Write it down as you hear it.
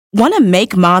Want to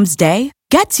make Mom's day?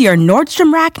 Get to your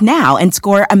Nordstrom Rack now and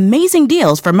score amazing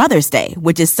deals for Mother's Day,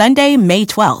 which is Sunday, May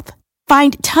 12th.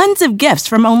 Find tons of gifts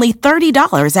from only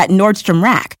 $30 at Nordstrom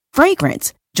Rack.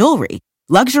 Fragrance, jewelry,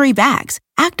 luxury bags,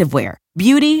 activewear,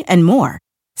 beauty, and more.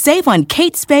 Save on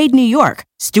Kate Spade New York,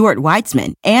 Stuart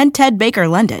Weitzman, and Ted Baker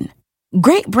London.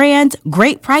 Great brands,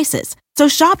 great prices. So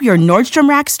shop your Nordstrom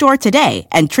Rack store today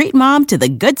and treat Mom to the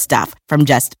good stuff from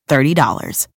just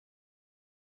 $30.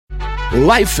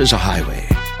 Life is a highway,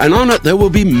 and on it there will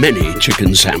be many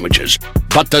chicken sandwiches.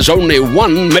 But there's only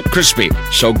one McCrispy.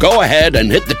 So go ahead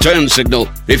and hit the turn signal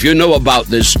if you know about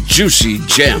this juicy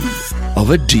gem of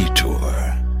a detour.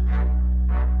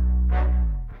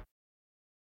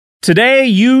 Today,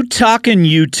 You Talkin'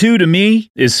 U2 to Me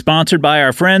is sponsored by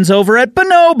our friends over at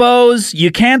Bonobos.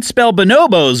 You can't spell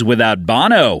Bonobos without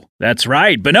Bono. That's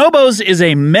right. Bonobos is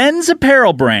a men's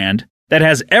apparel brand that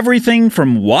has everything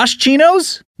from wash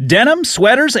chinos, denim,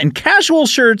 sweaters, and casual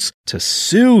shirts to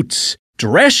suits,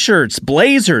 dress shirts,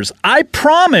 blazers. I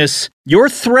promise your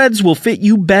threads will fit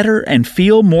you better and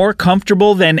feel more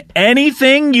comfortable than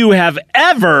anything you have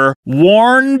ever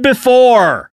worn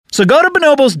before. So go to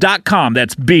bonobos.com.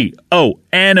 That's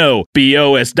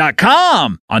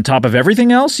BONOBOS.com. On top of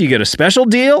everything else, you get a special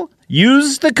deal.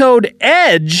 Use the code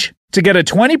EDGE to get a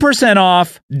 20%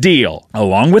 off deal,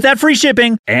 along with that free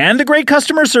shipping and the great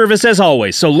customer service as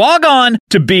always. So log on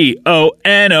to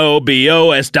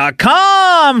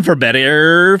BONOBOS.com for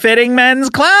better fitting men's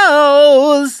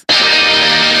clothes.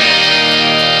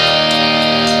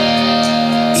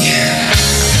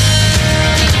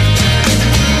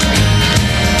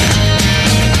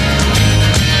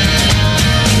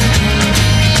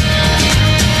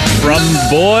 From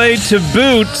boy to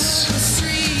boots,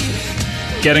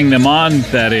 getting them on,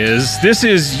 that is. This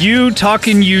is You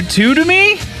Talkin' U2 to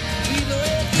Me?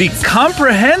 The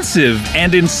comprehensive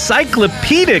and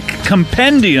encyclopedic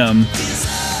compendium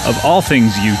of all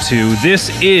things U2.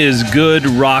 This is good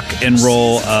rock and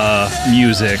roll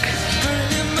music.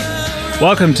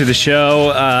 Welcome to the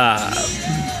show.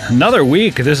 Another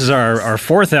week. This is our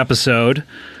fourth episode.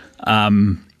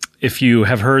 If you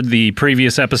have heard the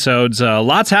previous episodes,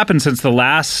 lots happened since the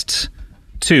last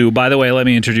two. By the way, let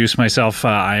me introduce myself.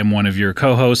 I am one of your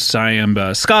co-hosts. I am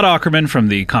Scott Aukerman from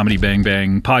the Comedy Bang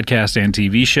Bang podcast and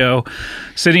TV show.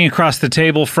 Sitting across the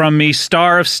table from me,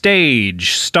 star of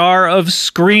stage, star of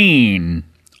screen.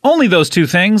 Only those two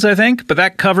things, I think, but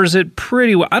that covers it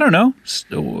pretty well. I don't know.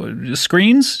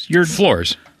 Screens? Your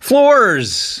Floors.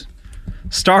 Floors.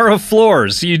 Star of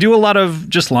floors. You do a lot of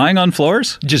just lying on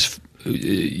floors? Just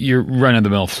your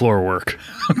run-of-the-mill floor work.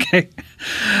 Okay.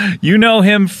 You know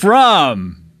him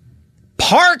from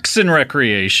Parks and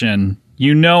Recreation.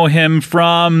 You know him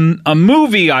from a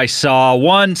movie I saw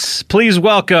once. Please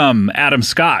welcome Adam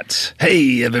Scott.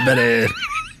 Hey, everybody.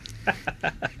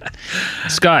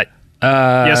 Scott.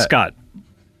 Yes, Scott.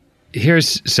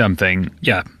 Here's something.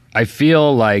 Yeah. I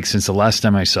feel like since the last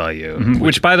time I saw you... Mm-hmm.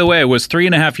 Which, by the way, was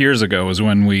 3.5 years ago was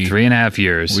when we... 3.5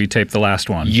 years. We taped the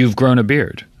last one. You've grown a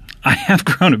beard. I have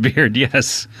grown a beard,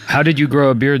 yes. How did you grow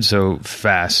a beard so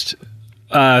fast?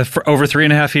 For over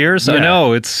 3.5 years? Yeah. I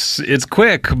know, it's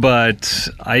quick, but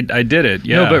I did it,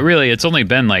 yeah. No, but really, it's only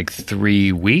been like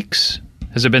 3 weeks?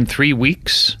 Has it been 3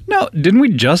 weeks? No, didn't we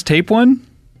just tape one?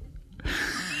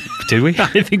 Did we?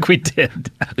 I think we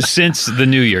did. Since the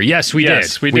new year. Yes, we did.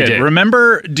 Yes, we did. Do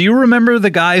you remember the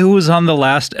guy who was on the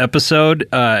last episode,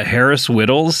 Harris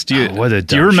Whittles? Do you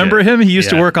remember him? He used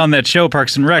to work on that show,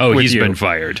 Parks and Rec, with you. Oh, he's been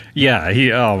fired. Yeah,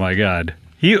 oh my God.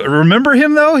 Remember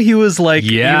him though? He was like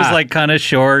kind of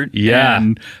short,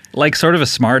 and like sort of a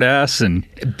smart ass,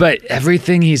 but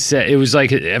everything he said, it was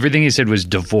like everything he said was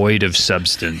devoid of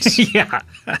substance. Yeah,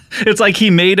 it's like he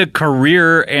made a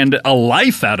career and a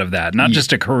life out of that, not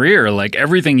just a career. Like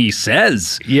everything he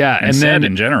says, and then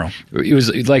in general, it was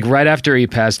like right after he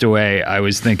passed away, I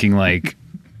was thinking like,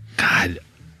 God,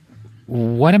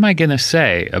 what am I gonna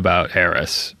say about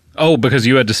Harris? Oh, because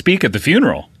you had to speak at the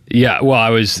funeral. Yeah, well,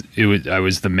 I was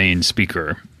the main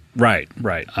speaker. Right.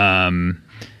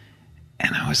 And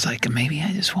I was like, maybe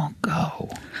I just won't go.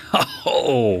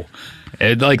 Oh.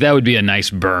 That would be a nice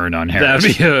burn on Harris.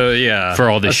 That'd be, for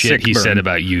all the shit he said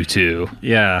about U2.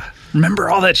 Yeah. Remember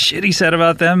all that shit he said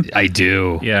about them? I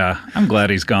do. Yeah. I'm glad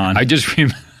he's gone. I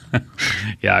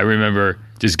remember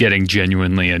just getting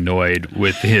genuinely annoyed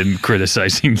with him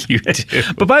criticizing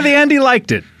U2. But by the end, he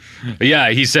liked it. Yeah,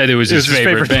 he said it was his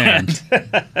favorite band.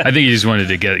 I think he just wanted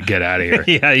to get out of here.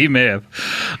 Yeah, you may have.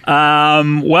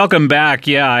 Welcome back.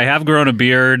 Yeah, I have grown a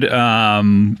beard. We are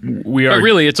But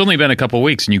really, it's only been a couple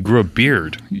weeks, and you grew a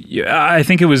beard. Yeah, I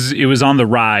think it was on the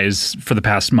rise for the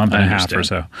past month and a half or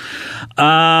so.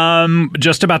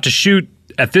 Just about to shoot.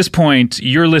 At this point,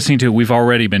 you're listening to. We've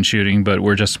already been shooting, but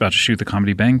we're just about to shoot the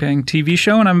Comedy Bang Bang TV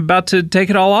show, and I'm about to take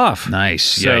it all off. Nice.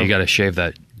 So- Yeah, you got to shave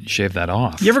that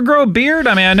off. You ever grow a beard?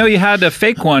 I mean, I know you had a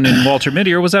fake one in Walter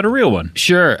Mitty, or was that a real one?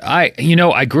 Sure. I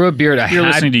grew a beard. You're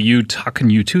listening to you talking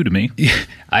you two to me.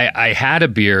 I had a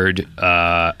beard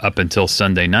up until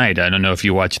Sunday night. I don't know if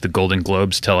you watched the Golden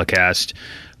Globes telecast,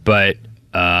 but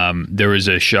there was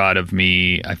a shot of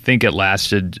me. I think it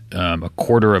lasted a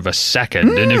quarter of a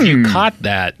second, and if you caught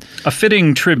that, A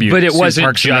fitting tribute. but it to wasn't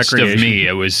Parks and just of Recreation. me.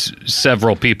 It was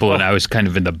several people, and I was kind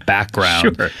of in the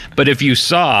background. Sure. But if you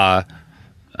saw,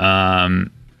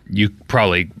 you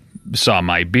probably saw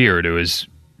my beard. It was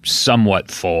somewhat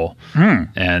full,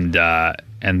 and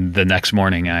the next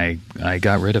morning I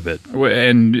got rid of it.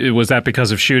 And was that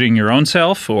because of shooting your own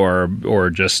self,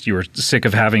 or just you were sick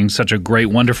of having such a great,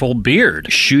 wonderful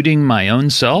beard? Shooting my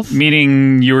own self.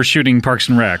 Meaning you were shooting Parks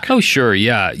and Rec. Oh, sure,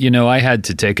 yeah. I had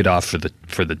to take it off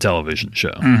for the television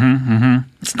show.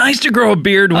 It's nice to grow a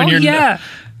beard when you're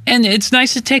and it's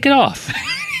nice to take it off.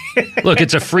 Look,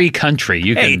 it's a free country.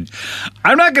 You Hey, can.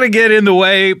 I'm not going to get in the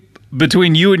way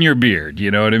between you and your beard.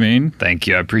 You know what I mean? Thank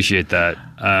you. I appreciate that.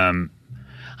 I'm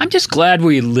just glad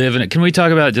we live in it. Can we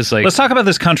talk about just like Let's talk about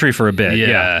this country for a bit.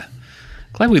 yeah.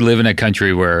 Glad we live in a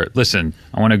country where, listen,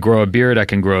 I want to grow a beard. I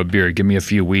can grow a beard. Give me a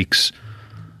few weeks.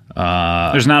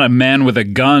 There's not a man with a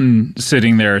gun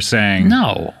sitting there saying,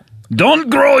 No, "Don't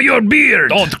grow your beard."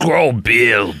 don't grow a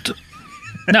beard.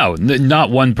 No, not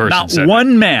one person. Not said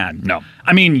one man. No.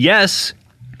 I mean, yes,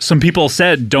 some people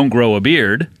said, "Don't grow a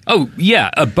beard," Oh, yeah.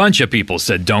 A bunch of people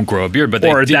said don't grow a beard, but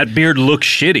or that beard looks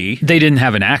shitty. they didn't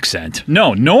have an accent.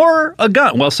 No, nor a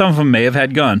gun. Well, some of them may have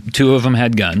had gun. Two of them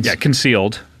had guns. Yeah,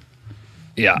 concealed.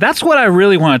 Yeah. That's what I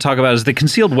really want to talk about is the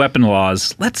concealed weapon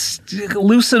laws. Let's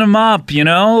loosen them up,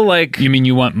 like... You mean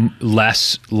you want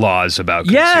less laws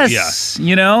about Yes,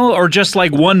 or just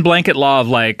like one blanket law of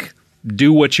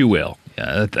do what you will.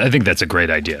 Yeah, I think that's a great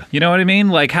idea. You know what I mean?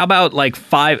 Like, how about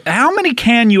 5? How many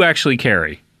can you actually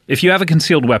carry? If you have a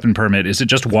concealed weapon permit, is it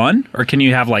just one? Or can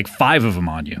you have 5 of them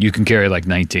on you? You can carry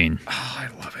 19. I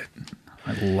love it.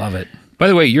 I love it. By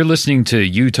the way, you're listening to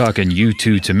You Talking You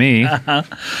Two to Me.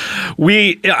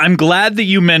 I'm glad that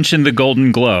you mentioned the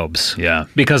Golden Globes. Yeah.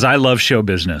 Because I love show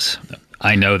business.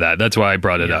 I know that. That's why I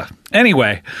brought it up.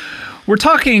 Anyway, we're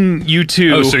talking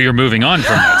U2. Oh, so you're moving on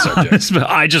from that subject.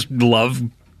 I just love...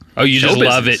 Oh, you just show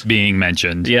love business. it being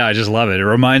mentioned. Yeah, I just love it. It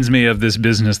reminds me of this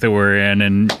business that we're in.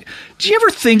 And do you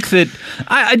ever think that...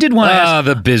 I did want to ask...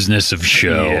 The business of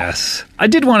show. Yes. I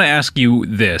did want to ask you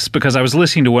this because I was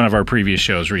listening to one of our previous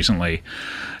shows recently,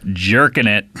 Jerking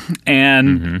It,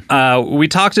 and we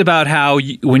talked about how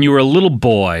when you were a little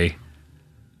boy,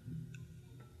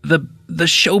 the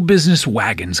show business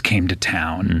wagons came to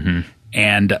town,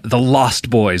 and The Lost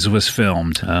Boys was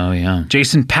filmed. Oh, yeah.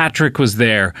 Jason Patrick was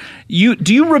there.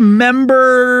 Do you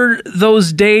remember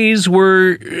those days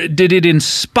where did it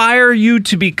inspire you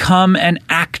to become an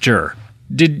actor?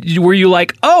 Were you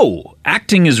like, oh,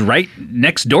 acting is right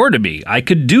next door to me. I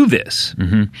could do this.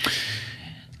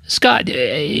 Scott,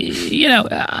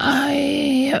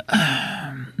 I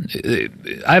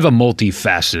have a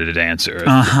multifaceted answer.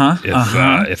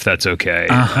 If that's okay.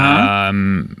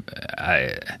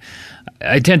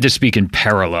 I tend to speak in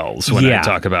parallels when I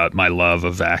talk about my love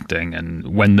of acting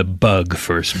and when the bug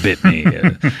first bit me.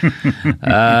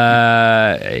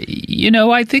 I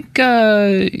think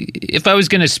if I was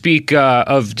going to speak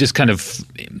of just kind of...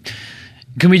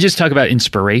 Can we just talk about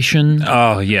inspiration?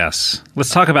 Oh, yes.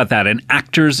 Let's talk about that. An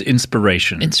actor's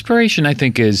inspiration. Inspiration, I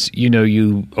think, is,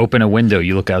 you open a window,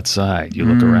 you look outside, you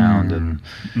look around,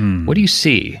 and what do you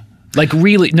see? Like,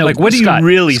 really? No, what do Scott, you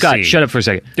really Scott, see? shut up for a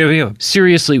second. There we go.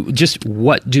 Seriously, just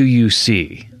what do you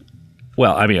see?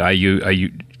 Well, I mean,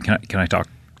 can I talk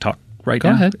right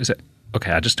now? Go ahead. Is it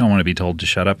okay? I just don't want to be told to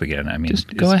shut up again. I mean,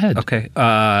 Just go ahead. Okay.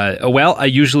 Well, I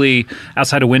usually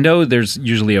outside a window. There's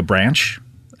usually a branch,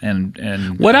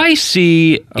 and What I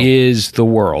see is the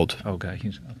world. Okay.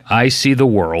 I see the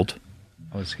world,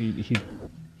 Oh, is he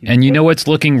and you know what's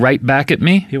looking right back at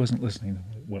me? he wasn't listening to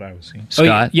what I was seeing.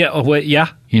 Scott? Oh, yeah. Oh, wait, yeah.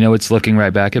 You know what's looking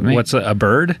right back at me? What's a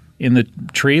bird in the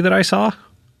tree that I saw?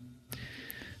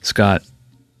 Scott,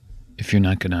 if you're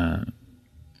not going to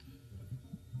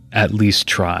at least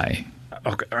try,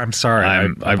 Okay, I'm sorry. I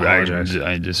apologize.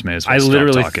 I just may as well I stop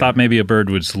literally talking. thought maybe a bird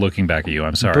was looking back at you.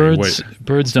 I'm sorry.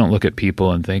 Birds don't look at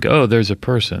people and think, oh, there's a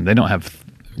person. They don't have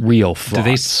real thoughts. Do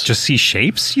they just see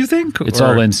shapes, you think? It's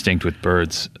all instinct with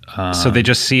birds. So they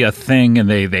just see a thing and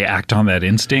they act on that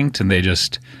instinct and they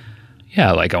just...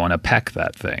 Yeah, like I want to peck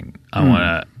that thing. I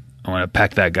want to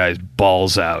peck that guy's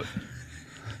balls out.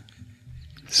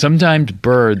 Sometimes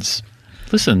birds...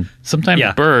 Listen, sometimes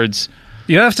birds...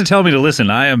 You have to tell me to listen.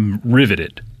 I am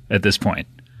riveted at this point.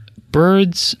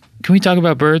 Birds... Can we talk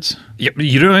about birds?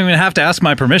 You don't even have to ask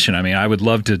my permission. I mean, I would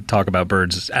love to talk about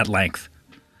birds at length.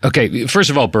 Okay, first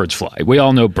of all, birds fly. We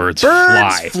all know birds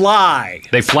fly. Birds fly.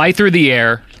 They fly through the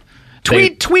air.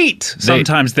 Tweet.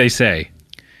 Sometimes they say.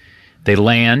 They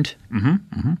land.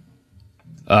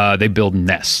 They build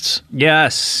nests.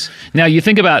 Yes. Now, you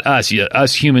think about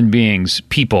us human beings,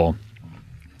 people.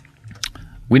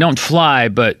 We don't fly,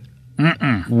 but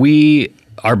we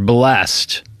are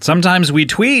blessed. Sometimes we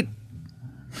tweet.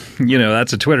 You know,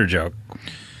 that's a Twitter joke.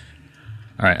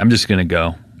 All right, I'm just going to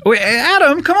go. Wait,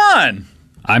 Adam, come on.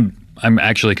 I'm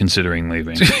actually considering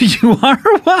leaving. You are?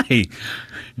 Why?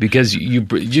 Because you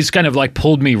just kind of like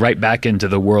pulled me right back into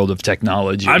the world of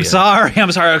technology. I'm sorry.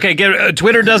 Okay,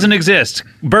 Twitter doesn't exist.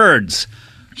 Birds.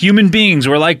 Human beings,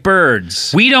 we're like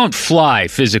birds. We don't fly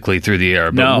physically through the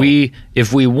air, but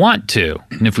if we want to,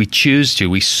 and if we choose to,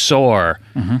 we soar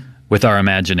with our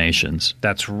imaginations.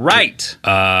 That's right.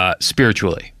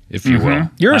 Spiritually, if you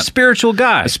will. You're a spiritual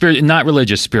guy. Not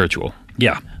religious, spiritual.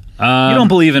 Yeah. You don't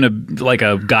believe in a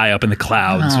guy up in the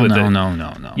clouds?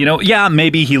 No. You know, yeah,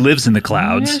 maybe he lives in the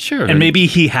clouds. Yeah, sure. And maybe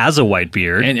he has a white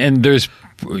beard. And there's,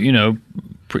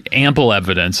 ample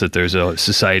evidence that there's a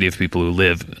society of people who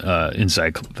live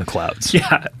inside the clouds.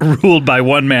 Yeah, ruled by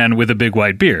one man with a big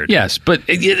white beard. Yes, but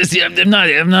I'm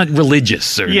not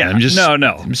religious. I'm just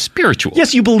I'm spiritual.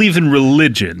 Yes, you believe in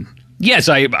religion. Yes,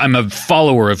 I'm a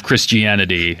follower of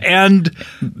Christianity. And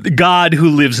God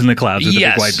who lives in the clouds with a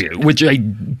big white beard. Which I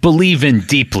believe in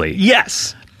deeply.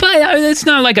 Yes. But it's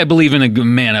not like I believe in a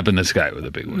man up in the sky with a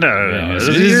big white beard. No.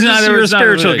 You're a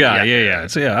spiritual guy. Yeah.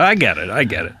 So, I get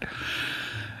it.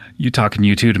 You talking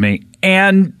you two to me.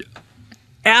 And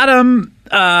Adam...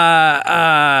 oh,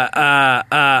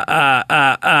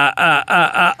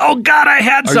 God, I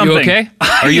had something.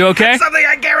 Are you okay? Something,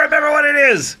 I can't remember what it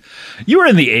is. You were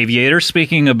in The Aviator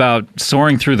speaking about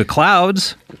soaring through the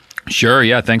clouds. Sure,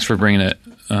 yeah. Thanks for bringing it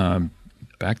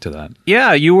back to that.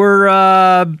 Yeah, you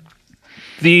were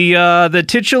the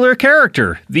titular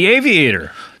character, The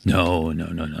Aviator. No.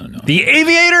 The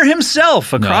Aviator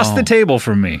himself across the table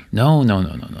from me. No.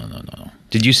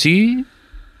 Did you see?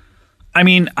 I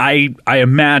mean, I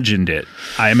imagined it.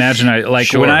 When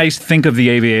I think of The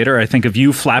Aviator, I think of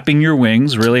you flapping your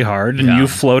wings really hard and you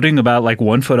floating about like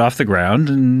 1 foot off the ground,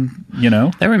 and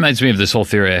That reminds me of this whole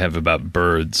theory I have about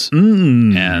birds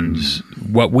and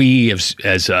what we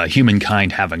as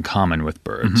humankind have in common with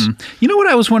birds. You know what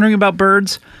I was wondering about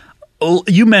birds?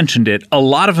 You mentioned it. A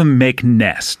lot of them make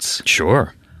nests.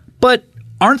 Sure. But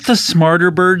aren't the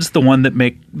smarter birds the ones that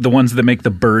make the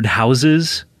bird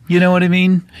houses? You know what I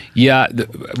mean? Yeah.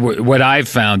 What I've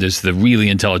found is the really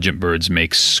intelligent birds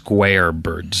make square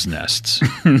birds' nests.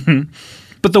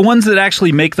 But the ones that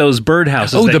actually make those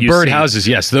birdhouses. Oh, the birdhouses,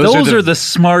 yes. Those are the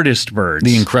smartest birds.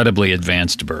 The incredibly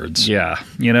advanced birds. Yeah.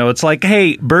 It's like,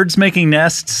 hey, birds making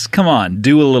nests, come on,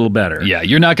 do a little better. Yeah,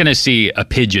 you're not going to see a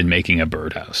pigeon making a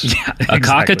birdhouse. Yeah, a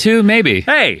cockatoo, maybe.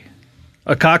 Hey,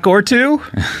 a cock or two?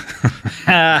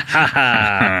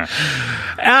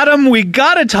 Adam, we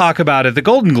got to talk about it. The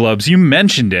Golden Globes, you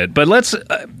mentioned it, but let's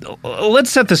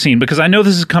set the scene because I know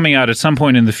this is coming out at some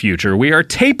point in the future. We are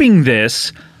taping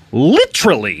this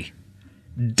literally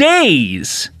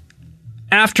days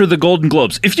after the Golden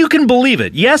Globes, if you can believe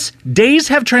it. Yes, days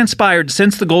have transpired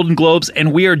since the Golden Globes,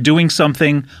 and we are doing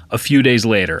something a few days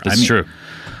later. That's true.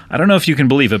 I don't know if you can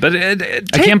believe it, but I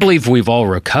can't believe we've all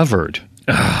recovered.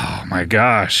 Oh, my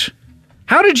gosh.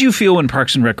 How did you feel when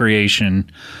Parks and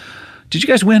Recreation... Did you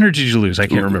guys win or did you lose? I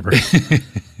can't remember.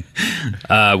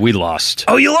 We lost.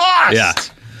 Oh, you lost? Yeah.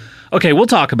 Okay, we'll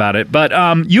talk about it. But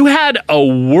you had a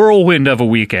whirlwind of a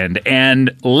weekend.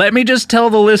 And let me just tell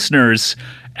the listeners,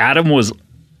 Adam was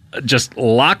just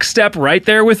lockstep right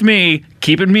there with me,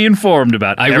 keeping me informed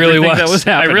about everything that was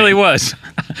happening. I really was.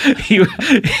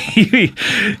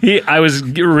 I was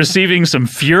receiving some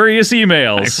furious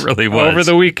emails over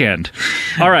the weekend.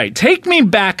 All right, take me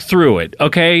back through it,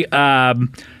 okay?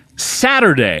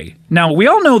 Saturday. Now, we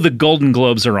all know the Golden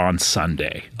Globes are on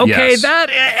Sunday. Okay, yes. That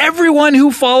everyone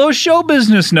who follows show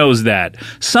business knows that.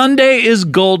 Sunday is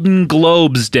Golden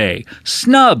Globes Day.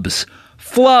 Snubs,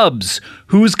 Flubs.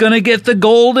 Who's going to get the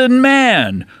golden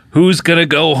man? Who's going to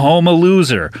go home a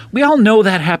loser? We all know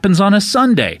that happens on a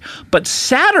Sunday. But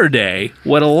Saturday,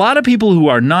 what a lot of people who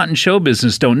are not in show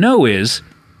business don't know is,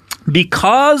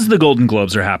 because the Golden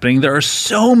Globes are happening, there are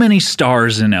so many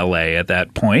stars in LA at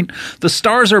that point. The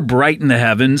stars are bright in the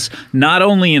heavens, not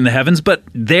only in the heavens, but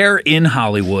they're in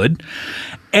Hollywood.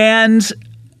 And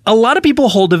a lot of people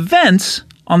hold events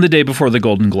on the day before the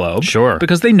Golden Globe. Sure.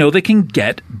 Because they know they can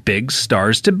get big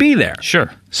stars to be there.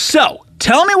 Sure. So,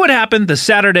 tell me what happened the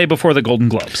Saturday before the Golden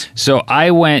Globes. So I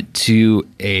went to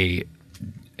a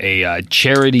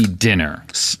charity dinner.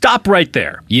 Stop right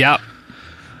there. Yep.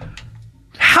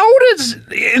 How does,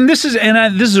 and this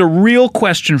is a real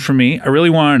question for me. I really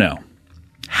want to know.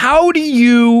 How do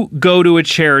you go to a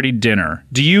charity dinner?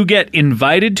 Do you get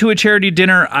invited to a charity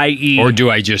dinner, i.e. Or do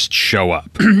I just show up?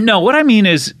 No, what I mean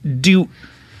is, do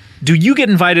you get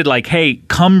invited like, hey,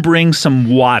 come bring some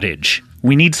wattage.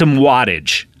 We need some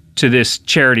wattage to this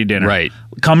charity dinner. Right.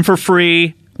 Come for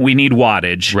free. We need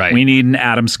wattage. Right. We need an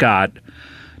Adam Scott.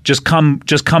 Just come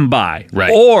by.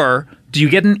 Right. Or do you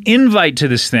get an invite to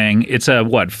this thing? It's a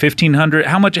what, $1,500?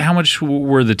 How much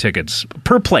were the tickets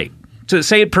per plate? To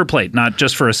say it per plate, not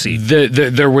just for a seat.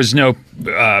 There was no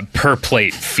per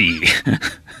plate fee.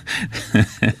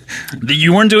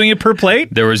 You weren't doing it per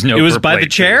plate? There was no. It was per by plate the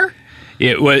chair? fee.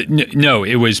 It was no.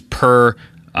 It was per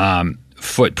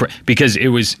footprint, because it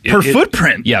was Per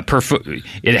footprint? Yeah, per foot.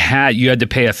 You had to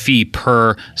pay a fee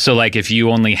per. So like if you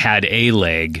only had a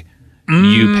leg,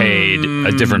 you paid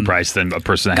a different price than a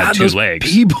person that had two those legs.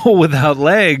 People without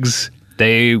legs.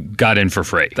 They got in for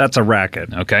free. That's a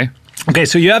racket. Okay,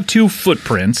 so you have two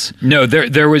footprints. No,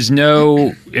 there was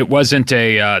no. It wasn't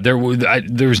a. There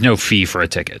was no fee for a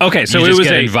ticket. Okay, so you it just was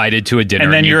get invited to a dinner,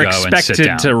 and then you you're go and sit expected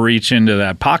down. to reach into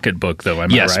that pocketbook, though.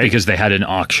 Am I Yes, right? because they had an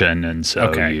auction, and so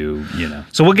Okay. you know.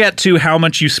 So we'll get to how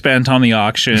much you spent on the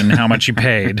auction, how much you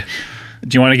paid.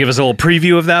 Do you want to give us a little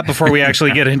preview of that before we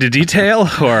actually get into detail,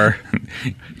 or?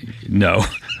 No.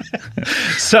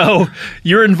 So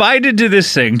you're invited to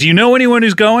this thing. Do you know anyone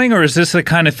who's going, or is this the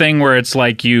kind of thing where it's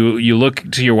like you look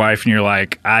to your wife and you're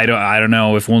like, I don't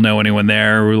know if we'll know anyone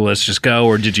there. Let's just go.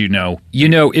 Or did you know? You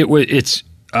know, it's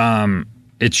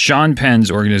Sean Penn's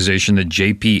organization, the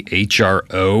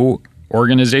JPHRO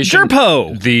organization.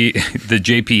 JRPO! The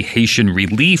JP Haitian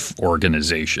Relief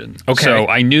Organization. Okay. So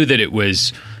I knew that it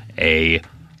was a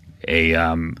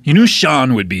You knew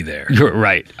Sean would be there. You're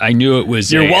right. I knew it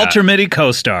was Your Walter Mitty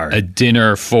co-star. a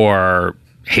dinner for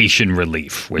Haitian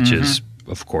relief, which is,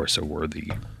 of course, a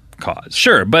worthy cause.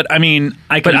 Sure, but I mean,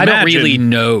 I But I imagine don't really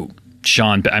know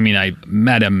Sean. I mean, I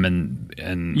met him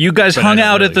and you guys but I hung don't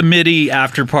out at the really- Mitty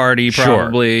after party,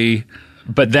 probably.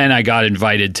 But then I got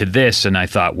invited to this, and I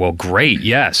thought, well, great,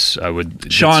 yes, I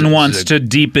would. Sean wants to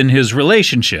deepen his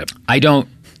relationship. I don't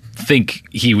think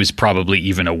he was probably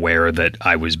even aware that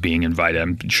I was being invited.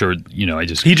 I'm sure, I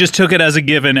just He just took it as a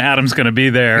given. Adam's going to be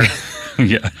there,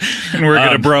 yeah. and we're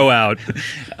going to bro out.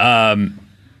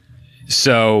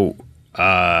 So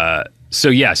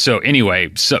anyway,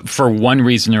 so for one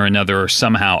reason or another,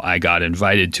 somehow I got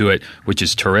invited to it, which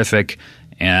is terrific,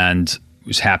 and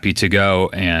was happy to go,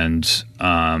 and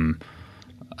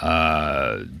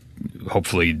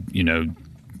hopefully, Did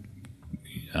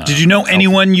you know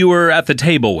anyone you were at the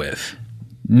table with?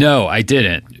 No, I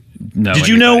didn't. No. Did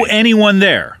you know anyone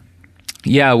there?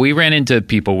 Yeah, we ran into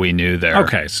people we knew there.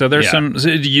 Okay, so there's Yeah. some.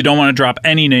 You don't want to drop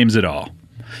any names at all.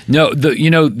 No,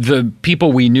 the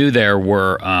people we knew there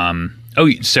were.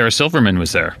 Sarah Silverman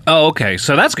was there. Oh, okay.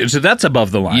 So that's good. So that's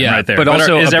above the line, Yeah, right there. but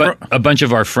also is a bunch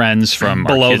of our friends from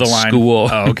Below our the kids' line. school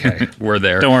Oh, okay. were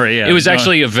there. Don't worry, yeah. It was No.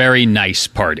 actually a very nice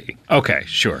party. okay,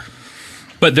 sure.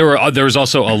 But there was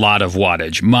also a lot of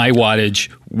wattage. My wattage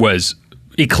was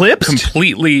Eclipsed.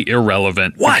 completely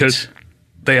irrelevant What? because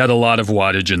they had a lot of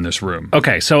wattage in this room.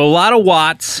 Okay, so a lot of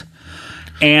watts,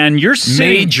 and you're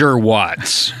sitting. Major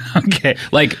watts. Okay,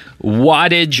 Like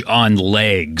wattage on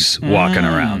legs walking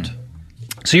around.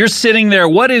 so you're sitting there.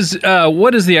 What is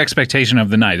the expectation of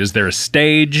the night? Is there a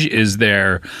stage? Is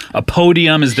there a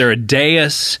podium? Is there a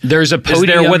dais? There's a Is podium.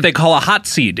 there what they call a hot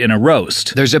seat in a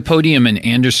roast? There's a podium, and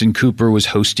Anderson Cooper was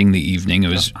hosting the evening. It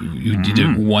was you did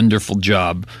a wonderful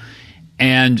job.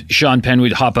 And Sean Penn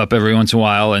would hop up every once in a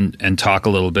while and talk a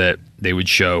little bit. They would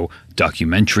show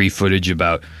documentary footage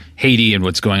about Haiti and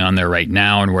what's going on there right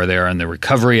now and where they are in the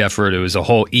recovery effort. It was a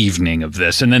whole evening of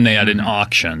this. And then they had an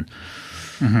auction.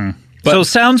 So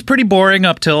sounds pretty boring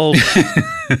up till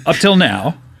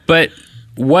now. But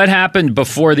what happened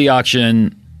before the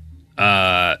auction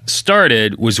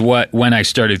started was when I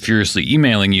started furiously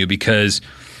emailing you, because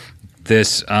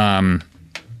this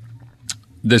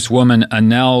this woman,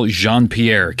 Annelle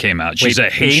Jean-Pierre, came out. She's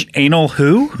anal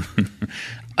who?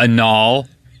 Annelle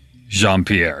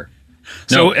Jean-Pierre.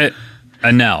 So,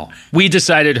 Annelle. We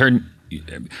decided her...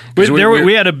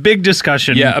 we had a big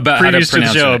discussion about previous how to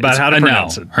pronounce to the show it. about how to Annelle.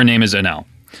 pronounce it. Her name is Annelle.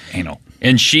 Anal.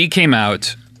 And she came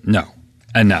out... No.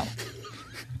 Annelle.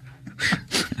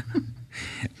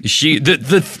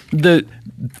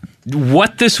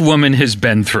 What this woman has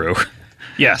been through...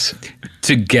 Yes.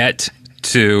 To get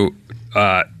to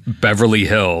Beverly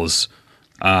Hills...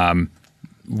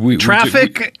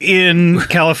 Traffic in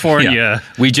California. Yeah,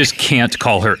 we just can't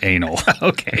call her anal.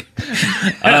 Okay.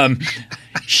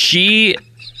 She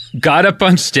got up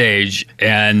on stage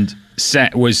and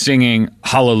was singing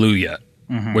Hallelujah,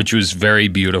 which was very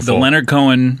beautiful. The Leonard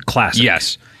Cohen classic.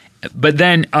 Yes. But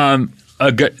then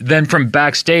then from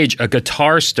backstage, a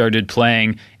guitar started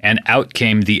playing, and out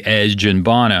came The Edge and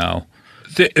Bono.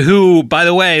 Who, by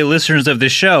the way, listeners of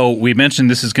this show, we mentioned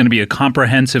this is going to be a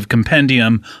comprehensive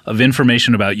compendium of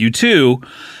information about U2.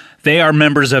 They are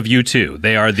members of U2.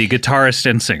 They are the guitarist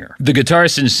and singer. The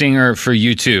guitarist and singer for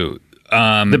U2.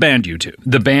 The band U2.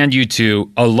 The band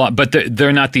U2, a lot, but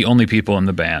they're not the only people in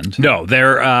the band. No,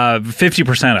 they're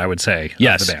 50%, I would say, of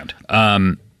the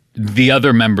band. The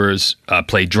other members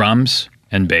play drums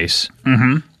and bass.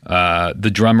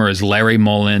 The drummer is Larry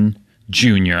Mullen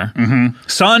Jr.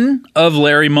 Son of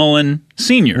Larry Mullen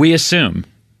Sr. We assume.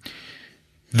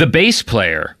 The bass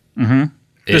player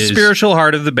the spiritual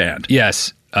heart of the band.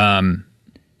 Yes.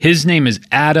 His name is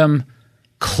Adam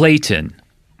Clayton.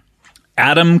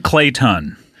 Adam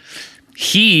Clayton.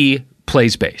 He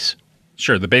plays bass.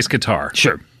 Sure, the bass guitar.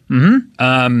 Sure.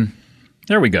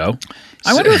 There we go.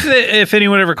 I wonder if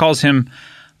anyone ever calls him,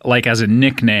 like, as a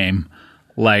nickname,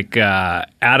 like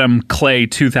Adam Clay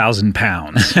 2,000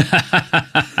 pounds.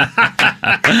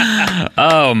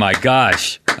 Oh my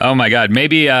gosh! Oh my God!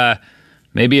 Maybe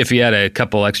if he had a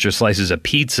couple extra slices of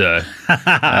pizza,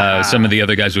 some of the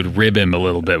other guys would rib him a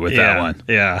little bit with that one.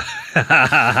 Yeah.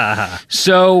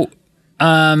 So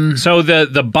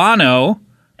the Bono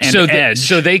and Edge.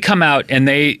 So they come out and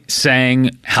they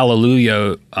sang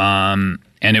Hallelujah, and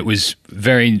it was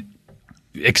very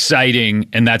exciting.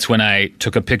 And that's when I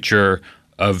took a picture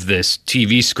of this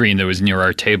TV screen that was near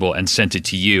our table and sent it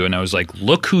to you. And I was like,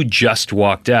 look who just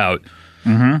walked out.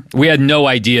 We had no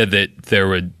idea that they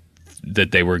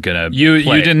were going to You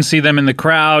didn't see them in the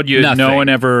crowd. No one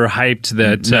ever hyped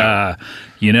that,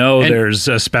 there's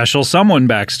a special someone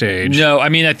backstage. No, I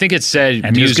mean, I think it said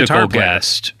and musical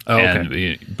guest. Oh,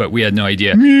 okay. But we had no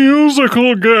idea.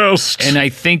 Musical guest. And I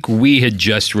think we had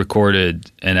just recorded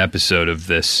an episode of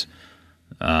this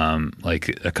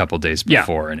like a couple days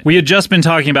before. Yeah. We had just been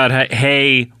talking about,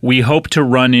 hey, we hope to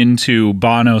run into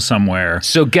Bono somewhere.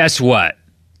 So guess what?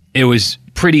 It was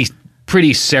pretty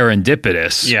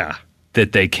serendipitous. Yeah.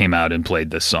 That they came out and played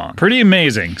this song. Pretty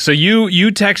amazing. So you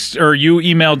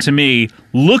emailed to me,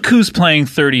 look who's playing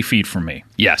 30 feet from me.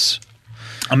 Yes.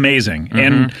 Amazing.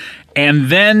 And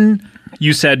then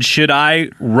you said, should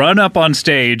I run up on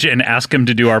stage and ask him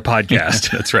to do our podcast?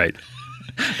 That's right.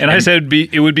 And I said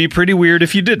it would be pretty weird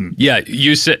if you didn't. Yeah,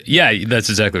 you said. Yeah, that's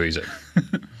exactly what you said.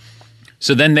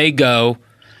 So then they go,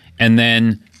 and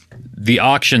then the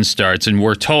auction starts, and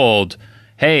we're told,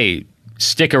 "Hey,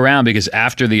 stick around because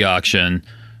after the auction,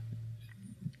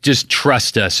 just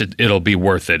trust us. It'll be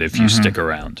worth it if you stick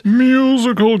around."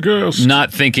 Musical guest.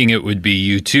 Not thinking it would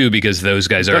be U2 because those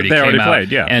guys already came out.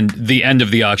 Played, yeah. And the end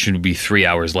of the auction would be 3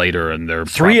 hours later, and they're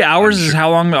 3 hours is how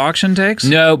long the auction takes?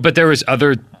 No, but there was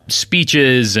other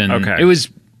speeches, and it was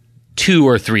 2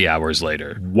 or 3 hours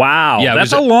later. Wow. Yeah,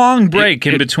 that's a long break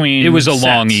in between. It was a sets.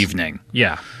 long evening.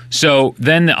 Yeah. So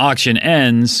then the auction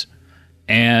ends,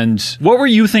 and what were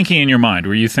you thinking in your mind?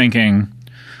 Were you thinking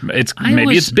it's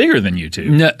bigger than U2?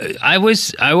 No, I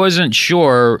wasn't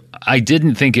sure. I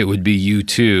didn't think it would be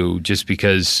U2 just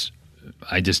because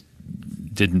I just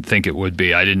didn't think it would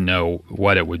be. I didn't know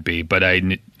what it would be, but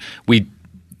we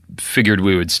figured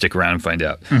we would stick around and find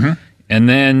out. And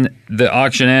then the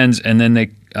auction ends, and then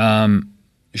they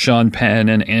Sean Penn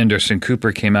and Anderson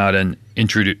Cooper came out and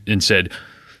introduced and said,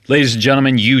 "Ladies and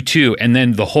gentlemen, U2." And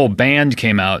then the whole band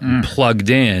came out and plugged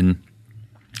in,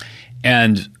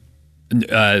 and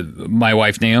my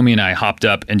wife Naomi and I hopped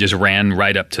up and just ran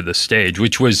right up to the stage,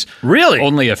 which was really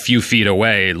only a few feet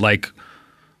away. Like,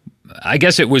 I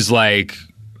guess it was like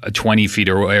 20 feet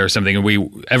away or something,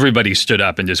 and everybody stood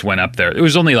up and just went up there. It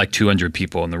was only like 200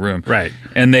 people in the room, right?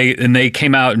 And they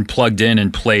came out and plugged in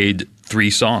and played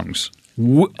 3 songs.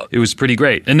 It was pretty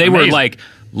great, and they were like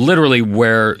literally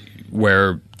where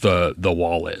the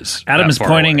wall is. Adam is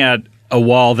pointing at a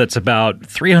wall that's about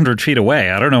 300 feet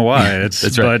away. I don't know why. It's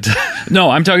That's right. But No,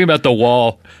 I'm talking about the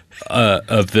wall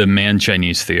of the Man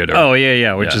Chinese Theater. oh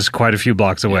yeah, which is quite a few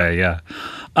blocks away. Yeah.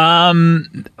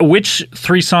 Which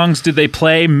 3 songs did they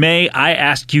play? May I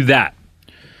ask you that?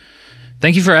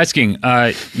 Thank you for asking.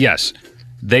 Yes,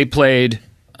 they played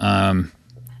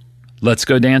Let's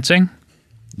Go Dancing.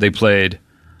 They played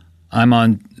I'm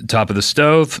on Top of the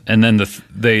Stove, and then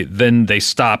they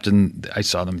stopped, and I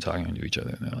saw them talking to each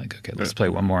other. And they're like, "Okay, let's play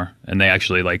one more." And they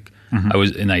actually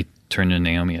I turned to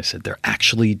Naomi. I said, "They're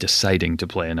actually deciding to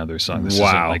play another song. This isn't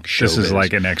like showbiz." This is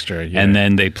like an extra. Yeah. And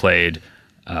then they played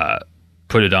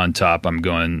Put It On Top. I'm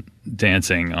going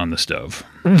dancing on the stove.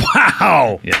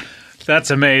 wow, Yeah.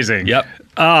 that's amazing. Yep.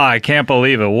 Oh, I can't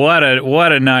believe it. What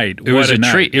a night. It was a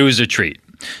treat. It was a treat.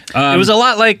 It was a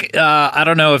lot like I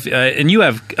don't know if and you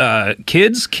have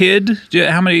kids.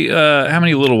 How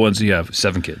many little ones do you have?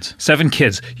 7 kids. 7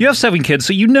 kids. You have 7 kids,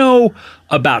 so you know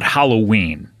about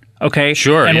Halloween. Okay,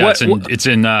 Sure. And yeah, it's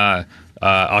in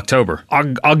October.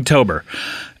 October.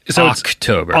 So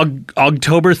October. It's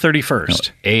October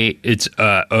 31st. It's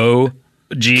O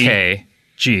G K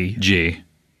G G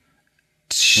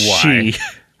Chi.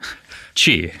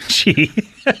 Chi.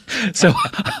 So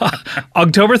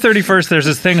October 31st, there's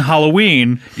this thing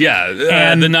Halloween. Yeah,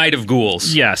 and the Night of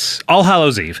Ghouls. Yes, All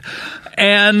Hallows Eve.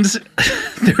 And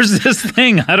there's this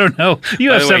thing, I don't know. You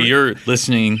By have the way, you're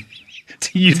listening.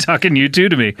 you talking you two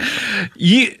to me.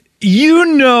 You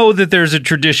know that there's a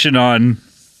tradition on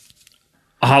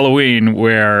Halloween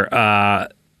where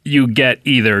you get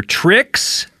either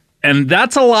tricks, and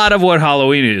that's a lot of what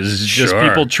Halloween is just Sure.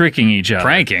 people tricking each other.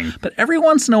 Pranking. But every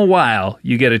once in a while,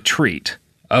 you get a treat.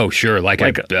 Oh, sure, like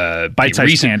a bite-sized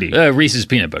Reese's, candy. Reese's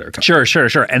peanut butter cup.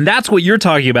 Sure. And that's what you're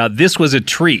talking about. This was a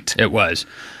treat. It was.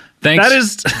 Thanks. That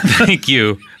is Thank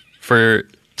you for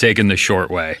taking the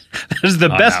short way. that is the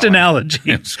best that one.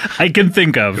 analogy I can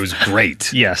think of. It was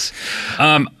great. Yes.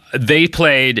 They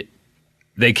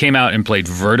came out and played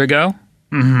Vertigo.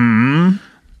 Mm-hmm.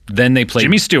 Then they played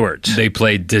Jimmy Stewart. They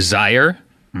played Desire,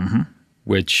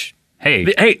 which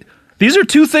Hey, these are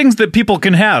 2 things that people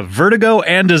can have, vertigo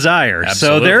and desire. So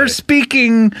Absolutely. they're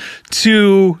speaking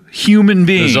to human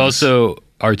beings. those also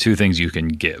are 2 things you can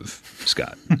give,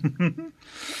 Scott.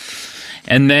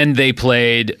 And then they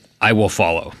played I Will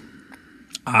Follow.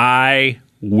 I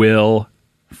will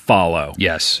follow.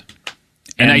 Yes.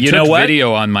 And I you took know what?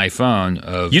 video on my phone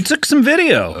of You took some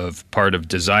video. of part of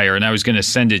Desire, and I was going to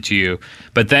send it to you.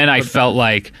 But then I felt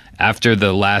like after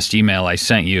the last email I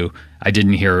sent you, I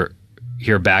didn't hear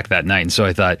back that night. And so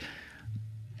I thought,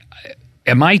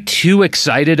 am I too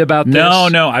excited about this?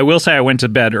 No. I will say I went to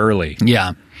bed early.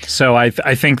 Yeah. So I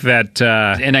think that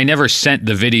And I never sent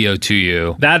the video to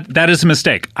you. that is a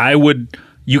mistake.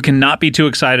 You cannot be too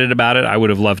excited about it. I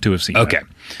would have loved to have seen Okay. it.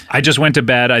 I just went to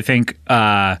bed, I think,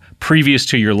 previous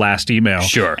to your last email.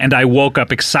 Sure. And I woke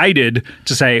up excited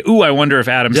to say, ooh, I wonder if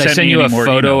Adam Did I sent send me you any a more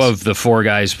photo emails. of the 4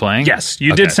 guys playing? Yes,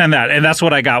 you Okay. did send that. And that's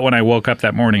what I got when I woke up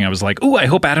that morning. I was like, ooh, I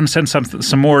hope Adam sent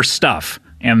some more stuff.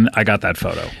 And I got that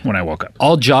photo when I woke up.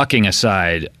 All joking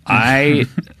aside, I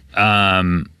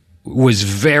was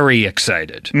very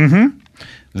excited. Mm-hmm.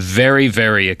 Very,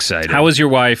 very excited. How was your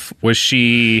wife? Was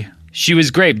she... She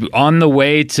was great. On the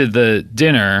way to the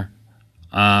dinner,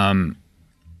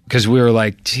 because we were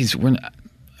like, geez,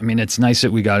 it's nice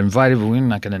that we got invited, but we're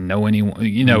not going to know anyone.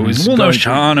 You know, it was We'll know going-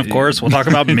 Sean, of course. We'll talk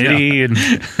about MIDI.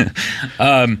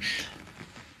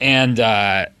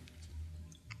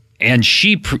 And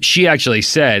she actually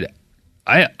said,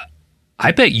 I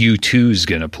bet U2's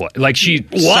going to play. Like she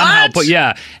somehow put,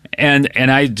 yeah. And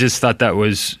I just thought that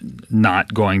was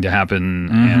not going to happen.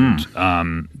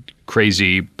 And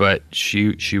crazy, but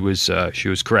she was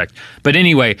correct. But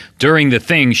anyway, during the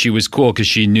thing, she was cool because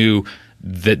she knew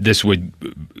that this would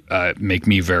make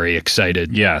me very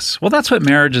excited. Yes. Well, that's what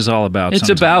marriage is all about. It's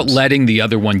about letting the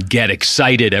other one get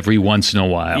excited every once in a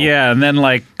while. Yeah, and then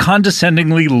like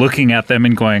condescendingly looking at them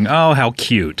and going, oh, how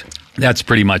cute. That's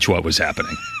pretty much what was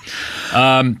happening.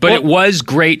 But it was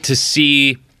great to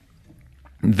see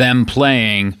them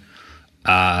playing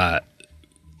that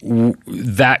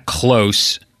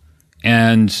close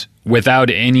and without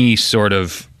any sort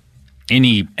of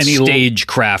any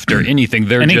stagecraft or anything.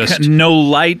 They're just no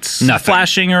lights nothing.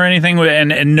 flashing or anything,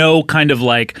 and no kind of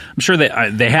like. I'm sure they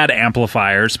had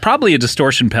amplifiers, probably a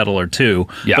distortion pedal or 2,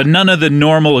 Yeah. but none of the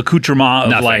normal accoutrement of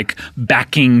Nothing. like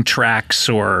backing tracks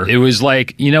or. It was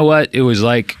like, you know what? It was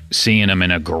like seeing them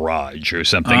in a garage or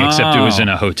something, except it was in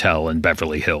a hotel in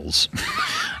Beverly Hills.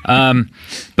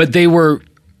 But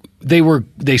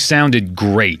they sounded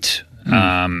great.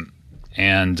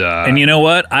 And And you know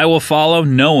what? I will follow.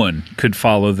 No one could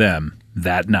follow them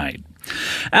that night.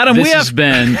 Adam, This we has have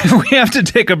been- we have to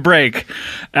take a break,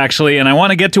 actually, and I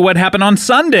want to get to what happened on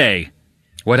Sunday.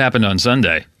 What happened on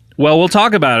Sunday? Well, we'll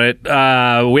talk about it.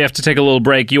 We have to take a little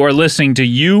break. You are listening to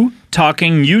You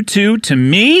Talking U2 to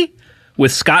Me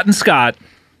with Scott and Scott.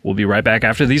 We'll be right back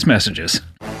after these messages.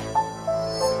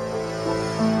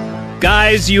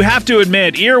 Guys, you have to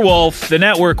admit, Earwolf, the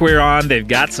network we're on, they've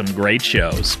got some great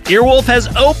shows. Earwolf has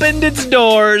opened its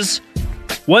doors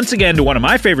once again to one of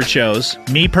my favorite shows,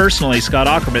 me personally, Scott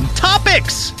Aukerman,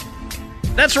 Topics!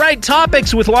 That's right,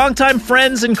 Topics, with longtime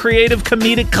friends and creative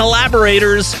comedic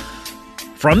collaborators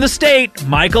from the state,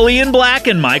 Michael Ian Black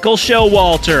and Michael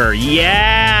Showalter.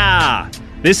 Yeah!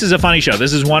 This is a funny show.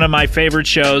 This is one of my favorite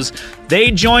shows. They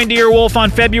joined Earwolf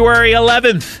on February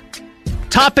 11th.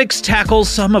 Topics tackles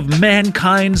some of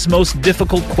mankind's most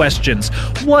difficult questions.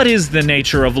 What is the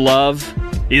nature of love?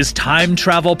 Is time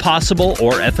travel possible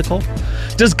or ethical?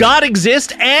 Does God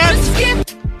exist?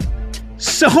 And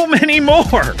so many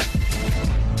more.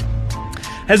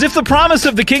 As if the promise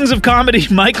of the Kings of Comedy,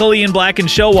 Michael Ian Black and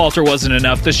Showalter wasn't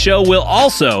enough, the show will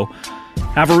also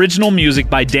have original music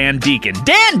by Dan Deacon.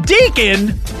 Dan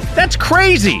Deacon? That's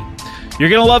crazy. You're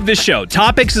going to love this show.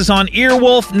 Topics is on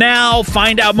Earwolf now.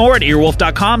 Find out more at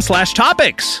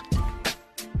earwolf.com/topics.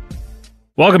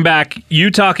 Welcome back. You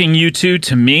talking U2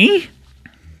 to me?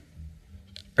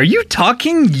 Are you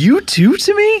talking U2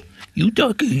 to me? You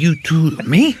talking U2 to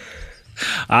me?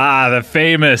 The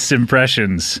famous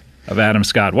impressions of Adam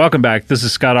Scott. Welcome back. This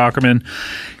is Scott Aukerman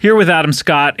here with Adam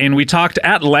Scott, and we talked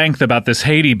at length about this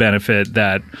Haiti benefit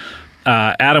that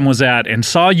Adam was at and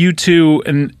saw U2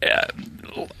 and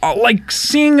like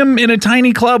seeing him in a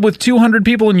tiny club with 200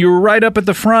 people and you were right up at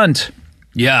the front.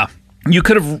 Yeah. You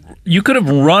could have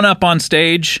run up on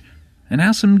stage and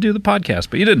asked him to do the podcast,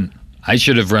 but you didn't. I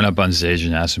should have run up on stage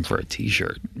and asked him for a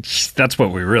T-shirt. That's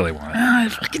what we really want.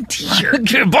 Fucking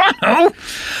T-shirt. Bono.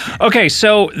 Okay,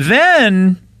 so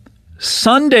then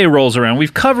Sunday rolls around.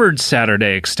 We've covered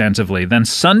Saturday extensively. Then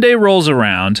Sunday rolls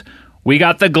around. We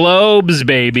got the Globes,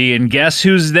 baby, and guess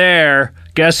who's there?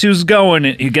 Guess who's going?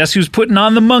 Guess who's putting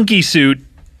on the monkey suit?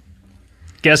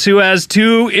 Guess who has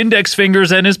 2 index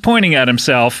fingers and is pointing at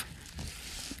himself?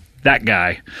 That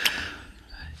guy.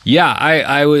 Yeah,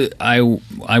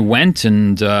 I went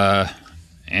and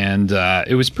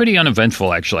it was pretty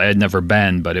uneventful actually. I had never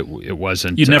been, but it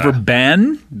wasn't. You'd never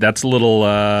been? That's a little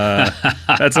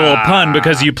pun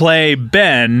because you play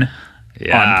Ben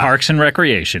on Parks and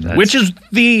Recreation, which is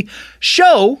the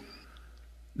show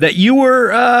that you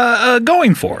were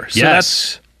going for. So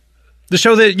that's the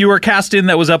show that you were cast in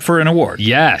that was up for an award.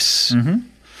 Yes.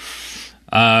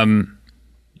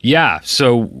 Yeah.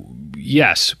 So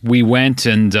yes, we went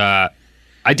and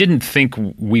I didn't think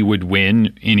we would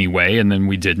win anyway, and then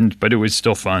we didn't, but it was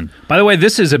still fun. By the way,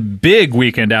 this is a big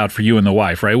weekend out for you and the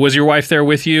wife, right? Was your wife there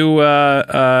with you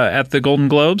at the Golden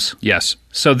Globes? Yes.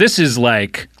 So this is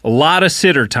like a lot of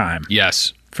sitter time.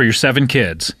 Yes. For your 7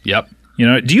 kids. Yep. You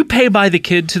know, do you pay by the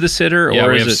kid to the sitter? Yeah,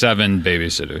 or we is have it 7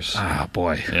 babysitters. Oh,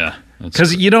 boy. Yeah.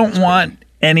 Because you don't want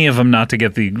any of them not to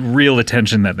get the real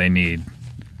attention that they need.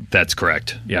 That's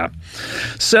correct. Yeah.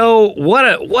 So what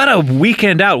a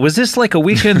weekend out. Was this like a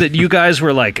weekend that you guys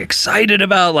were like excited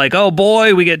about? Like, oh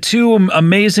boy, we get 2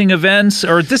 amazing events,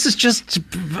 or this is just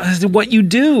what you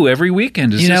do every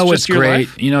weekend? Is you know this what's just your great?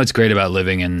 life? You know what's great about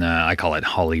living in I call it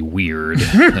Hollyweird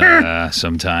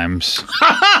sometimes.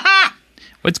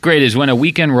 What's great is when a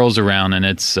weekend rolls around and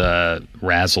it's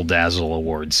razzle dazzle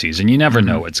award season. You never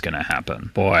know what's going to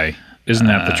happen. Boy, isn't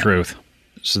that the truth?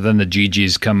 So then the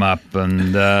GGs come up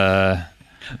and the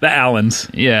Allens.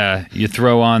 Yeah, you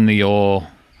throw on the old,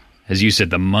 as you said,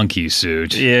 the monkey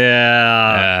suit.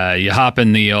 Yeah. You hop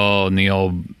in the old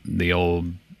limbo.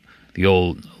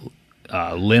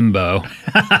 All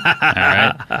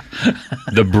right.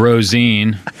 The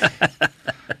brozine.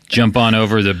 Jump on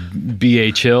over the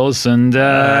BH Hills and you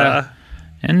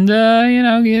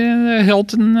know, get the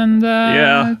Hilton and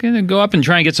go up and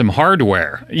try and get some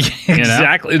hardware.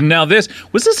 Exactly. You know? Now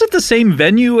was this at the same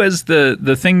venue as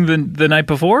the thing the night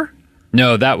before?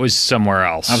 No, that was somewhere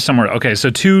else. Okay, so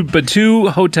two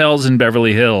hotels in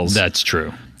Beverly Hills. That's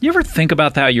true. You ever think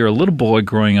about that? You're a little boy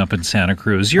growing up in Santa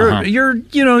Cruz. You're a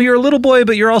little boy,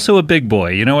 but you're also a big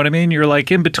boy. You know what I mean? You're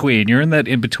like in between. You're in that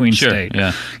in between state.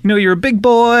 Yeah. You know, you're a big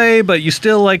boy, but you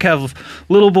still like have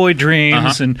little boy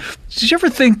dreams. And did you ever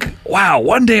think, wow,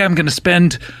 one day I'm going to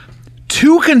spend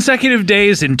 2 consecutive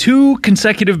days in 2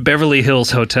 consecutive Beverly Hills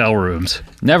hotel rooms?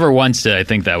 Never once did I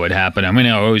think that would happen. I mean,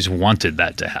 I always wanted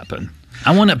that to happen.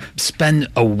 I want to spend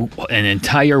an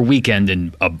entire weekend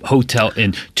in a hotel,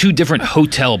 in 2 different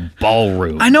hotel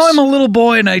ballrooms. I know I'm a little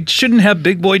boy and I shouldn't have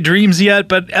big boy dreams yet,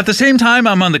 but at the same time,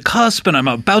 I'm on the cusp and I'm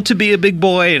about to be a big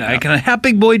boy and I can have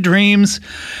big boy dreams.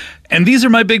 And these are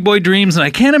my big boy dreams and I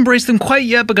can't embrace them quite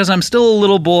yet because I'm still a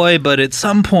little boy, but at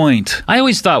some point. I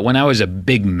always thought when I was a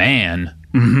big man,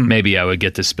 maybe I would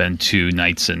get to spend 2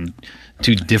 nights in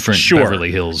 2 different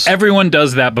Beverly Hills. Everyone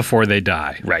does that before they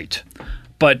die. Right.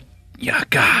 But yeah,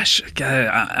 gosh,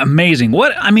 amazing.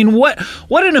 What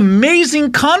an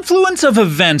amazing confluence of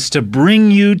events to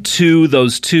bring you to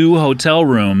those 2 hotel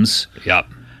rooms. Yep.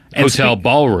 Hotel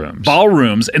ballrooms.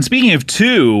 Ballrooms. And speaking of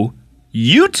 2,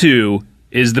 U2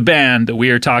 is the band that we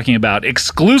are talking about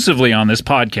exclusively on this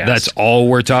podcast. That's all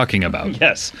we're talking about.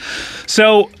 Yes.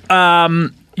 So,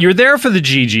 you're there for the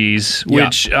GGs,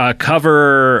 which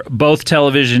cover both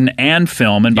television and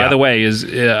film. And by the way, is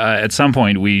at some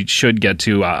point we should get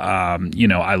to,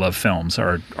 I Love Films,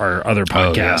 our other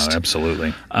podcast. Oh, yeah,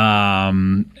 absolutely.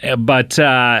 But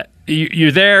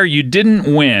you're there. You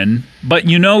didn't win, but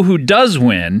you know who does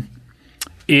win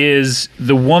is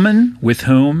the woman with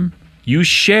whom you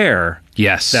share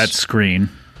that screen.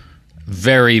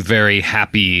 Very, very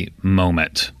happy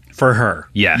moment. For her.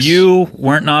 Yes. You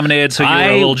weren't nominated, so you were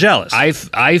a little jealous.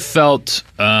 I felt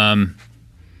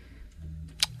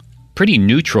pretty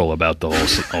neutral about the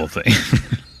whole thing.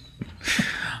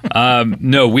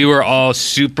 No, we were all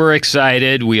super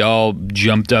excited. We all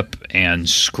jumped up and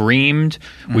screamed.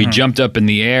 We jumped up in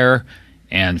the air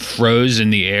and froze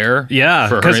in the air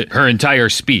for her entire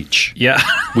speech. Yeah.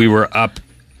 We were up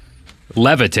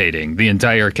levitating, the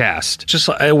entire cast. Just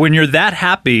when you're that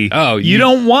happy, you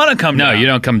don't want to come down. No, you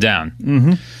don't come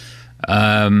down.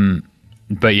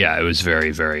 But yeah, it was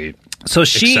very, very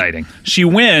exciting. She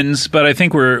wins, but I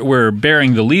think we're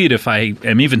bearing the lead if I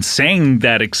am even saying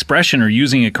that expression or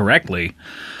using it correctly.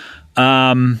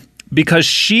 Because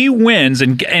she wins,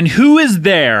 and who is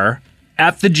there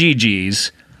at the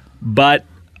GGs but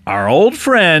our old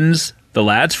friends, the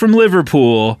lads from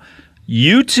Liverpool,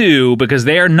 U2, because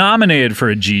they are nominated for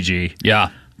a GG. Yeah.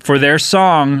 For their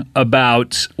song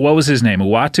about, what was his name?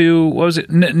 Uatu? What was it?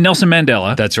 Nelson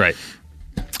Mandela. That's right.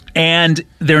 And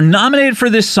they're nominated for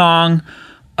this song,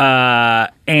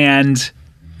 and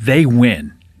they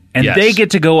win. And they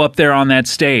get to go up there on that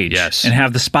stage and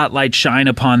have the spotlight shine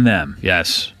upon them.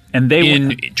 Yes. And they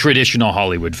in traditional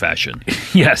Hollywood fashion.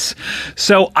 Yes.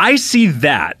 So I see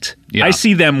that. Yeah. I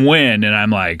see them win, and I'm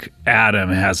like, Adam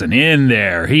has an in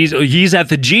there. He's at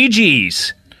the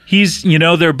GGs. He's,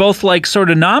 they're both like sort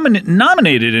of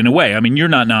nominated in a way. I mean, you're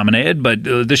not nominated, but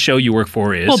the show you work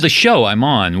for is. Well, the show I'm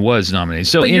on was nominated.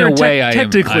 So in a way,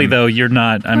 technically, though, you're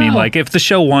not. I mean, like if the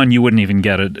show won, you wouldn't even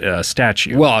get a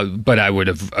statue. Well, but I would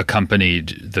have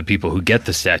accompanied the people who get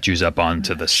the statues up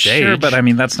onto the stage. Sure, but I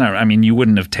mean, that's not. I mean, you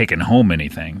wouldn't have taken home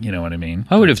anything. You know what I mean?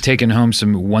 I would have taken home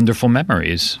some wonderful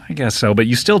memories. I guess so, but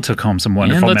you still took home some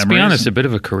wonderful memories. And let's be honest, a bit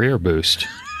of a career boost.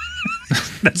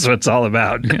 That's what it's all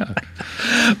about. Yeah.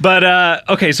 But,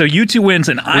 okay, so U2 wins,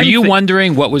 and Were you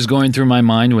wondering what was going through my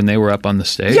mind when they were up on the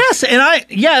stage?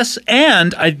 Yes,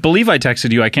 and I believe I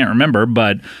texted you, I can't remember,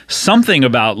 but something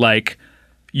about, like,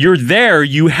 you're there,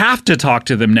 you have to talk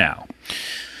to them now.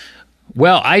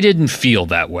 Well, I didn't feel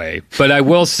that way, but I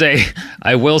will say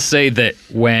that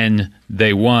when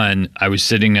they won, I was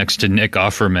sitting next to Nick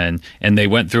Offerman, and they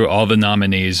went through all the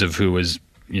nominees of who was,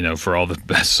 for all the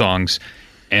best songs,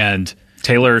 and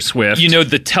Taylor Swift.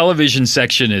 The television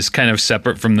section is kind of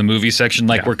separate from the movie section.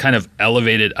 Like we're kind of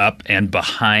elevated up and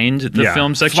behind the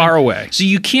film section. Far away. So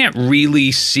you can't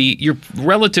really see. You're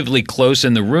relatively close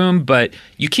in the room, but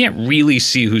you can't really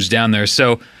see who's down there.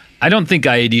 So I don't think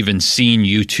I had even seen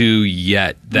U2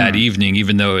 yet that evening,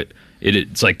 even though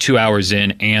it's like 2 hours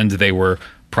in and they were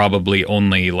probably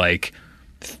only like,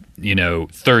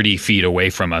 30 feet away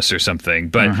from us or something.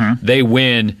 But they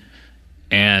win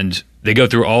and they go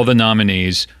through all the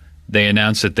nominees. They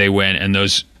announce that they win,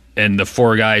 and the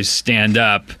 4 guys stand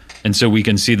up, and so we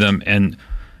can see them. And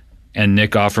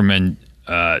Nick Offerman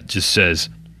just says,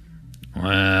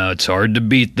 "Well, it's hard to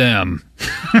beat them,"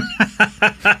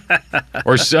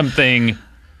 or something,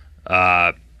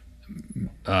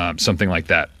 something like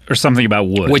that, or something about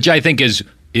wood, which I think is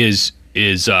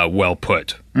well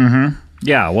put. Mm-hmm.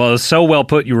 Yeah, well, it's so well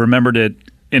put. You remembered it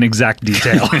in exact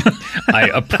detail. I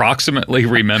approximately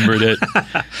remembered it.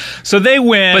 So they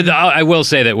win. But I will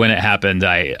say that when it happened,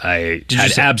 I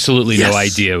had absolutely no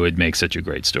idea it would make such a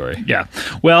great story. Yeah.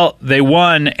 Well, they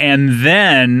won, and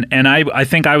I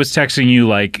think I was texting you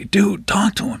like, dude,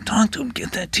 talk to him,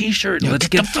 get that T-shirt. Let's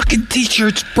get the fucking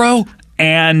T-shirts, bro.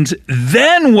 And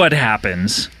then what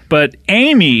happens? But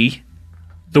Amy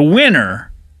the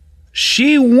winner,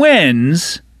 she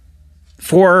wins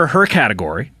for her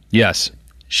category. Yes.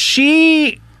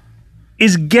 She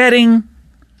is getting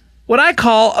what I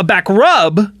call a back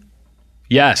rub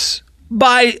Yes.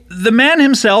 by the man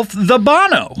himself, the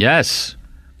Bono. Yes.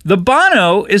 The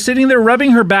Bono is sitting there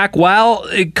rubbing her back while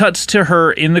it cuts to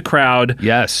her in the crowd.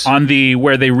 Yes. On the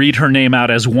where they read her name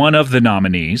out as one of the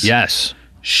nominees. Yes.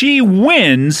 She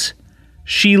wins.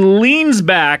 She leans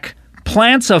back,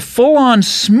 plants a full-on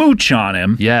smooch on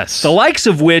him. Yes. The likes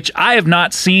of which I have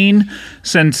not seen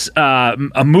since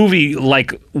a movie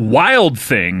like Wild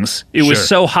Things. It was Sure.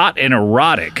 so hot and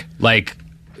erotic. Like,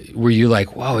 were you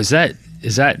like, wow, is that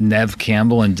Nev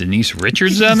Campbell and Denise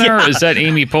Richards on there? Yeah. Or is that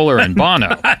Amy Poehler and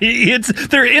Bono?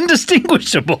 They're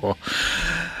indistinguishable.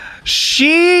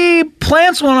 She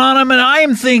plants one on him, and I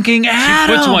am thinking,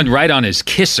 Adam. Puts one right on his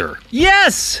kisser.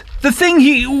 Yes, the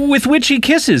thing with which he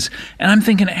kisses, and I'm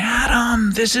thinking,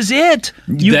 Adam, this is it.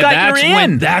 You got your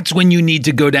in. That's when you need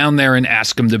to go down there and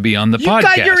ask him to be on the podcast. You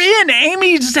got your in.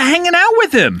 Amy's hanging out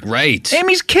with him. Right.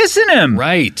 Amy's kissing him.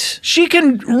 Right. She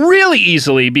can really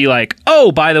easily be like,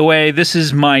 oh, by the way, this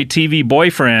is my TV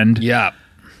boyfriend. Yeah.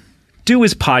 Do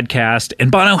his podcast,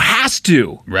 and Bono has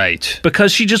to. Right.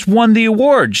 Because she just won the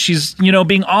award. She's,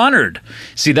 being honored.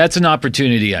 See, that's an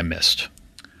opportunity I missed.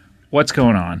 What's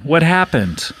going on? What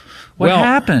happened? What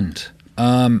happened?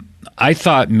 I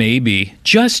thought maybe,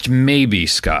 just maybe,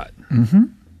 Scott. Mm-hmm.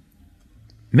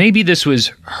 Maybe this was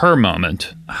her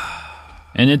moment.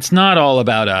 And it's not all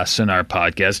about us and our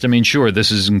podcast. I mean, sure, this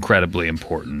is incredibly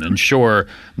important. And sure,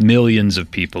 millions of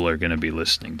people are going to be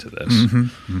listening to this.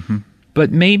 Mm-hmm. Mm-hmm. But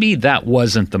maybe that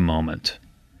wasn't the moment.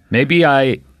 Maybe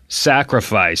I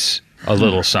sacrifice a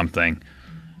little something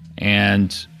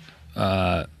and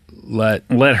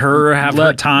let her have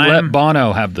her time. Let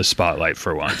Bono have the spotlight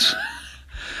for once.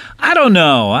 I don't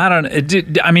know.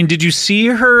 Did you see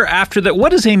her after that?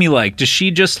 What is Amy like? Does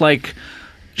she just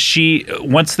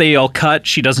once they all cut,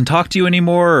 she doesn't talk to you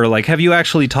anymore? Or have you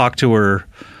actually talked to her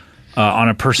on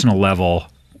a personal level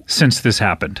since this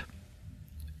happened?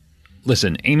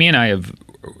 Listen, Amy and I have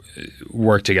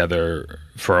worked together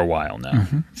for a while now,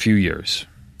 a few years.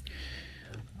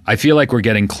 I feel like we're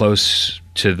getting close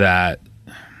to that.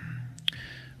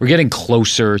 We're getting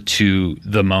closer to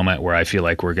the moment where I feel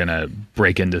like we're going to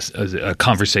break into a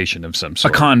conversation of some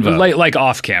sort. A convo. Like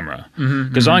off camera.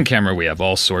 Because on camera we have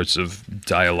all sorts of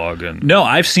dialogue. No,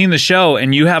 I've seen the show,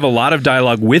 and you have a lot of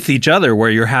dialogue with each other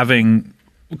where you're having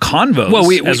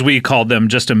convos, as we called them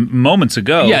just moments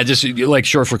ago. Yeah, just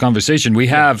short for conversation. We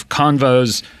have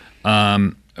convos.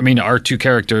 Our two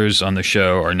characters on the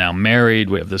show are now married.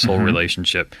 We have this whole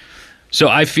relationship. So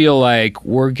I feel like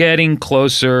we're getting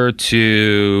closer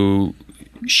to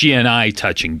she and I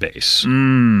touching base.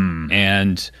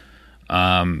 And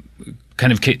kind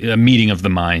of a meeting of the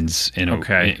minds in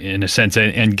a sense,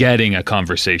 and getting a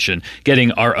conversation,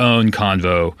 getting our own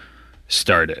convo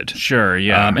started. Sure,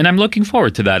 yeah. And I'm looking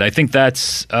forward to that. I think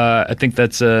that's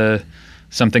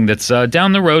something that's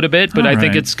down the road a bit, but I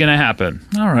think it's going to happen.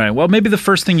 All right. Well, maybe the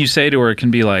first thing you say to her can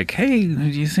be like, hey, do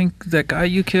you think that guy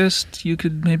you kissed, you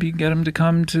could maybe get him to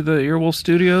come to the Earwolf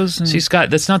Studios? And See, Scott,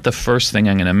 that's not the first thing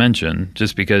I'm going to mention,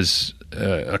 just because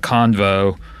a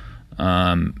convo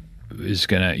is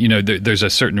going to, there's a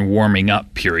certain warming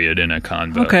up period in a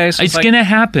convo. Okay. So it's going to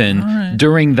happen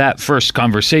during that first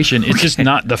conversation. It's just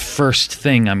not the first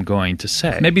thing I'm going to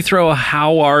say. Maybe throw a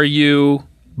how are you,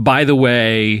 by the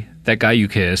way, that guy you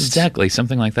kissed. Exactly,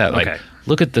 something like that. Okay. Like,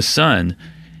 look at the sun.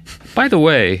 By the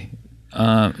way,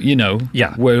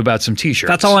 what about some T-shirts?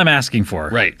 That's all I'm asking for.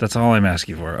 Right. That's all I'm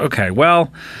asking for. Okay,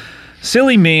 well,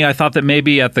 silly me. I thought that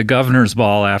maybe at the governor's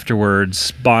ball afterwards,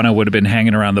 Bono would have been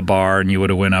hanging around the bar and you would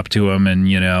have went up to him and,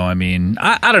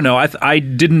 I don't know. I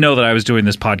didn't know that I was doing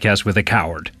this podcast with a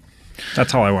coward.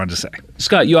 That's all I wanted to say.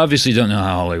 Scott, you obviously don't know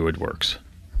how Hollywood works.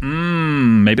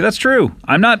 Maybe that's true.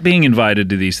 I'm not being invited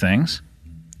to these things.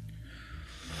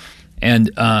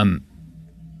 And I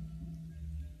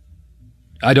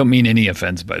don't mean any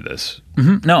offense by this.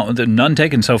 No, none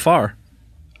taken so far.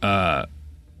 But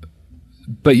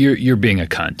you're being a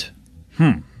cunt.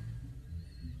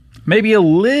 Maybe a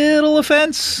little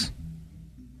offense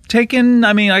taken.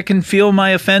 I mean, I can feel my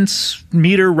offense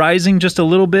meter rising just a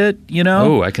little bit,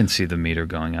 Oh, I can see the meter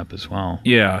going up as well.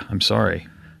 Yeah. I'm sorry.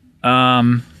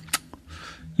 You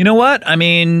know what? I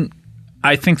mean,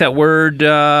 I think that word,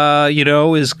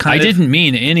 is kind of... I didn't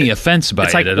mean any offense by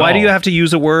it at all. Why do you have to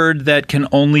use a word that can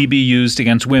only be used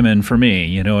against women for me?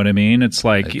 You know what I mean? It's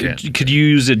like, could you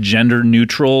use a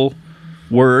gender-neutral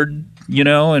word,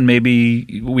 and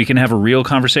maybe we can have a real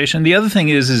conversation. The other thing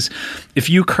is if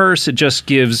you curse, it just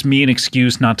gives me an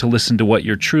excuse not to listen to what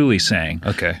you're truly saying.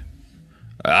 Okay.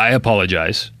 I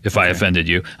apologize if I offended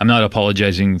you. I'm not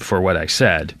apologizing for what I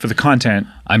said. For the content.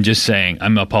 I'm just saying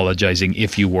I'm apologizing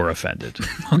if you were offended.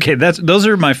 Okay, those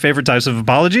are my favorite types of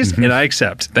apologies, and I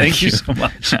accept. Thank you so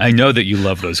much. I know that you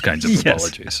love those kinds of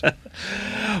apologies.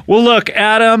 Well, look,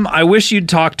 Adam, I wish you'd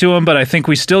talk to him, but I think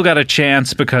we still got a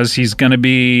chance because he's going to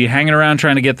be hanging around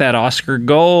trying to get that Oscar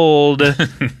gold.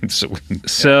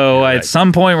 So at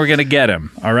some point, we're going to get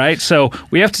him. All right? So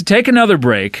we have to take another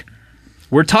break.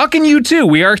 We're talking U2.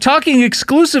 We are talking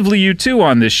exclusively U2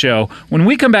 on this show. When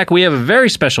we come back, we have a very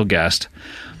special guest.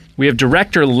 We have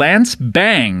director Lance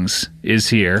Bangs is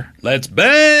here. Let's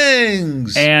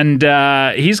bangs! And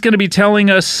he's going to be telling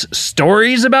us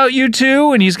stories about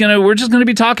U2, and we're just going to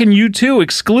be talking U2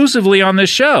 exclusively on this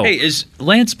show. Hey, is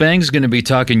Lance Bangs going to be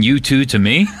talking U2 to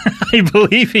me? I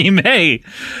believe he may.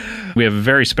 We have a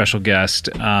very special guest.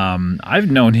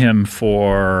 I've known him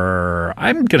for,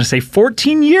 I'm going to say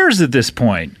 14 years at this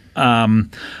point.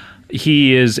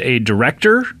 He is a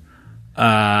director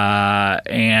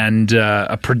and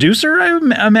a producer,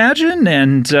 I imagine,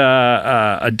 and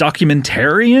a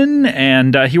documentarian,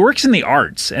 and he works in the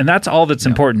arts, and that's all that's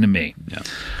important to me. Yeah.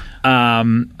 I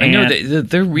know that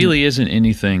there really isn't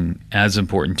anything as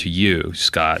important to you,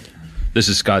 Scott. This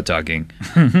is Scott talking.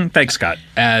 Thanks, Scott.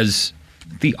 As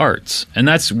the arts. And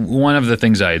that's one of the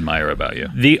things I admire about you.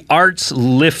 The arts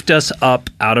lift us up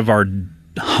out of our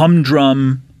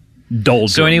humdrum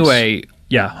doldrums. So anyway,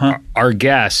 yeah, our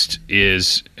guest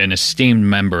is an esteemed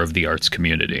member of the arts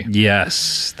community.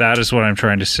 Yes, that is what I'm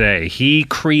trying to say. He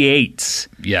creates.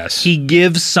 Yes. He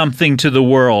gives something to the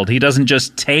world. He doesn't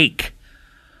just take.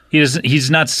 He's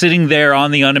not sitting there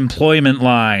on the unemployment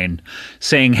line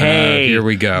saying, hey, here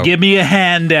we go. Give me a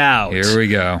handout. Here we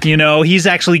go. He's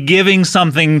actually giving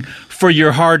something for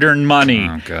your hard-earned money.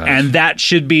 Oh, gosh. And that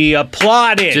should be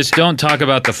applauded. Just don't talk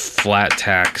about the flat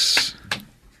tax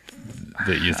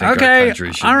that you think our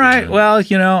country should all right. be. Well,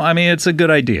 it's a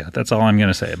good idea. That's all I'm going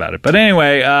to say about it. But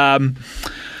anyway,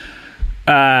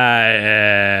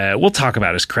 we'll talk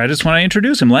about his credits when I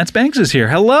introduce him. Lance Bangs is here.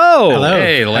 Hello. Hello.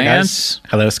 Hey, Hi, Lance.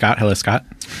 guys. Hello, Scott. Hello, Scott.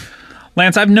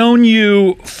 Lance, I've known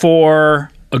you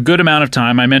for a good amount of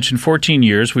time. I mentioned 14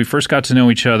 years. We first got to know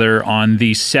each other on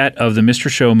the set of the Mr.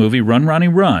 Show movie, Run, Ronnie,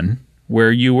 Run,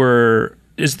 where you were...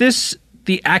 Is this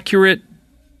the accurate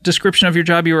description of your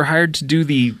job? You were hired to do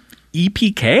the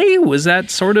EPK? Was that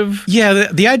sort of... Yeah,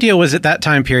 the idea was at that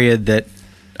time period that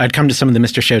I'd come to some of the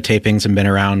Mr. Show tapings and been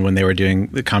around when they were doing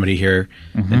the comedy here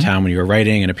in town, when you were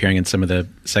writing and appearing in some of the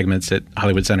segments at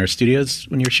Hollywood Center Studios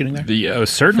when you were shooting there.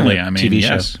 Certainly. TV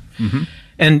yes. show. Mm-hmm.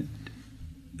 And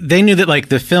they knew that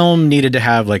the film needed to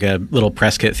have a little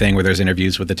press kit thing where there's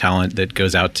interviews with the talent that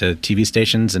goes out to TV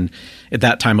stations. And at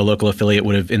that time, a local affiliate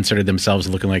would have inserted themselves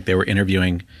looking like they were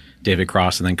interviewing David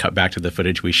Cross and then cut back to the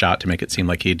footage we shot to make it seem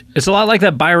like he'd... It's a lot like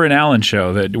that Byron Allen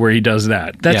show where he does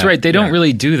that. That's right. They don't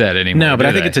really do that anymore. No, but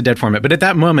I think it's a dead format. But at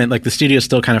that moment, the studio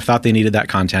still kind of thought they needed that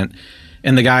content.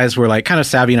 And the guys were kind of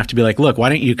savvy enough to be look, why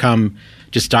don't you come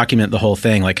just document the whole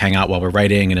thing, hang out while we're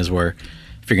writing and as we're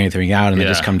figuring everything out and then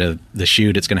just come to the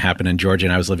shoot. It's going to happen in Georgia.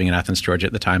 And I was living in Athens, Georgia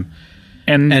at the time.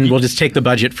 And we'll just take the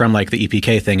budget from the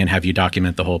EPK thing and have you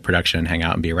document the whole production and hang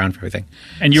out and be around for everything.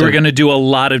 And you were going to do a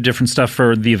lot of different stuff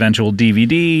for the eventual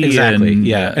DVD. Exactly.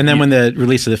 Yeah. And then when the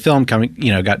release of the film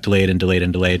got delayed and delayed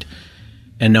and delayed,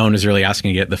 and no one was really asking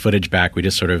to get the footage back, we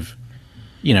just sort of,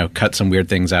 cut some weird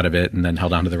things out of it and then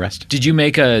held on to the rest. Did you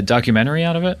make a documentary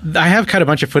out of it? I have cut a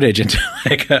bunch of footage into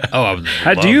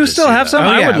do you still have some? Oh,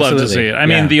 I yeah, would love to absolutely. see it. I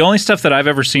mean, the only stuff that I've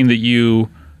ever seen that you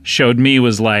showed me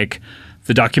was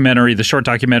the short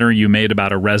documentary you made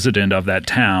about a resident of that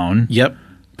town. Yep.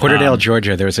 Porterdale,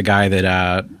 Georgia. There was a guy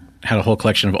that had a whole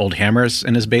collection of old hammers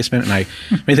in his basement, and I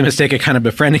made the mistake of kind of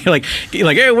befriending hey,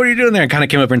 what are you doing there? And kind of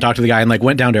came over and talked to the guy and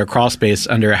went down to a crawl space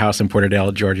under a house in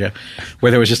Porterdale, Georgia,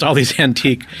 where there was just all these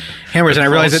antique hammers. And I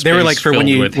realized that they were for when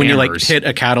you hit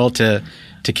a cattle to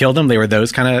kill them. They were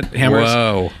those kind of hammers.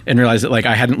 Whoa. And realized that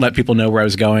I hadn't let people know where I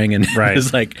was going, and it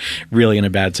was really in a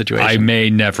bad situation. I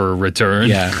may never return.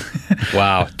 Yeah.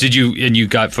 Wow. Did you? And you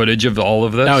got footage of all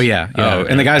of this? Oh yeah. Oh,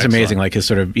 and the guy's excellent. amazing. His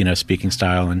sort of speaking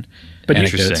style and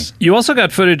interesting. anecdotes. You also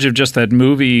got footage of just that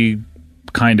movie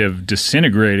kind of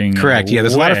disintegrating. Correct. Yeah.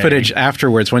 There's a lot of way. footage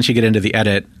afterwards once you get into the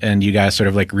edit and you guys sort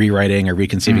of rewriting or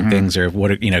reconceiving things, or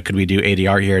what could we do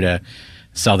ADR here to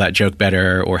sell that joke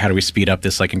better, or how do we speed up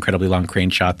this incredibly long crane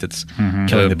shot that's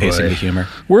killing the pacing of the humor.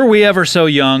 Were we ever so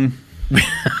young?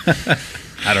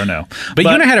 I don't know. But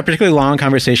you and I had a particularly long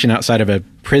conversation outside of a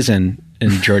prison in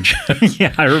Georgia.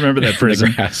 Yeah, I remember that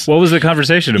prison. grass. What was the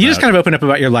conversation about? You just kind of open up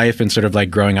about your life and sort of like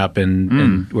growing up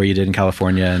and where you did in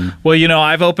California. And Well,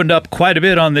 I've opened up quite a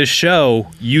bit on this show,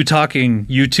 you talking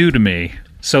U2 to me.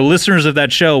 So listeners of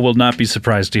that show will not be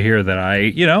surprised to hear that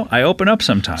I open up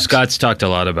sometimes. Scott's talked a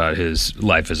lot about his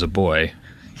life as a boy.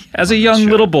 As a young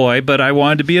little boy, but I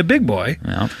wanted to be a big boy.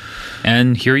 Well,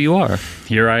 and here you are.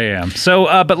 Here I am. So,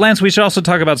 but Lance, we should also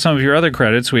talk about some of your other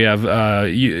credits. We have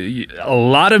a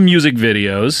lot of music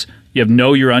videos. You have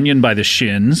Know Your Onion by the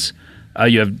Shins.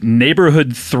 You have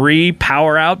Neighborhood 3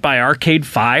 Power Out by Arcade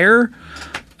Fire.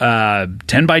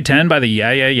 10 by 10 by the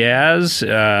Yeah Yeah Yeahs,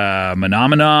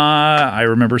 Menomina, I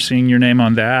remember seeing your name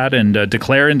on that, and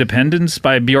Declare Independence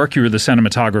by Bjork. You were the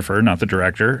cinematographer, not the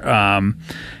director.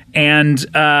 And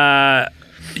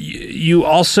you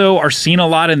also are seen a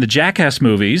lot in the Jackass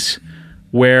movies,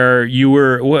 where you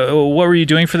were. What were you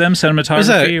doing for them? Cinematography? I was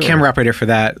a camera operator for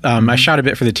that. I shot a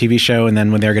bit for the TV show, and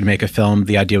then when they were going to make a film,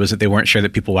 the idea was that they weren't sure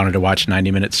that people wanted to watch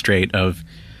 90 minutes straight of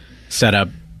setup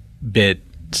bit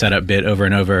over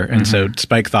and over. And so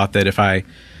Spike thought that if I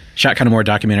shot kind of more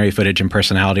documentary footage and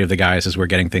personality of the guys as we're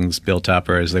getting things built up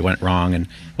or as they went wrong and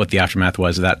what the aftermath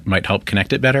was, that might help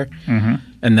connect it better.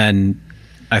 And then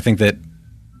I think that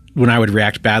when I would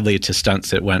react badly to stunts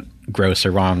that went gross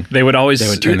or wrong, they would always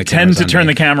turn the tend to cameras on turn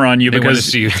me. the camera on you They want to because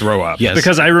see you throw up. Yes.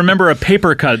 because I remember a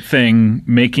paper cut thing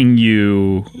making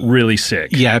you really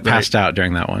sick. Yeah, I passed out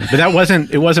during that one. But that wasn't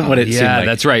what it seemed Yeah, like.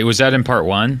 that's right. Was that in part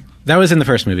one? That was in the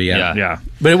first movie, Yeah. Yeah.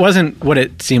 But it wasn't what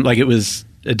it seemed like. It was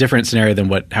a different scenario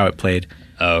than how it played.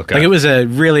 Oh, okay. Like it was a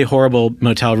really horrible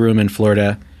motel room in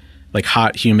Florida, like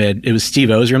hot, humid. It was Steve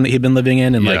O's room that he'd been living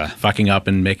in and Yeah. like fucking up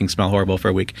and making smell horrible for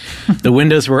a week. The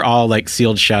windows were all like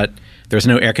sealed shut. There was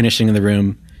no air conditioning in the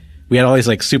room. We had all these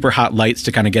like super hot lights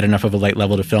to kind of get enough of a light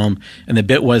level to film. And the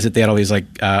bit was that they had all these like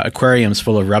aquariums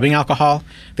full of rubbing alcohol.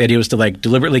 The idea was to like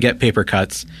deliberately get paper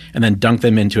cuts and then dunk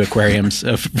them into aquariums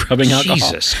of rubbing alcohol.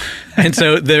 Jesus. And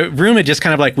so the room had just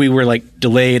kind of like, we were like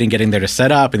delayed in getting there to set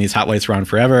up, and these hot lights were on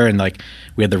forever, and like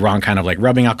we had the wrong kind of like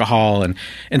rubbing alcohol, and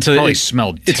so Probably it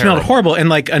smelled It terrible. smelled horrible, and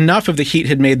like enough of the heat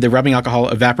had made the rubbing alcohol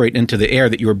evaporate into the air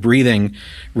that you were breathing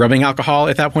rubbing alcohol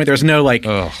at that point. There was no like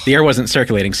the air wasn't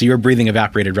circulating, so you were breathing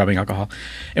evaporated rubbing alcohol.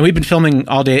 And we'd been filming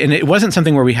all day, and it wasn't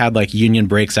something where we had like union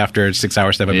breaks after 6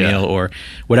 hours to have a meal or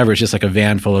whatever. It's just like a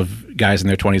van full of guys in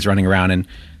their 20s running around and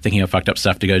thinking of fucked up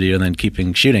stuff to go do, and then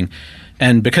keeping shooting.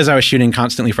 And because I was shooting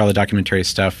constantly for all the documentary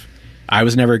stuff, I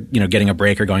was never, getting a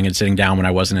break or going and sitting down when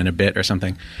I wasn't in a bit or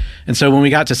something. And so when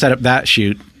we got to set up that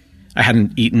shoot, I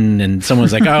hadn't eaten, and someone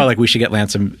was like, "Oh, like we should get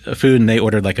Lance some food," and they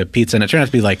ordered like a pizza, and it turned out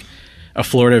to be like a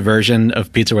Florida version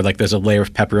of pizza where like there's a layer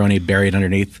of pepperoni buried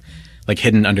underneath, like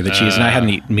hidden under the cheese. And I hadn't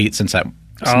eaten meat since that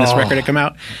Smiths record had come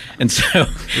out, and so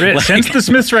Since the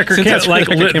Smiths record since came, that like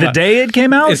record came the out. day it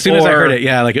came out, As soon as I heard it,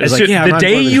 yeah, like it was as like, soon- yeah, I'm the on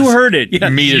day board with you this. heard it, Yeah.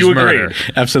 Meat is you murder. agreed.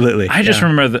 Absolutely. I just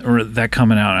remember that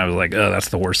coming out, and I was like, "Oh, that's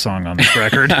the worst song on this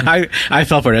record." I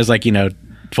fell for it. I was like,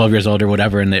 12 years old or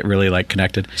whatever, and it really like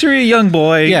connected. So you're a young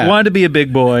boy, Yeah. wanted to be a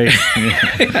big boy.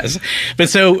 Yes. But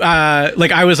so,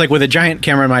 like, I was like with a giant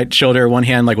camera on my shoulder, one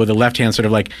hand, like with the left hand, sort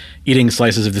of like eating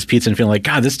slices of this pizza and feeling like,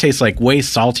 God, this tastes like way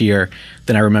saltier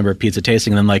than I remember pizza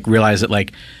tasting. And then like realize that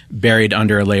like buried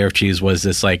under a layer of cheese was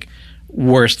this like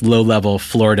worst low level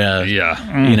Florida. Yeah.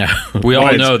 We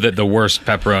all know that the worst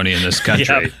pepperoni in this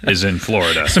country is in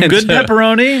Florida. Some good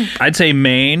pepperoni. I'd say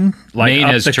Maine. Like Maine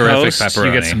up has the terrific coast, You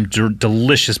get pepperoni. some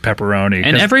delicious pepperoni.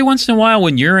 And 'Cause- every once in a while,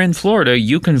 when you're in Florida,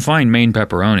 you can find Maine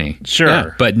pepperoni. Sure. Yeah.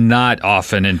 But not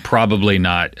often, and probably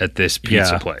not at this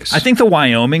pizza place. I think the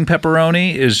Wyoming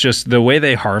pepperoni is just the way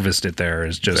they harvest it there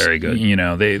is just Very good.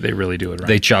 They really do it right.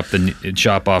 They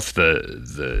chop off the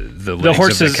legs of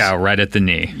horses- the cow right at the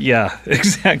knee. yeah,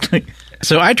 exactly.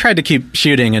 So I tried to keep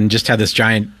shooting and just had this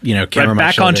giant, camera Right, on my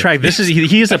back on shoulder. track. This is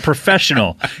he is a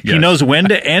professional. He Yes. knows when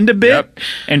to end a bit Yep.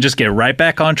 and just get right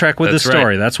back on track with That's the story.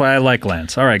 right. That's why I like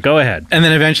Lance. All right, go ahead. And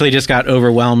then eventually just got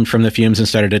overwhelmed from the fumes and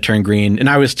started to turn green. And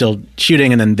I was still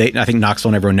shooting, and then I think Knoxville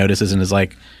and everyone notices and is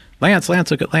like, Lance,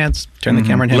 look at Lance. Turn the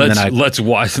camera on him. Let's and then let's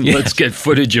watch. Let's get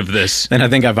footage of this. then I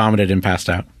think I vomited and passed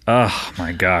out. Oh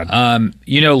my God.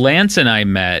 Lance and I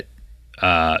met.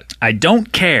 I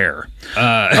don't care.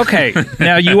 Okay,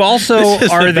 now you also This is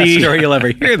are the best story you'll ever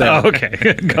hear, though. Oh,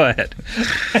 okay, go ahead.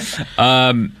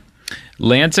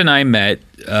 Lance and I met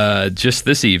just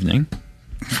this evening.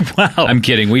 Wow. I'm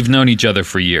kidding. We've known each other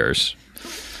for years.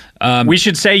 We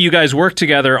should say you guys work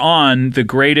together on the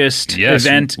greatest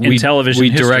event in television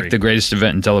history. We direct the greatest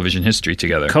event in television history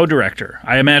together. Co-director.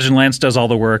 I imagine Lance does all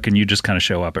the work and you just kind of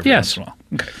show up every Yes. once in a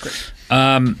while.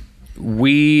 Okay, great.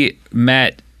 We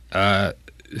met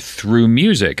through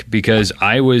music because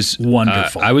I was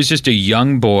Wonderful. I was just a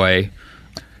young boy.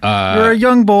 You're a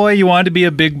young boy. You wanted to be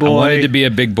a big boy. I wanted to be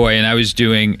a big boy, and I was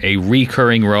doing a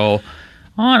recurring role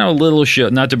on a little show,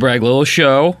 not to brag, little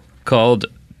show called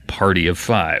Party of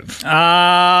Five.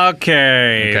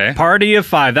 Okay. Party of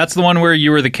Five. That's the one where you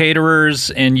were the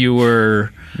caterers and you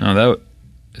were... No,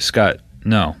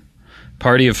 no.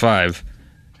 Party of Five.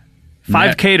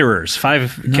 Five caterers.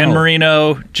 Ken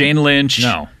Marino, Jane Lynch.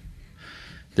 No.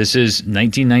 This is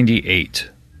 1998.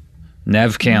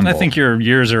 Nev Campbell. I think your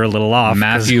years are a little off.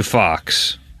 Matthew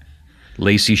Fox.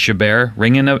 Lacey Chabert.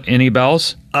 Ringing any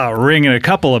bells? Ringing a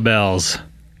couple of bells.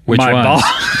 Which ones?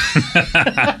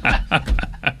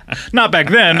 Not back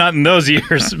then, not in those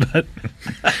years, but...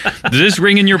 Does this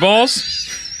ring in your balls?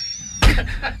 Is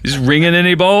this ringing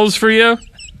any balls for you?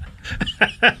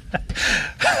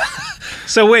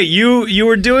 So wait, you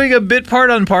were doing a bit part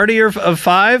on Party of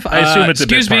Five? I assume it's a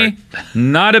bit part. Excuse me,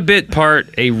 not a bit part,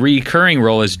 a recurring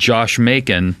role as Josh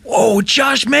Macon. Oh,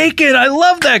 Josh Macon! I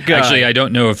love that guy. Actually, I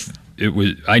don't know if it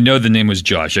was. I know the name was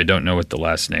Josh. I don't know what the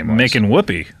last name was. Macon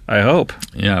Whoopi, I hope.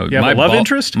 Yeah, you have a love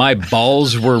interest? My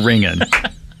balls were ringing,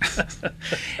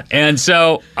 and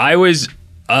so I was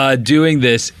doing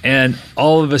this, and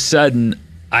all of a sudden,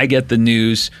 I get the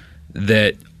news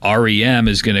that REM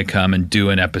is going to come and do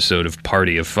an episode of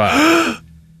Party of Five.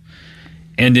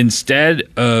 And instead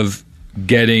of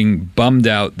getting bummed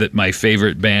out that my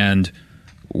favorite band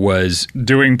was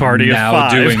doing Party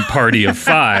of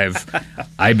Five,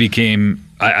 I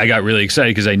got really excited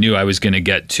because I knew I was going to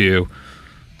get to,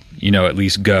 at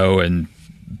least go and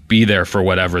be there for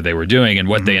whatever they were doing. And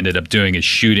what they ended up doing is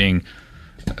shooting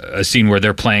a scene where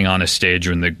they're playing on a stage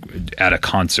at a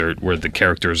concert where the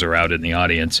characters are out in the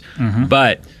audience.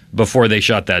 But before they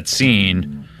shot that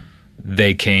scene,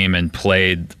 they came and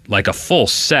played like a full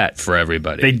set for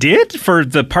everybody. They did? For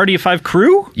the Party of Five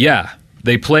crew? Yeah.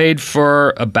 They played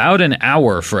for about an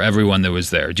hour for everyone that was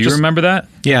there. Do you remember that?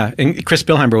 Yeah, and Chris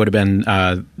Billheimer would have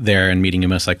been there and meeting you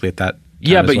most likely at that time.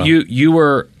 Yeah, but well. you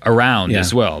were around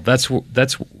as well. That's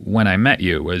when I met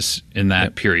you, was in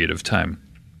that period of time.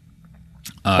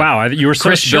 Wow, you were so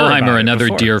Chris sure Billheimer, about it another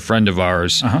before. dear friend of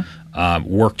ours,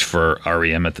 worked for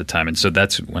REM at the time, and so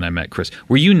that's when I met Chris.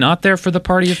 Were you not there for the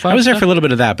Party of Five? I was there for a little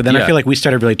bit of that, but then I Yeah. feel like we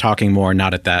started really talking more,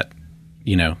 not at that,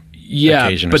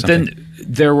 occasion or but something. then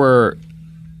there were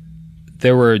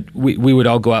we would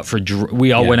all go out for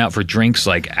went out for drinks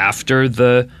like after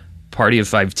the Party of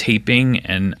Five taping,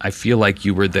 and I feel like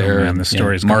you were there. man, and the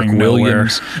story's Mark going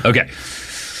Williams. Okay,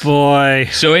 Boy.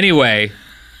 so anyway,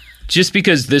 just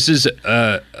because this is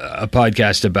a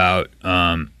podcast about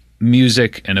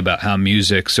music and about how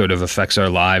music sort of affects our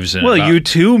lives, and Well, about,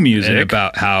 U2 music. and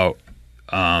about how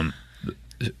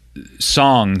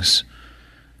songs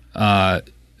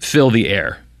fill the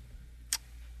air.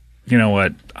 You know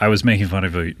what? I was making fun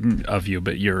of you,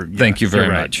 but Thank you very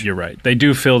you're right. much. You're right. They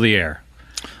do fill the air.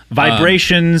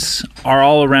 Vibrations are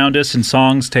all around us, and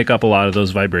songs take up a lot of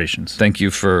those vibrations. Thank you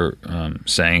for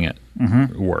saying it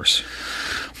worse.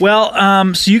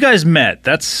 Well, so you guys met.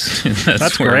 That's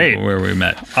great. Where we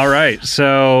met. All right.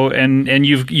 So, and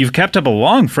you've kept up a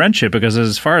long friendship, because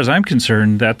as far as I'm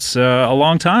concerned, that's a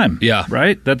long time. Yeah.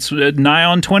 Right? That's nigh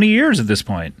on 20 years at this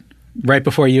point. right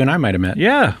before you and I might have met.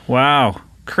 Yeah. Wow.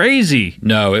 Crazy.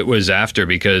 No, it was after,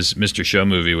 because Mr. Show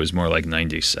Movie was more like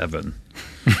 97.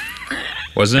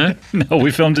 Wasn't it? No, we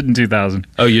filmed it in 2000.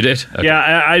 Oh, you did? Okay.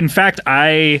 Yeah. In fact,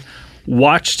 I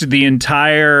watched the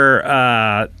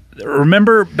entire.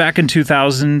 Remember back in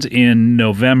 2000 in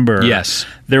November? Yes.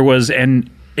 There was a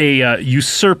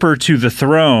usurper to the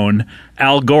throne,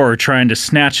 Al Gore, trying to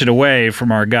snatch it away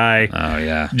from our guy. Oh,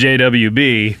 yeah.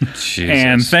 JWB. Jesus.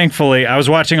 And thankfully, I was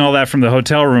watching all that from the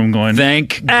hotel room going,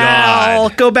 Thank Al,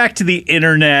 God. go back to the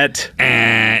internet.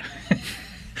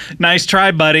 Nice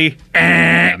try, buddy.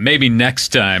 Maybe next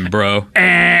time, bro.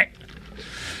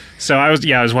 So I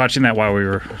was watching that while we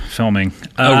were filming.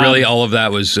 Oh, really? All of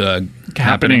that was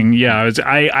Happening. Yeah,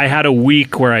 I had a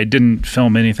week where I didn't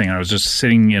film anything. I was just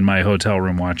sitting in my hotel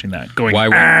room watching that, going, Why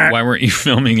weren't you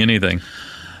filming anything?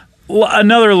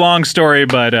 Another long story,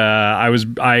 but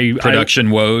Production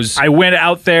woes. I went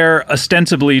out there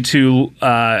ostensibly to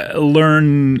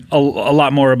learn a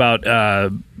lot more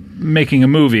about making a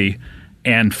movie,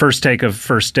 and first take of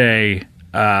First Day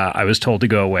I was told to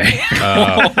go away.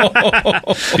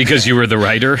 Because you were the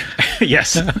writer?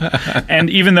 Yes. And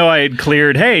even though I had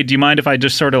cleared, hey, do you mind if I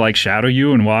just sort of like shadow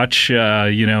you and watch,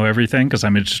 everything? Because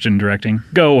I'm interested in directing.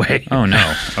 Go away. Oh,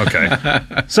 no. Okay.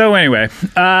 So anyway,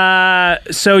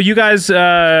 so you guys,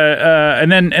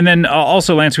 and then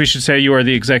also, Lance, we should say you are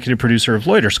the executive producer of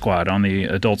Loiter Squad on the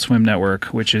Adult Swim Network,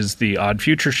 which is the Odd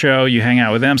Future show. You hang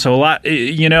out with them. So a lot,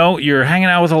 you're hanging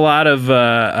out with a lot of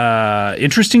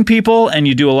interesting people, and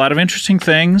you do a lot of interesting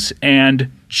things,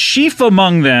 and chief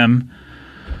among them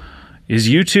is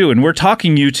U2, and we're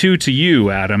talking U2 to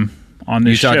you, Adam, on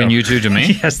this show. You're talking U2 to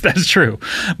me? Yes, that's true.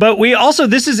 But we also,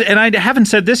 this is, and I haven't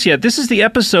said this yet, this is the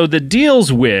episode that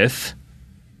deals with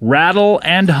Rattle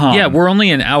and Hum. Yeah, we're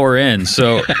only an hour in,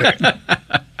 so...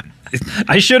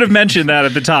 I should have mentioned that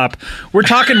at the top. We're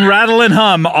talking Rattle and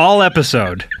Hum all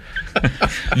episode.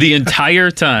 The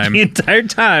entire time. The entire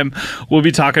time we'll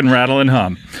be talking Rattle and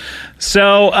Hum.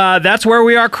 So that's where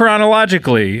we are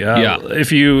chronologically.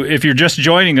 If you're just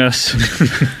joining us,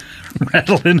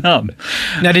 Rattle and Hum.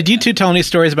 Now, did you two tell any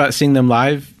stories about seeing them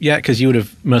live yet? Because you would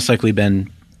have most likely been.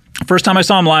 First time I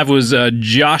saw him live was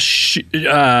Josh.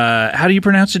 How do you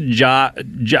pronounce it?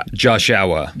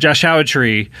 Joshua. Joshua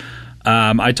Tree.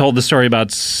 I told the story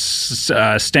about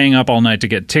staying up all night to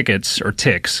get tickets, or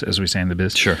ticks, as we say in the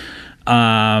biz. Sure.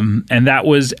 And that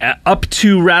was up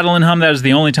to Rattle and Hum. That was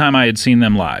the only time I had seen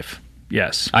them live.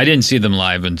 Yes. I didn't see them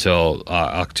live until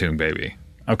Achtung Baby.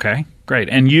 Okay, great.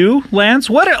 And you, Lance,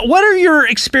 what are your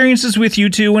experiences with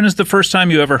U2? When is the first time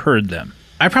you ever heard them?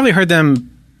 I probably heard them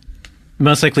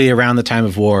most likely around the time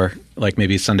of war, like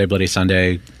maybe Sunday Bloody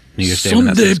Sunday, New Year's Day.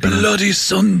 Sunday Bloody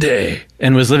Sunday.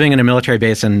 And was living in a military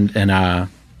base in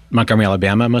Montgomery,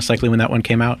 Alabama, most likely when that one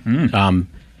came out. And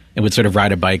would sort of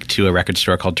ride a bike to a record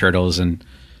store called Turtles and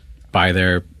buy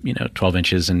their 12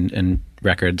 inches and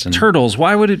records. And Turtles.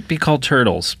 Why would it be called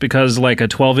Turtles? Because like a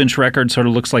 12-inch record sort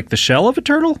of looks like the shell of a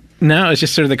turtle? No, it's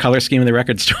just sort of the color scheme of the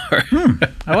record store.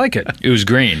 I like it. It was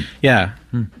green. Yeah.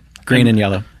 Green and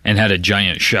yellow. And had a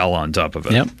giant shell on top of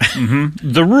it. Yep.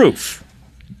 The roof.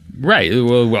 Right.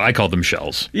 Well, I call them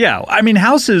shells. Yeah. I mean,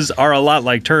 houses are a lot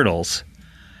like turtles.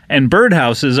 And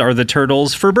birdhouses are the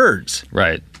turtles for birds.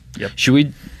 Right. Yep. Should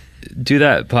we do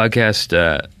that podcast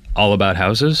all about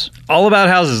houses? All About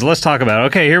Houses. Let's talk about it.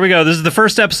 Okay, here we go. This is the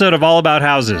first episode of All About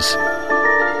Houses.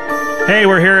 Hey,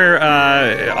 we're here,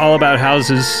 All About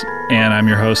Houses, and I'm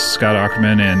your host, Scott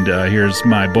Aukerman, and here's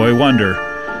my boy wonder,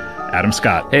 Adam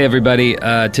Scott. Hey, everybody.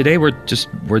 Today we're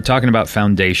talking about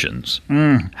foundations.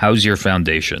 How's your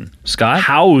foundation? Scott?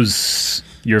 How's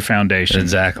your foundation?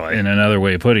 Exactly. In another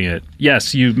way of putting it.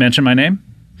 Yes, you mentioned my name?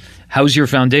 How's your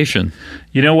foundation?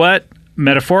 You know what?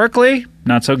 Metaphorically,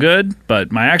 not so good,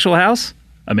 but my actual house,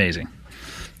 amazing.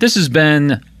 This has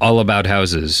been All About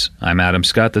Houses. I'm Adam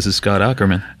Scott. This is Scott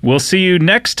Aukerman. We'll see you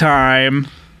next time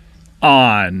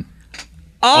on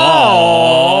All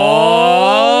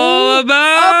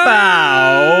About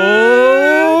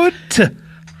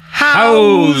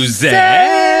Houses.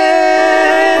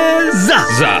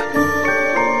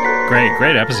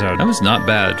 Great episode. That was not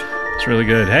bad. It's really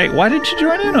good. Hey, why didn't you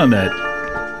join in on that?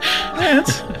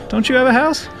 Lance, don't you have a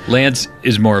house? Lance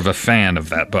is more of a fan of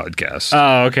that podcast.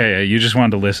 Oh, okay. You just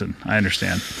wanted to listen. I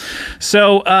understand.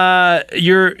 So,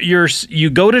 you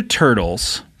go to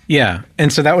Turtles. Yeah.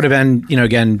 And so that would have been,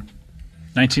 again,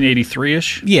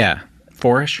 1983-ish? Yeah.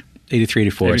 4-ish? 83,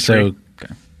 84. 83. So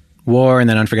Okay. War and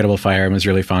then Unforgettable Fire, and was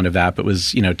really fond of that, but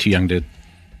was, too young to,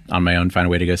 on my own, find a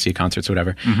way to go see concerts or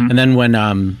whatever. And then when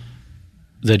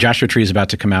the Joshua Tree is about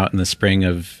to come out in the spring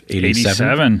of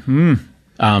 87.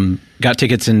 Got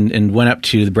tickets and went up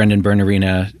to the Brendan Byrne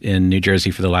Arena in New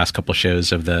Jersey for the last couple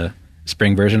shows of the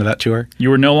spring version of that tour. You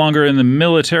were no longer in the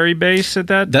military base at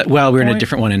that Well, we were in a point?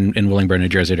 different one in Willingboro, New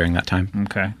Jersey during that time.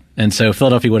 Okay. And so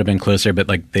Philadelphia would have been closer, but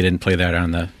they didn't play that on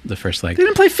the first leg. They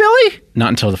didn't play Philly? Not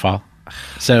until the fall.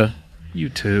 So You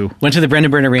too. went to the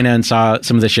Brendan Byrne Arena and saw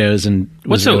some of the shows and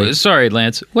was Sorry,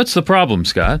 Lance. What's the problem,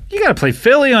 Scott? You got to play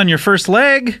Philly on your first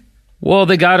leg. Well,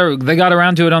 they got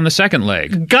around to it on the second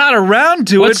leg. Got around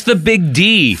to What's it. the big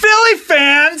D? Philly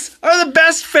fans are the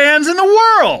best fans in the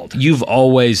world. You've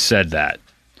always said that.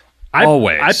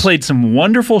 Always. I played some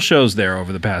wonderful shows there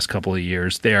over the past couple of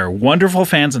years. They are wonderful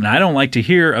fans, and I don't like to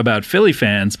hear about Philly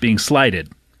fans being slighted.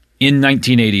 In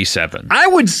 1987. I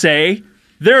would say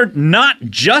they're not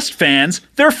just fans,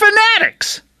 they're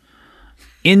fanatics.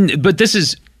 But this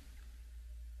is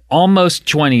almost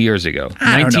 20 years ago.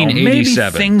 I don't know.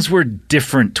 1987. Maybe things were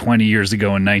different 20 years ago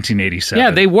in 1987.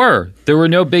 Yeah, they were. There were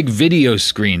no big video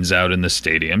screens out in the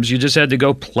stadiums. You just had to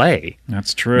go play.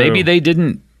 That's true. Maybe they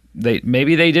didn't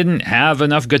maybe they didn't have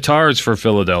enough guitars for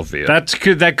Philadelphia.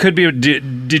 That could be.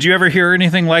 Did you ever hear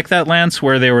anything like that, Lance,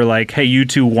 where they were like, "Hey,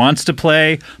 U2 wants to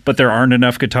play, but there aren't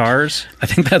enough guitars"? I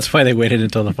think that's why they waited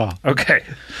until the fall. Okay.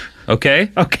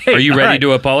 Okay. Okay. Are you ready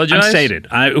to apologize? I'm sated.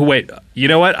 Wait. You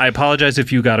know what? I apologize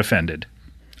if you got offended.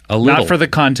 A little. Not for the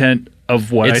content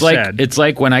of what I said. It's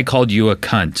like when I called you a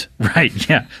cunt. Right.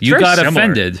 Yeah. You got similar.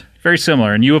 offended. Very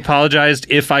similar. And you apologized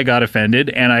if I got offended,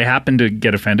 and I happened to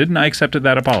get offended, and I accepted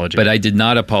that apology. But I did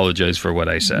not apologize for what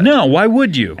I said. No, why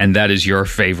would you? And that is your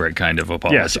favorite kind of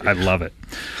apology. Yes, I love it.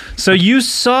 So you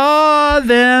saw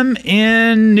them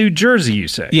in New Jersey, you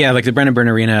say? Yeah, like the Brennan Byrne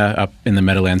Arena up in the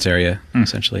Meadowlands area,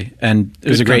 essentially. And it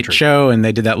was a great country. show, and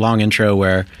they did that long intro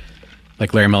where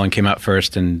like Larry Mullen came out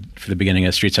first, and for the beginning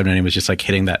of Streets Have No Name was just like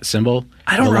hitting that cymbal.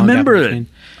 I don't the long gap remember in it. between.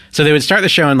 So they would start the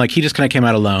show, and like he just kind of came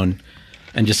out alone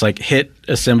and just like hit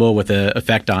a cymbal with an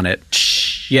effect on it.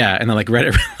 Yeah, and then like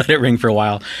let it ring for a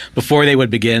while before they would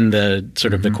begin the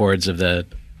sort of the chords of the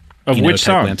which type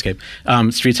song? Landscape.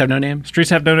 Streets Have No Name. Streets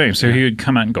Have No Name. So he would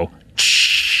come out and go,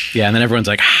 Yeah, and then everyone's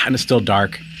like, and it's still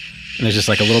dark, and there's just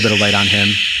like a little bit of light on him.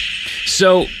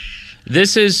 So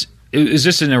this is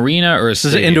this an arena or a This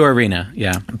is an indoor arena,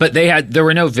 yeah. But there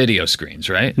were no video screens,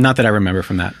 right? Not that I remember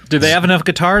from that. did they have enough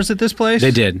guitars at this place?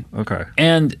 They did. Okay.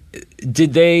 And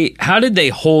how did they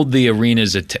hold the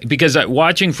arena's because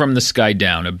watching from the sky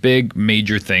down, a big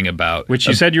major thing about Which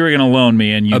you said you were going to loan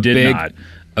me, and you did not.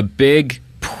 A big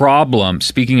problem,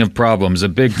 speaking of problems, a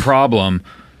big problem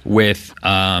with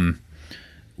that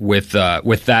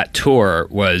tour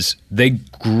was they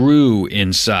grew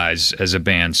in size as a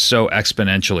band so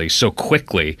exponentially, so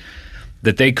quickly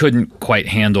that they couldn't quite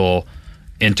handle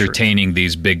entertaining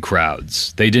these big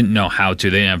crowds. They didn't know how to.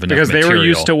 They didn't have enough Because material. they were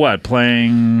used to what?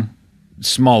 Playing...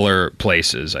 Smaller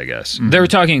places, I guess. They were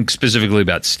talking specifically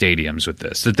about stadiums with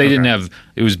this. That they didn't have.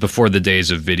 It was before the days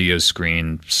of video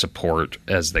screen support,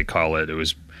 as they call it.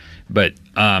 But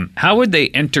how would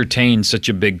they entertain such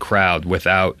a big crowd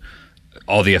without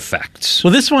all the effects?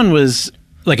 Well, this one was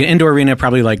like an indoor arena,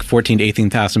 probably like 14 to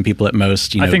 18,000 people at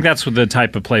most. I think that's the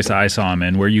type of place I saw him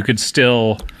in, where you could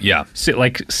still sit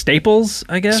like Staples,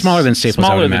 I guess. Smaller than Staples, I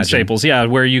Smaller would than imagine. Staples, yeah,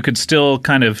 where you could still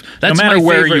kind of That's no matter my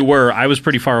where favorite- you were. I was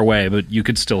pretty far away, but you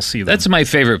could still see them. That's my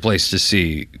favorite place to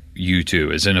see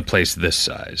U2 is in a place this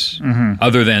size.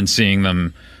 Other than seeing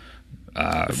them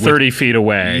 30 feet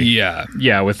away.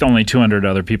 Yeah, with only 200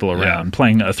 other people around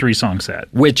playing a 3-song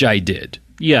set. which I did.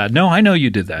 Yeah, no, I know you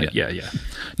did that. Yeah.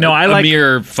 No, I a like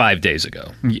mere 5 days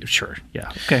ago. Yeah, sure. Yeah.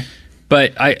 Okay.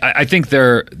 But I think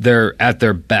they're at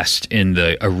their best in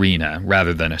the arena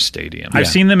rather than a stadium. I've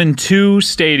seen them in 2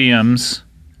 stadiums,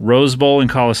 Rose Bowl and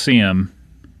Coliseum.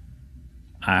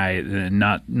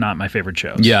 Not my favorite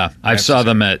shows. Yeah, I saw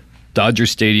them at Dodger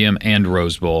Stadium and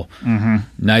Rose Bowl.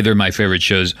 Neither my favorite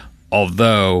shows,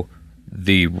 although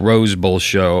the Rose Bowl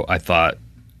show, I thought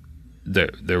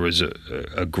there was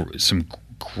some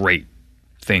great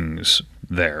things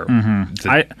there.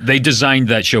 They designed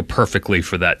that show perfectly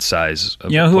for that size.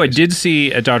 Of You know who I place. did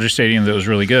see at Dodger Stadium that was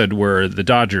really good were the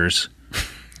Dodgers.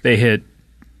 They hit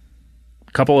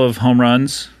a couple of home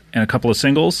runs and a couple of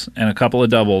singles and a couple of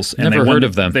doubles. And Never they heard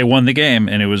of them. They won the game,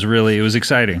 and it was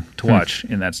exciting to watch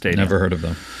in that stadium. Never heard of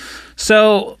them.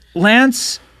 So,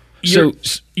 Lance,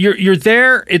 you're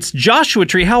there. It's Joshua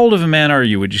Tree. How old of a man are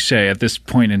you, would you say, at this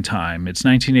point in time? It's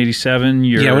 1987.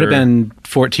 Yeah, it would have been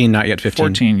 14, not yet 15.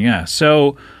 14, yeah.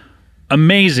 So,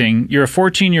 amazing. You're a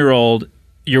 14-year-old.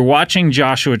 You're watching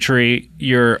Joshua Tree.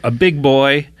 You're a big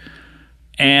boy.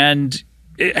 And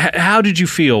how did you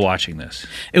feel watching this?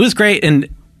 It was great, and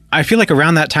I feel like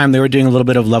around that time they were doing a little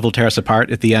bit of Love Will Tear Us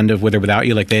Apart at the end of With or Without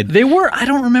You. Like They were. I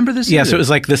don't remember this. Yeah, either. so it was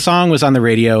like the song was on the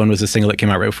radio and was a single that came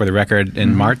out right before the record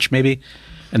in March, maybe.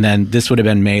 And then this would have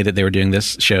been May that they were doing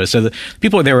this show. So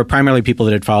there were primarily people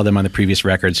that had followed them on the previous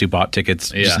records who bought tickets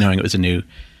just knowing it was a new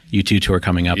U2 tour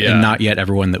coming up, and not yet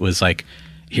everyone that was like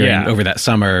hearing over that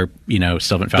summer,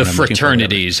 still haven't found The them looking for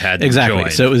fraternities whatever. had exactly.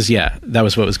 joined. So it was that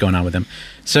was what was going on with them.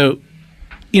 So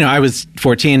I was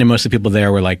 14, and most of the people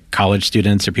there were like college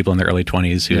students or people in their early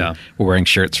 20s who were wearing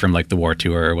shirts from like the war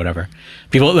tour or whatever.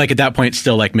 People like at that point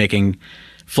still like making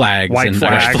flags White and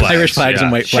flags. Irish flags and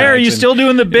white flags. Sure, are you and still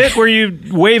doing the bit where you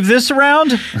wave this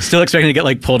around? still expecting to get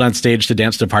like pulled on stage to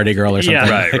dance to Party Girl or something?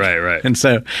 Yeah. Right. And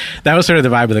so that was sort of the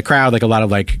vibe of the crowd, like a lot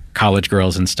of like college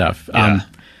girls and stuff.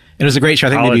 It was a great show. I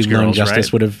think College maybe Lone girls, Justice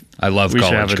right? would have. I love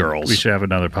college girls. We should have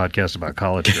another podcast about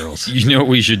college girls. You know what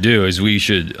we should do is we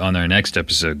should, on our next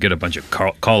episode, get a bunch of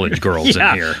college girls in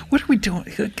here. What are we doing?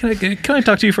 Can I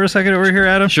talk to you for a second over here,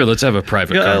 Adam? Sure, let's have a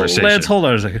private conversation. Lance, hold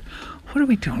on a second. What are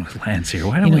we doing with Lance here?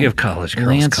 Why don't we have college girls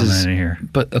Lance coming is- in here?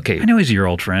 But okay, I know he's your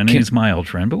old friend, and he's my old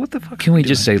friend, but what the fuck? can are we doing?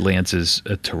 just say Lance is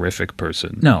a terrific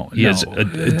person? No, he has no.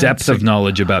 a depth of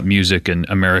knowledge about music and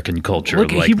American culture.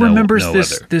 Look, like he remembers no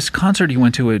this other. this concert he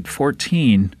went to at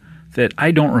 14 that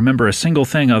I don't remember a single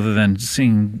thing other than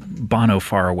seeing Bono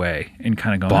Far Away and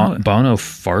kind of going, Bono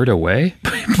fart away.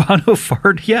 Bono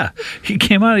fart. Yeah, he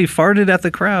came out. He farted at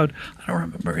the crowd. I don't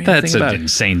remember anything That's about an it.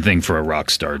 insane thing for a rock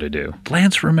star to do.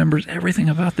 Lance remembers everything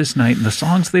about this night and the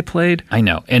songs they played. I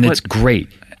know, and it's great.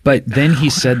 But then he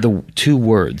said the two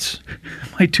words: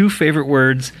 My two favorite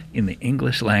words in the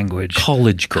English language: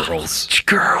 college girls.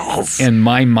 girls. And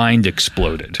my mind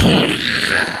exploded.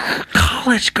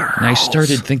 College girls. And I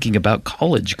started thinking about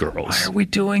college Why girls. are we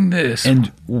doing this?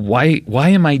 And why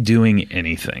am I doing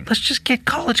anything? Let's just get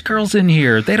college girls in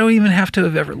here. They don't even have to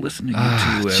have ever listened to you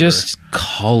two ever. Just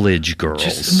college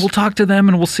girls. And we'll talk to them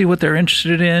and we'll see what they're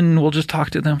interested in. We'll just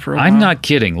talk to them for a while. I'm not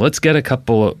kidding. Let's get a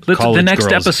couple of college The next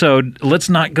girls. episode, let's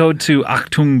not go to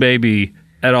Achtung Baby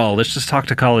at all. Let's just talk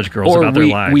to college girls Or about their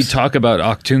lives. we talk about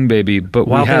Achtung Baby, but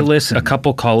While we they have listen. a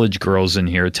couple college girls in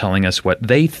here telling us what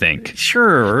they think.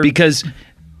 Sure. Because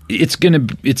it's gonna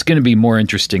be more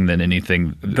interesting than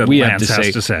anything That we Lance have has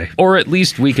to to say. Or at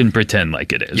least we can pretend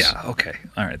like it is. yeah, okay.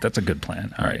 All right, that's a good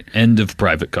plan. All right. End of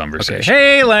private conversation.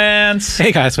 Hey, Lance.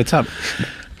 Hey guys, what's up?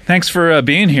 Thanks for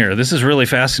being here. This is really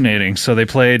fascinating. So they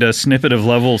played a snippet of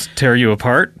Levels Tear You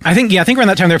Apart. I think around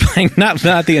that time they're playing not the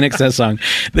NXS song.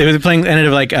 They were playing the end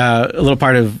of like a little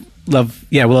part of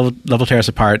Level Tear Us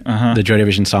Apart, the Joy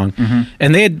Division song.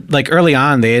 And they had like early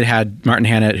on they had Martin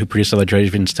Hannett who produced all the Joy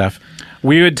Division stuff.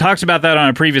 We had talked about that on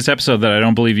a previous episode that I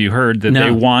don't believe you heard, that No.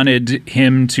 they wanted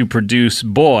him to produce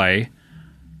Boy,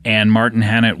 and Martin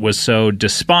Hannett was so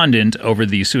despondent over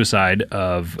the suicide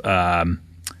of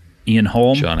Ian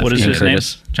Holm. John F. What is his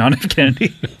Curtis. name? John F.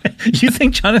 Kennedy. You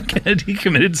think John F. Kennedy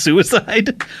committed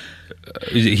suicide?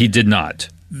 He did not.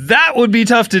 That would be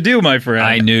tough to do, my friend.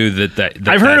 I knew that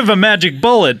I've heard of a magic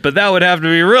bullet, but that would have to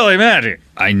be really magic.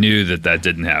 I knew that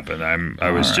didn't happen.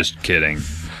 I was just kidding.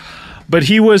 But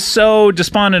he was so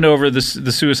despondent over the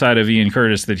suicide of Ian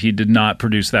Curtis that he did not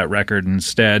produce that record.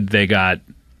 Instead, they got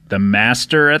the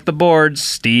master at the boards,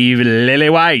 Steve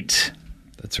Lillywhite.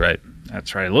 That's right.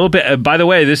 That's right. A little bit. By the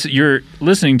way, this you're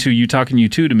listening to You Talking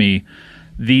U2 to Me,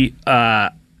 the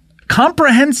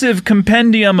comprehensive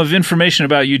compendium of information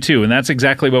about U2, and that's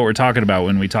exactly what we're talking about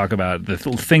when we talk about the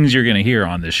things you're going to hear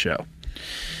on this show.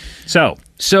 So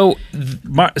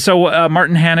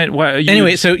Martin Hannett.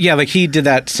 Anyway, so yeah, like he did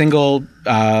that single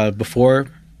before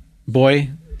Boy.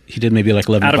 He did maybe like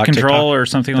 11 Out of o'clock Control TikTok. or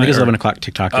something I think like it was that. 11 o'clock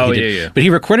TikTok. that Oh, he did. yeah. But he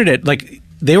recorded it like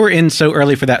they were in so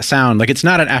early for that sound. Like it's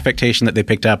not an affectation that they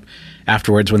picked up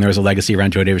afterwards when there was a legacy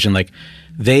around Joy Division. Like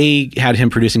they had him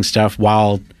producing stuff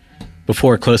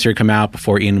before Closer had come out,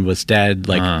 before Ian was dead.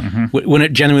 Like when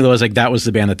it genuinely was like that was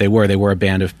the band that they were. They were a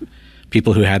band of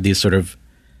people who had these sort of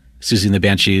Susie and the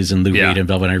Banshees and Lou Reed and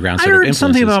Velvet Underground I sort of heard influences.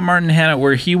 something about Martin Hannett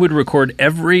where he would record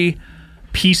every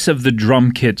piece of the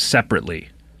drum kit separately,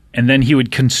 and then he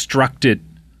would construct it,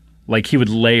 like he would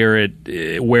layer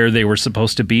it where they were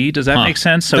supposed to be. Does that make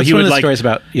sense? So That's he one would of the like stories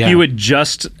about- yeah. he would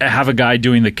just have a guy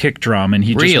doing the kick drum, and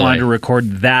he just Really? wanted to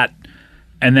record that.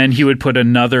 And then he would put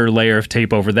another layer of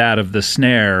tape over that of the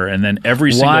snare, and then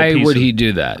every single Why piece would of- he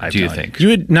do that, do you no idea. think? You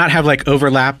would not have like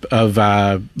overlap of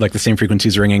like the same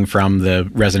frequencies ringing from the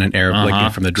resonant air,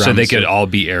 like from the drums. So they could all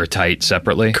be airtight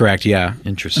separately? correct, yeah.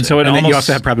 Interesting. And so it And then you almost-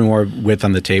 also have probably more width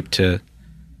on the tape to,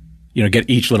 get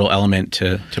each little element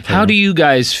to play. How with. do you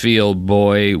guys feel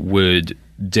Boy would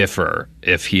differ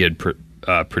if he had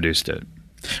produced it?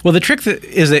 Well, the trick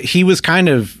is that he was kind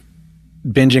of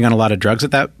binging on a lot of drugs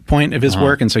at that point of his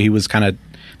work, and so he was kind of.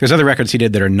 There's other records he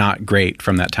did that are not great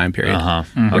from that time period. Where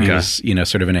he Okay. was,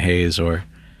 sort of in a haze or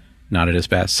not at his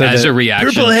best. So As a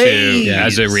reaction to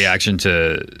Haze.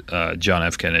 John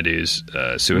F. Kennedy's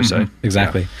suicide.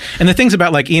 Exactly. And the things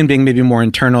about like Ian being maybe more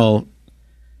internal,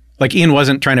 like Ian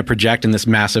wasn't trying to project in this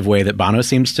massive way that Bono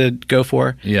seems to go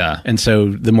for. Yeah. And so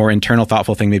the more internal,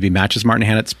 thoughtful thing maybe matches Martin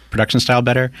Hannett's production style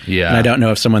better. Yeah. And I don't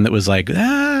know if someone that was like,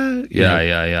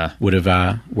 Yeah. would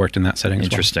have worked in that setting as well.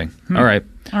 Interesting. All right.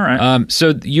 All right.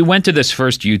 So you went to this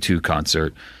first U2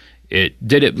 concert.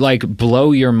 Did it like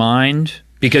blow your mind?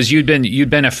 Because you'd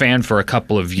been a fan for a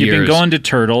couple of years. You've been going to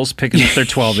Turtles, picking up their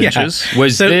 12 Yeah. inches.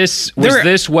 Was So this there were-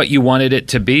 this what you wanted it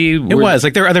to be? It was.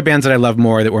 Like there were other bands that I loved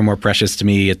more that were more precious to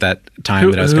me at that time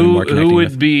that I was kind of more connecting who would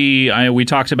with. be? We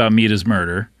talked about Meat as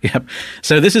Murder. Yep.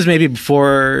 So this is maybe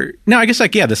before. No, I guess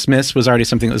the Smiths was already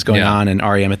something that was going Yeah. on, and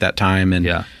REM at that time, and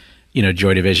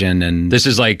Joy Division, and This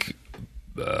is like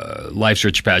Life's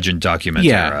Rich Pageant documentary.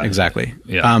 yeah, exactly.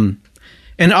 Yeah.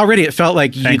 And already it felt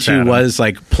like Thanks, U2 Adam. was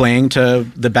like playing to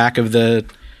the back of the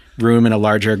room in a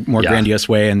larger, more grandiose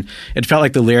way. And it felt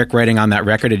like the lyric writing on that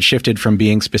record had shifted from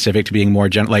being specific to being more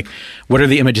general. Like, what are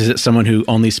the images that someone who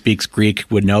only speaks Greek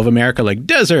would know of America? Like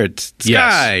desert,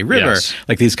 sky, river. Yes.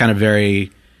 Like these kind of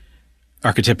very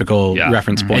archetypical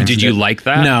reference points. And did you like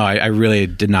that? No, I really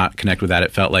did not connect with that.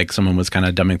 It felt like someone was kind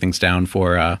of dumbing things down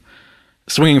for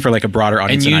swinging for like a broader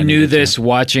audience. And you than I knew needed this to.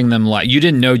 watching them live. You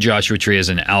didn't know Joshua Tree as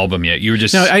an album yet. You were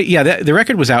just... No, the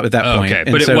record was out at that point. Okay,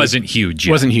 and but so it wasn't huge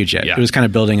yet. Wasn't huge yet. Yeah. It was kind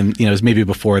of building, and it was maybe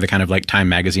before the kind of like Time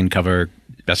magazine cover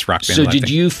best rock band. So alive did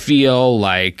thing. you feel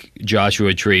like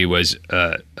Joshua Tree was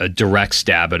a direct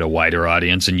stab at a wider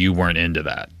audience and you weren't into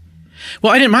that?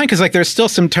 Well, I didn't mind because like there's still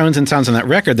some tones and sounds on that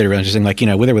record that are really interesting. Like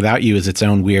With or Without You is its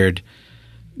own weird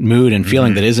mood and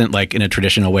feeling that isn't like in a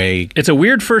traditional way. It's a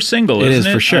weird first single, It isn't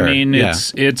is, for sure. I mean, Yeah.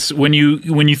 it's when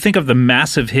you think of the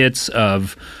massive hits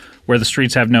of Where the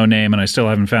Streets Have No Name and I Still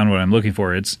Haven't Found What I'm Looking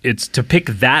For, it's to pick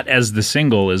that as the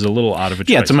single is a little out of a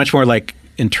choice. Yeah, it's a much more like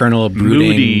internal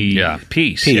brooding moody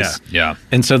piece. Yeah. Yeah.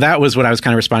 And so that was what I was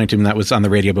kind of responding to, and that was on the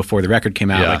radio before the record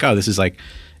came out. Yeah. Like, oh, this is like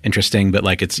interesting, but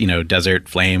like it's desert,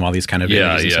 flame, all these kind of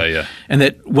Yeah, images and yeah, stuff. yeah. And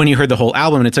that when you heard the whole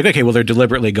album, and it's like, okay, well, they're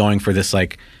deliberately going for this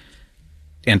like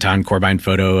Anton Corbijn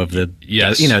photo of the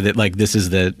Yes. that like this is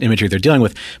the imagery they're dealing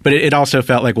with. But it also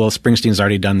felt like, well, Springsteen's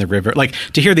already done the river. Like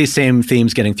to hear these same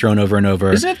themes getting thrown over and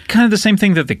over. Isn't it kind of the same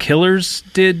thing that the Killers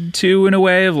did too, in a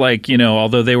way of like,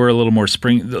 although they were a little more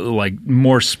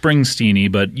more Springsteen-y,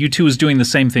 but U2 was doing the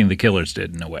same thing the Killers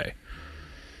did in a way.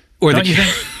 Or Don't you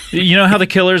think? You know how the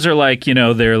Killers are like,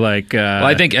 they're like... Well,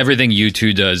 I think everything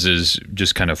U2 does is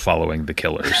just kind of following the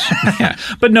Killers.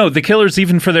 But no, the Killers,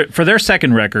 even for their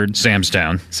second record, Sam's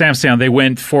Town. they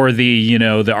went for the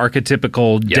the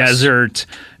archetypical desert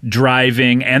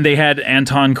driving, and they had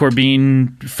Anton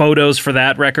Corbijn photos for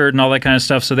that record and all that kind of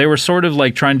stuff. So they were sort of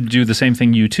like trying to do the same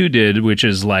thing U2 did, which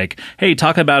is like, hey,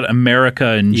 talk about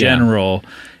America in general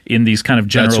in these kind of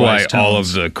That's generalized why all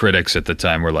tones. of the critics at the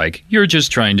time were like, you're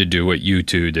just trying to do what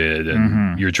U2 did,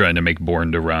 and you're trying to make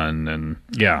Born to Run. And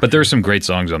But there's some great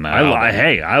songs on that album.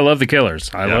 I love the Killers.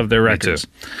 I love their me records.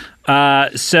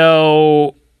 too.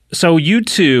 So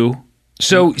U2...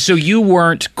 So you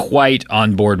weren't quite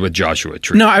on board with Joshua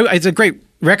Tree. No, it's a great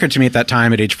record to me at that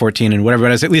time at age 14 and whatever, but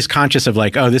I was at least conscious of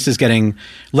like, oh, this is getting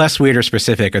less weird or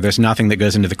specific, or there's nothing that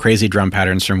goes into the crazy drum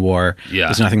patterns from War. Yeah.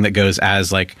 There's nothing that goes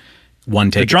as like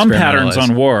one take. The drum patterns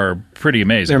experimental on War are pretty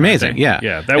amazing. They're amazing, aren't they?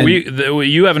 yeah. Yeah.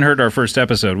 You haven't heard our first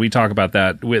episode. We talk about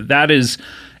that. That is,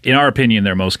 in our opinion,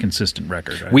 their most consistent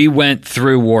record. Right? We went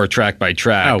through War track by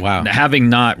track. Oh, wow. Having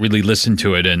not really listened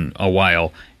to it in a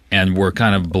while, and we're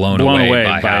kind of blown away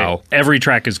by how... every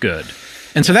track is good.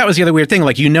 And so that was the other weird thing.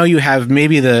 Like, you have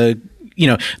maybe the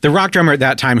rock drummer at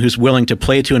that time who's willing to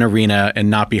play to an arena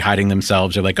and not be hiding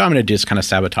themselves, or like, oh, I'm going to just kind of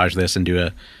sabotage this and do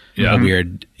a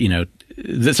weird,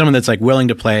 someone that's like willing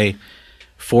to play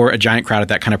for a giant crowd at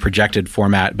that kind of projected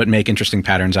format, but make interesting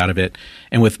patterns out of it.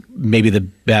 And with maybe the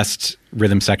best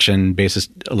rhythm section bassist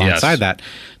alongside that,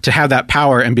 to have that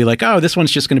power and be like, oh, this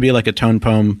one's just going to be like a tone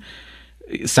poem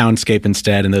soundscape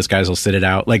instead, and those guys will sit it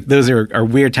out. Like, those are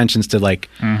weird tensions to like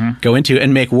go into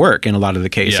and make work in a lot of the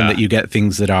case, and that you get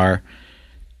things that are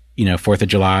 4th of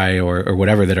July or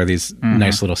whatever, that are these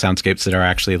nice little soundscapes that are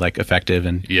actually like effective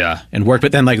and work.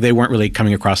 But then like they weren't really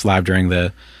coming across live during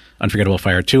the Unforgettable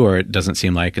Fire tour, it doesn't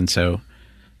seem like. And so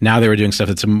now they were doing stuff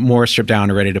that's more stripped down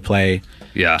and ready to play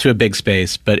to a big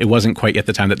space, but it wasn't quite yet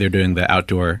the time that they're doing the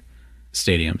outdoor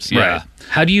stadiums. Yeah. Right.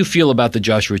 How do you feel about the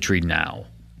Joshua Tree now?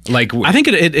 Like, I think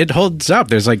it holds up.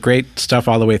 There's like great stuff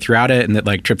all the way throughout it, and that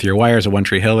like Trip Through Your Wires or One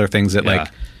Tree Hill are things that like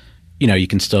you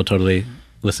can still totally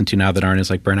listen to now that aren't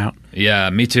as like Burnout. Yeah,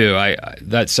 me too. I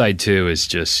that side too is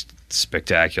just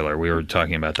spectacular. We were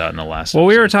talking about that in the last Well,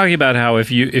 episode. we were talking about how if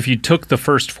you took the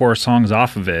first 4 songs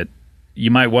off of it,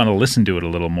 you might want to listen to it a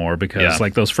little more, because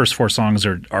like those first 4 songs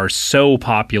are so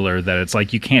popular that it's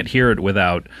like you can't hear it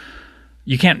without...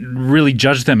 You can't really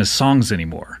judge them as songs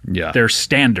anymore. Yeah. They're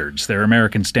standards. They're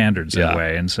American standards in a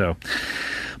way. And so,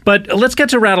 but let's get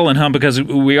to Rattle and Hum, because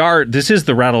this is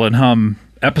the Rattle and Hum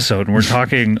episode, and we're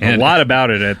talking a lot about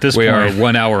it at this point. We are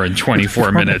 1 hour and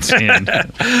 24 minutes in.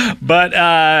 But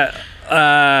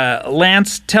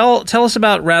Lance, tell us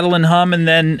about Rattle and Hum, and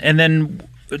then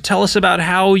tell us about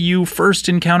how you first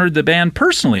encountered the band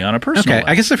personally, on a personal level.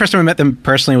 I guess the first time I met them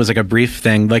personally was like a brief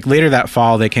thing. Like later that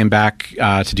fall, they came back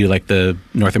to do like the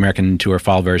North American tour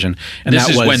fall version, and This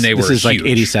is when they were This is like huge.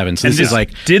 '87. So And this is like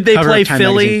did they cover play of Time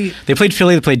Philly? magazine. They played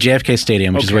Philly. They played JFK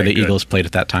Stadium, which is Okay, where the good. Eagles played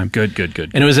at that time. Good.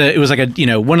 And it was like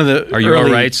a one of the Are you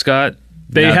early, all right, Scott?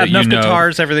 They Now had that enough you know,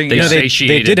 guitars, everything. They No, They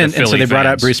satiated didn't, the and so Philly they brought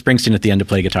out fans. Bruce Springsteen at the end to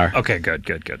play guitar. Okay, good.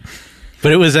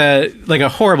 But it was a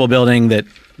horrible building that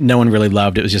no one really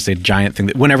loved. It was just a giant thing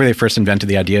that whenever they first invented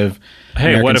the idea of Hey,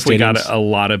 American what if we got stadiums- a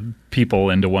lot of people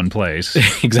into one place?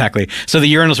 Exactly. So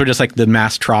the urinals were just like the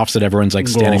mass troughs that everyone's like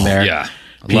standing Oh, there. Yeah.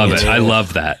 Love it. I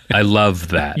love that. I love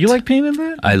that. You like peeing in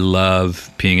that? I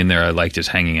love peeing in there. I like just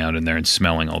hanging out in there and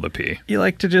smelling all the pee. You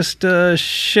like to just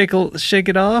shake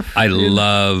it off? I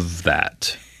love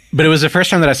that. But it was the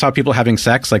first time that I saw people having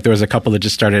sex. Like there was a couple that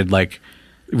just started like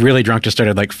really drunk, just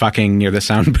started like fucking near the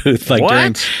sound booth, like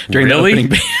What? during Really? the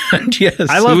opening band. Yes,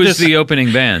 I love Who was this- the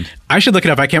opening band? I should look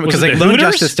it up. I can't because it like the Lone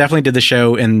Hooters? Justice definitely did the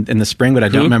show in the spring, but I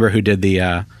don't remember who did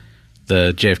the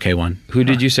JFK one. Who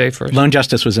did you say first? Lone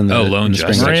Justice was in the Oh, Lone in the spring.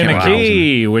 Justice. Maria I can't remember.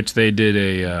 McKee, which they did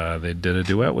a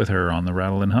duet with her on the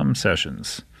Rattle and Hum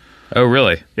sessions. Oh,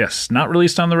 really? Yes, not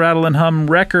released on the Rattle and Hum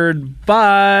record,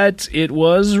 but it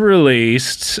was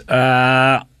released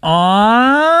on.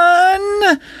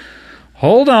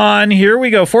 Hold on, here we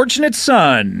go. Fortunate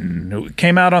Son it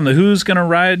came out on the Who's Gonna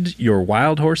Ride Your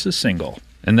Wild Horses single.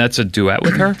 And that's a duet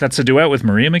with her? That's a duet with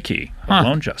Maria McKee of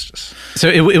Lone Justice. So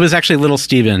it was actually Little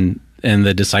Steven and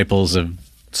the Disciples of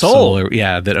Soul.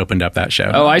 that opened up that show.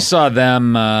 Oh, I saw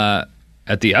them at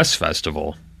the US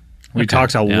Festival. We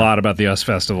talked a lot about the US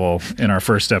Festival in our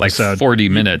first Like episode. 40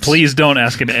 minutes. Please don't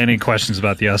ask him any questions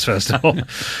about the US Festival.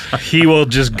 He will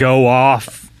just go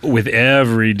off with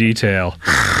every detail.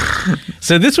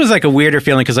 So this was like a weirder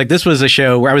feeling because like this was a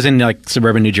show where I was in like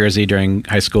suburban New Jersey during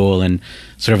high school and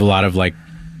sort of a lot of like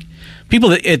people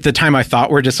that at the time I thought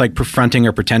were just like fronting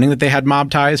or pretending that they had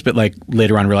mob ties, but like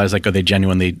later on realized like, oh, they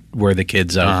genuinely were the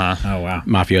kids of Oh, wow.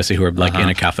 mafiosi who were like in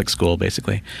a Catholic school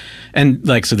basically. And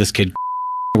like, so this kid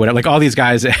or whatever, like all these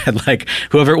guys that had like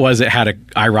whoever it was that had a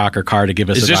IROC or car to give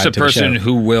us Is a this ride a to the person show.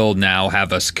 who will now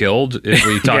have us killed if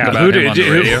we talk Yeah, about who him did- on the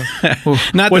who- radio?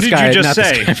 Not What this did you guy, just not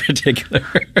say? this guy in particular.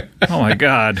 Oh, my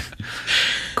God.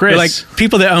 Chris. Like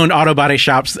people that owned auto body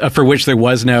shops for which there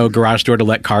was no garage door to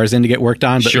let cars in to get worked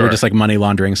on, but they Sure. were just like money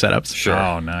laundering setups. Sure.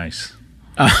 Oh, nice.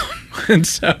 And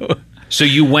so So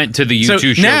you went to the So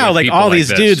U2 show now, with like people all like these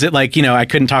this. dudes that like, you know, I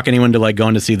couldn't talk anyone to like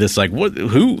going to see this, like what,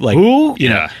 who, like Who? you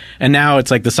know. Yeah. And now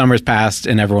it's like the summer's passed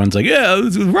and everyone's like, yeah,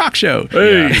 this is a rock show.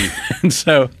 Hey. And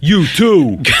so You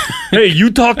too. Hey,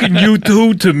 you talking you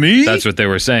too to me? That's what they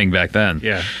were saying back then.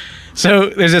 Yeah. So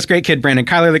there's this great kid, Brandon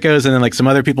Kyler, that goes, and then like some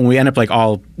other people, and we end up like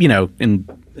all, you know, in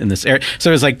this area. So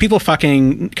there's like people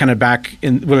fucking kind of back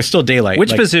in, well, there's still daylight.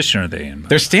 Which like, position are they in?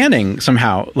 They're standing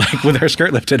somehow, like with their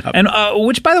skirt lifted up. And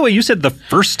which, by the way, you said the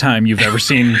first time you've ever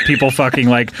seen people fucking.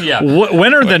 Like, Yeah.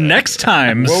 when are the next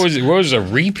times? What was a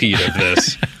repeat of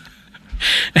this?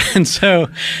 And so,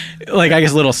 like, I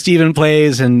guess little Steven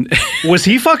plays, and Was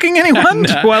he fucking anyone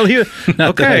while he?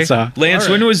 not that I Okay. saw. Lance,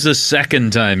 when was the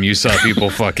second time you saw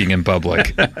people fucking in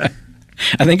public?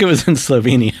 I think it was in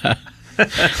Slovenia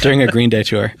during a Green Day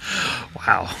tour.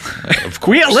 Wow. Of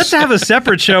course. Let's have a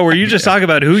separate show where you just talk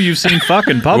about who you've seen fuck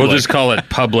in public. We'll just call it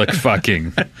public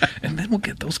fucking. and then we'll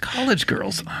get those college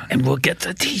girls on. And we'll get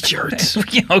the t-shirts.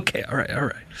 Yeah, okay. All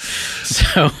right.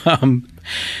 So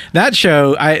that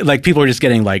show, I like people were just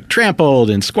getting like trampled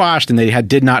and squashed, and they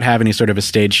did not have any sort of a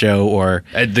stage show or.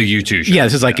 At the U2 show. Yeah,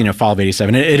 this is like, you know, fall of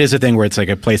 87. It is a thing where it's like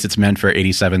a place that's meant for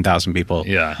 87,000 people.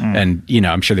 Yeah. And, you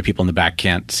know, I'm sure the people in the back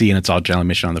can't see, and it's all general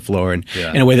admission on the floor. And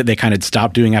Yeah. in a way that they kind of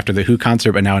stopped doing after the Who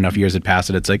concert, but now enough years had passed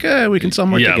that it's like, we can sell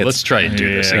more Yeah, tickets. let's try and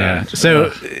do this Yeah. again.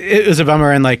 So it was a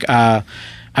bummer, and like I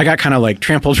got kind of like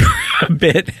trampled for a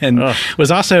bit, and was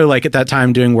also like at that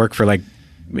time doing work for like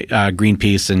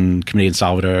Greenpeace and Community in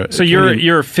Salvador. So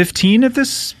you're 15 at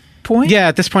this point? Yeah,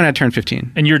 at this point I turned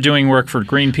 15. And you're doing work for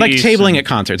Greenpeace? Like tabling and- at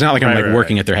concerts. Not like I'm Right, like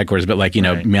working at their headquarters, but like, you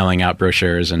know, Right. mailing out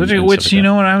brochures and Which, stuff like you that.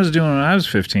 know what I was doing when I was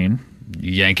 15?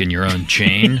 Yanking your own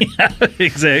chain.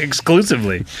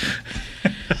 Exclusively.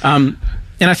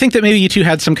 And I think that maybe you two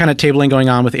had some kind of tabling going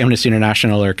on with Amnesty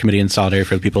International or Committee in Solidarity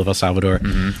for the People of El Salvador,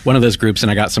 one of those groups,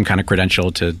 and I got some kind of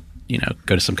credential to, you know,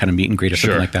 go to some kind of meet and greet or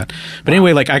something Sure. like that. But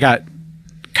anyway, like I got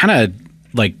kind of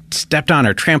like stepped on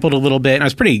or trampled a little bit, and I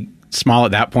was pretty small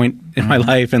at that point in my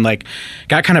life, and like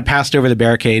got kind of passed over the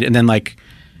barricade, and then like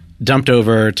dumped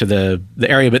over to the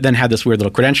area, but then had this weird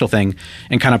little credential thing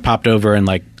and kind of popped over and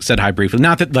like said hi briefly.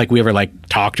 Not that like we ever like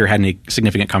talked or had any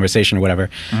significant conversation or whatever,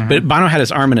 but Bono had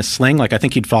his arm in a sling. Like I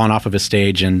think he'd fallen off of his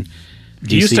stage and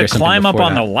He used to climb up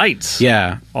on that. the lights.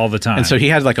 Yeah. All the time. And so he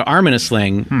had like an arm in a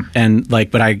sling and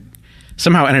like, but I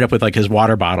somehow ended up with like his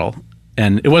water bottle,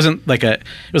 and it wasn't like it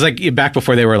was like back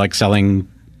before they were like selling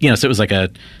so it was like a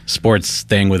sports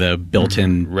thing with a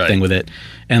built-in thing with it.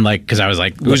 And like, because I was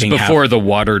like, it was before the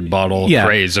watered bottle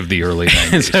craze of the early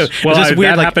 90s. So,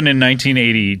 that happened in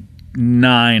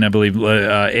 1989, I believe,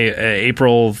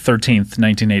 April 13th,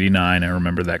 1989. I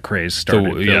remember that craze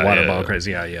started, the water bottle craze.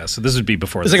 Yeah. So this would be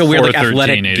before. It's like a weird, like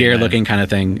athletic gear looking kind of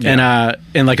thing. Yeah.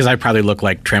 And like, because I probably look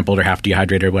like trampled or half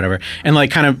dehydrated or whatever, and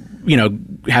like kind of,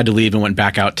 had to leave and went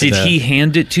back out to Did he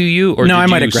hand it to you, or no, did I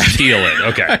might you have grabbed steal it?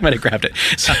 Okay. I might have grabbed it.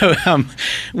 So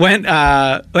went,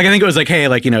 I think it was like, hey,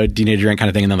 like, do you need a drink kind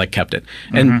of thing, and then like kept it.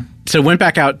 And so went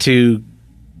back out to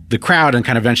the crowd and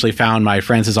kind of eventually found my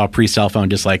friends is all pre-cell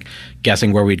phone, just like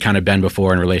guessing where we'd kind of been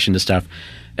before in relation to stuff.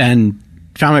 And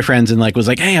found my friends and like was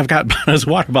like, hey, I've got Bono's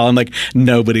water bottle. And like,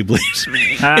 nobody believes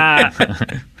me.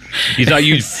 You thought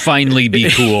you'd finally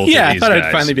be cool to I these thought guys.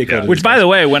 I'd finally be cool. Which, by the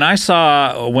way, when I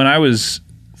was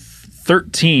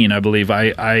 13, I believe,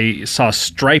 I saw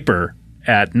Stryper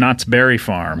at Knott's Berry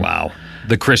Farm. Wow.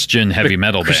 The Christian heavy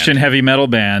metal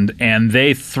band, and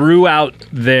they threw out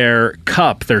their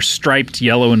cup, their striped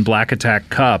yellow and black Attack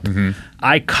cup.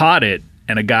 I caught it,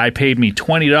 and a guy paid me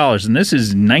 $20, and this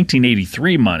is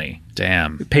 1983 money.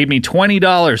 Damn. Paid me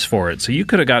 $20 for it, so you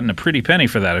could have gotten a pretty penny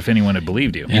for that if anyone had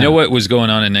believed you. You know what was going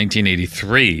on in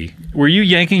 1983? Were you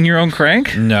yanking your own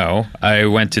crank? No, I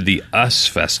went to the US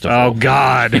Festival. Oh,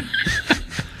 God.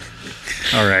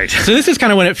 All right. So this is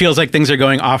kind of when it feels like things are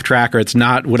going off track, or it's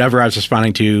not whatever I was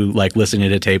responding to, like listening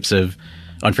to tapes of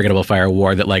Unforgettable Fire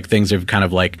War, that like things have kind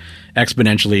of like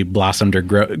exponentially blossomed or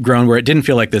grown, where it didn't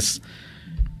feel like this.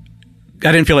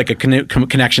 I didn't feel like a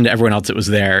connection to everyone else that was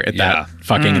there at that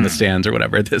fucking in the stands or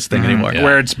whatever, this thing anymore. Yeah.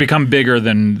 Where it's become bigger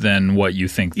than what you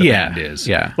think the band is.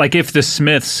 Yeah. Like if the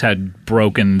Smiths had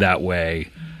broken that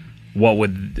way, what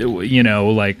would,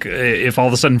 like if all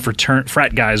of a sudden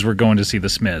frat guys were going to see the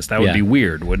Smiths, that would be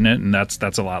weird, wouldn't it? And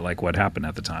that's a lot like what happened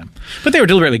at the time. But they were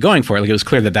deliberately going for it. Like it was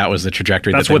clear that was the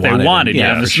trajectory that's that what they wanted.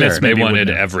 Yeah, and the Smiths they wanted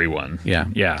everyone.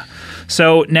 Yeah.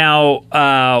 So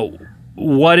now,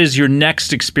 what is your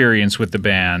next experience with the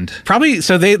band? Probably,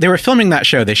 so they were filming that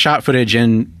show. They shot footage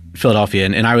in Philadelphia,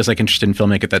 and I was like interested in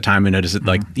filming at that time and noticed that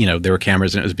like, there were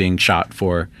cameras and it was being shot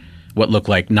for what looked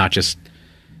like not just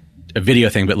a video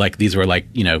thing, but like these were like,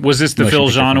 Was this the Phil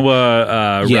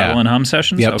Janua Rattle and Hum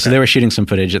sessions? Yep. Okay. So they were shooting some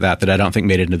footage at that I don't think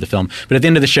made it into the film. But at the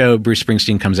end of the show, Bruce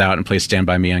Springsteen comes out and plays Stand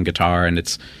By Me on guitar, and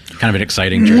it's kind of an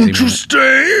exciting Jersey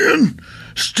moment.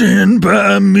 Stand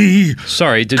by me.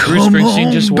 Sorry, did Bruce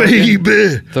Springsteen just walk in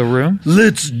the room?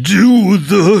 Let's do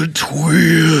the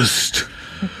twist.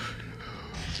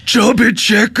 Chubby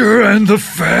Checker and the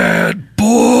Fat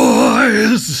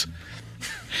Boys.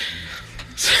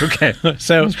 Okay,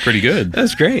 so that's pretty good.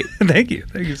 That's great. Thank you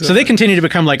so they continue to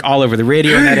become like all over the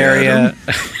radio in that area.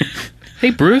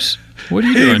 Hey, Bruce, what are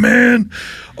you doing? Hey, man,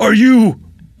 are you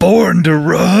born to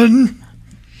run?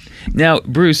 Now,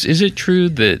 Bruce, is it true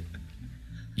that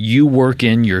you work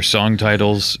in your song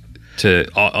titles to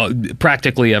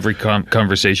practically every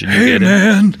conversation you get in? Hey,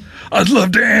 man, I'd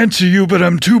love to answer you, but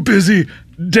I'm too busy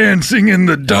dancing in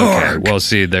the dark. Okay, well,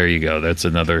 see, there you go. That's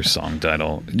another song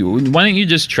title. Why don't you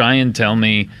just try and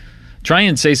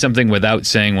say something without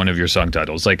saying one of your song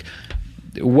titles? Like,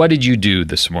 what did you do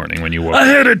this morning when you woke up? I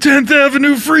had a 10th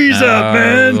Avenue freeze out,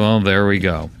 man. Well, there we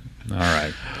go. All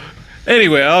right.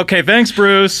 Anyway, okay, thanks,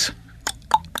 Bruce.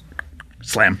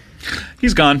 Slam.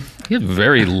 He's gone. He had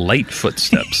very light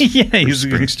footsteps. Yeah, he's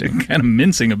kind of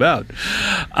mincing about.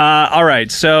 All right,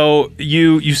 so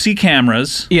you see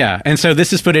cameras. Yeah, and so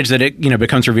this is footage that it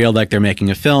becomes revealed like they're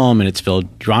making a film, and it's Phil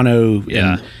Drano.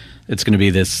 Yeah, and it's going to be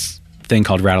this thing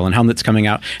called Rattle and Hum that's coming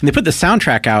out, and they put the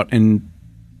soundtrack out and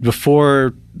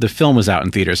before the film was out in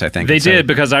theaters, I think. They did,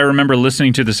 because I remember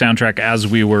listening to the soundtrack as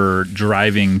we were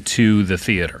driving to the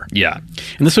theater. Yeah.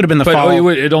 And this would have been the fall.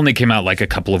 It only came out like a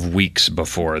couple of weeks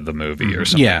before the movie or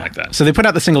something like that. So they put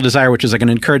out the single Desire, which is like an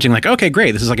encouraging, like, okay,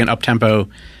 great. This is like an up-tempo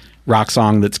rock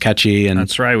song that's catchy. And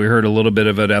that's right. We heard a little bit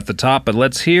of it at the top, but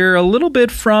let's hear a little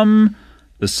bit from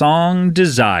the song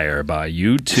Desire by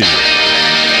U2.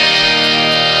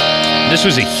 This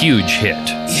was a huge hit.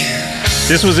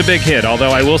 This was a big hit,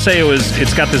 although I will say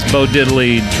it's got this Bo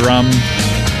Diddley drum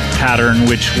pattern,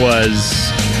 it's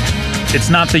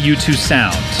not the U2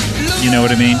 sound. You know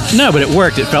what I mean? No, but it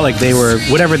worked. It felt like they were,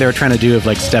 whatever they were trying to do of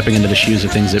like stepping into the shoes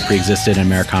of things that pre-existed in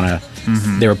Americana,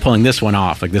 they were pulling this one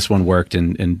off. Like this one worked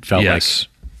and felt like...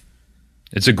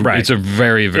 It's a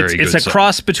very, very good It's a song.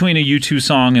 cross between a U2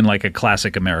 song and like a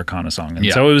classic Americana song.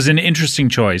 And so it was an interesting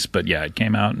choice, but yeah, it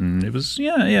came out and it was,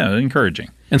 encouraging.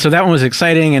 And so that one was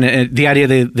exciting, and the idea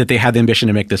that they had the ambition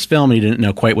to make this film, and you didn't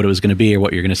know quite what it was going to be or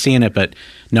what you're going to see in it, but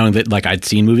knowing that like I'd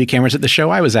seen movie cameras at the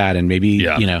show I was at, and maybe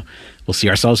you know we'll see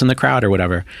ourselves in the crowd or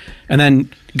whatever, and then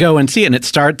go and see it, and it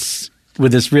starts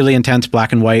with this really intense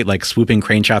black and white like swooping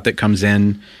crane shot that comes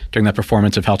in during that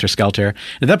performance of Helter Skelter.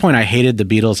 At that point, I hated the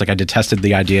Beatles. Like I detested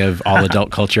the idea of all adult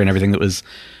culture and everything that was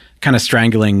kind of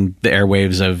strangling the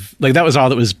airwaves of like that was all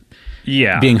that was.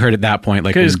 Being heard at that point,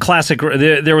 like because classic,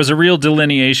 there was a real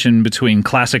delineation between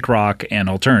classic rock and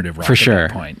alternative rock for sure. At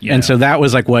that point, and so that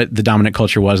was like what the dominant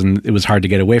culture was, and it was hard to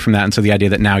get away from that. And so the idea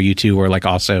that now you two were like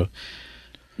also,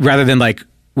 rather than like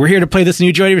we're here to play this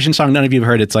new Joy Division song none of you have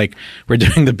heard, it's like we're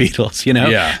doing the Beatles, you know?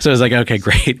 Yeah. So it was like okay,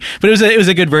 great, but it was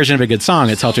a good version of a good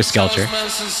song. It's Helter Skelter.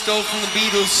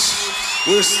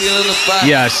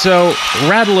 Yeah. So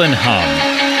Rattle and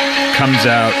Hum comes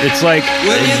out. It's like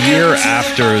a year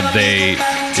after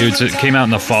it came out in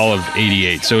the fall of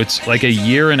 '88. So it's like a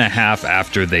year and a half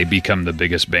after they become the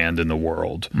biggest band in the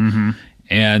world. Mm-hmm.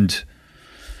 And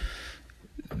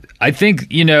I think,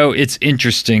 you know, it's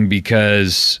interesting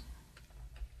because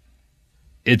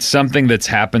it's something that's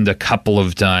happened a couple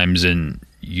of times in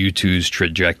U2's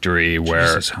trajectory where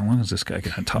Jesus, how long is this guy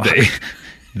going to talk?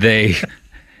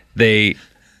 They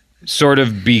sort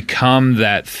of become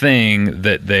that thing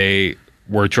that they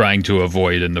were trying to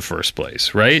avoid in the first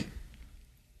place, right?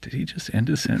 Did he just end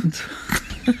his sentence?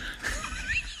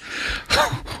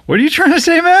 What are you trying to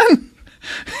say, man?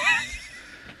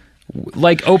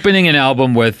 Like opening an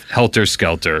album with Helter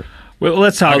Skelter. Well,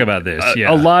 let's talk about this.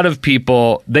 A lot of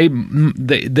people,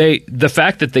 the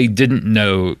fact that they didn't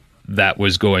know that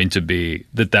was going to be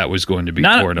torn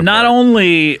apart. Not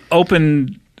only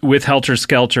open with Helter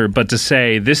Skelter, but to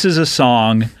say this is a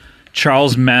song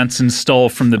Charles Manson stole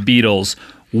from the Beatles,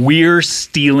 we're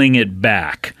stealing it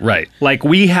back. Right. Like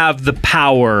we have the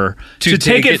power to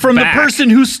take it from back. The person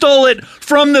who stole it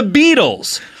from the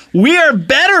Beatles. We are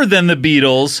better than the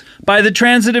Beatles by the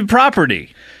transitive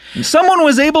property. Someone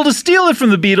was able to steal it from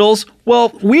the Beatles.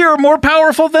 Well, we are more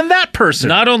powerful than that person.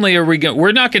 Not only are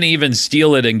we're not going to even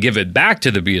steal it and give it back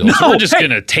to the Beatles. No, we're just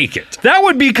going to take it. That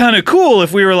would be kind of cool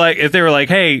if they were like,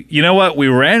 hey, you know what? We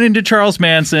ran into Charles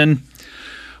Manson.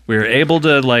 We were able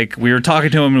to we were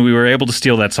talking to him and we were able to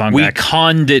steal that song back. We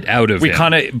conned it out of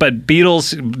him. But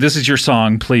Beatles, this is your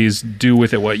song. Please do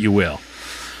with it what you will.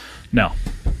 No.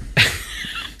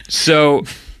 So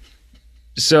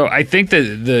I think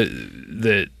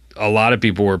that a lot of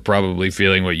people were probably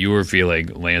feeling what you were feeling,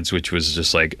 Lance, which was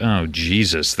just like, oh,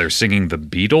 Jesus, they're singing the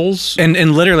Beatles?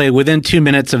 And literally within 2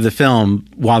 minutes of the film,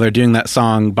 while they're doing that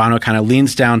song, Bono kind of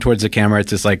leans down towards the camera.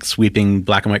 It's this like sweeping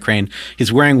black and white crane.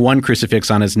 He's wearing one crucifix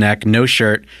on his neck, no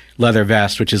shirt, leather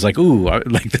vest, which is like, ooh,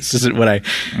 like this isn't what I...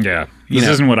 Yeah, this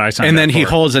isn't what I signed And then up he for.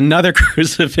 holds another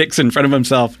crucifix in front of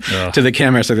himself to the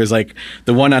camera. So there's like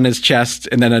the one on his chest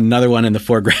and then another one in the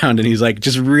foreground. And he's like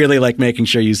just really like making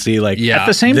sure you see like... At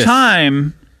the same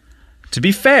time, to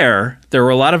be fair, there were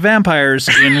a lot of vampires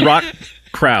in rock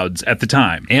crowds at the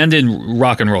time. And in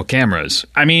rock and roll cameras.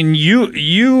 I mean,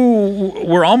 you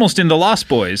were almost in the Lost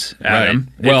Boys, Adam.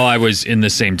 Right. Well, I was in the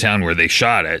same town where they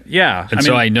shot it. Yeah. And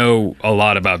so I know a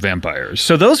lot about vampires.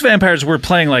 So those vampires were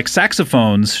playing like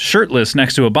saxophones, shirtless,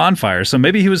 next to a bonfire. So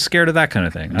maybe he was scared of that kind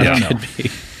of thing. I don't know. Could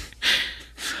be.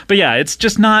 But yeah, it's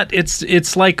just not.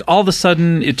 It's like all of a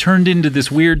sudden it turned into this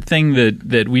weird thing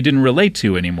that we didn't relate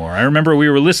to anymore. I remember we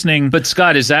were listening. But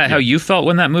Scott, is that how you felt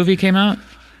when that movie came out?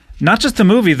 Not just the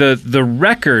movie, the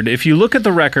record. If you look at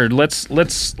the record, let's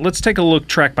take a look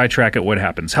track by track at what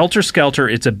happens. Helter Skelter,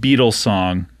 it's a Beatles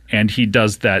song, and he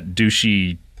does that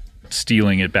douchey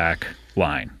stealing it back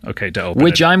line. Okay, to open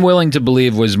which it. I'm willing to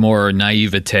believe was more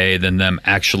naivete than them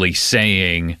actually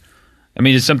saying. I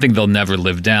mean, it's something they'll never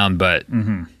live down, but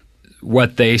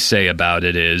what they say about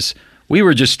it is, we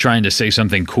were just trying to say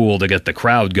something cool to get the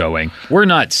crowd going. We're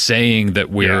not saying that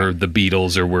we're the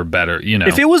Beatles or we're better, you know.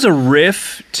 If it was a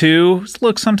riff, too,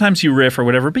 look, sometimes you riff or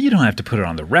whatever, but you don't have to put it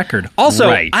on the record. Also,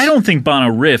 I don't think Bono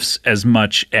riffs as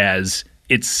much as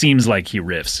it seems like he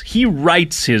riffs. He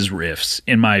writes his riffs,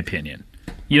 in my opinion.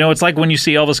 You know, it's like when you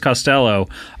see Elvis Costello,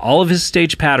 all of his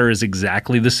stage patter is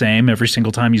exactly the same every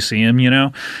single time you see him, you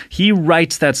know? He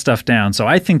writes that stuff down. So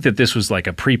I think that this was like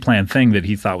a pre-planned thing that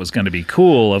he thought was going to be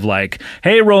cool of like,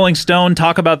 hey, Rolling Stone,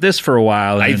 talk about this for a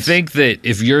while. And I think that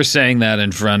if you're saying that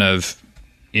in front of,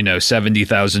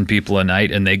 70,000 people a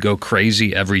night and they go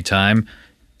crazy every time,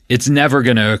 it's never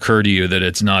going to occur to you that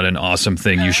it's not an awesome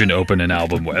thing you should open an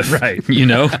album with. Right.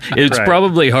 It's Right.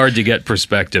 probably hard to get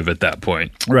perspective at that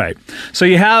point. Right. So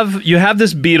you have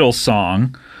this Beatles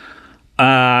song.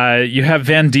 You have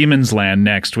Van Diemen's Land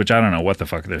next, which I don't know what the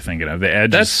fuck they're thinking of. The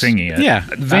Edge is singing it. Yeah.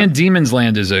 Van Diemen's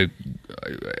Land is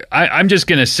I'm just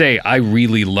gonna say I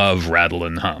really love Rattle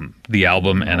and Hum, the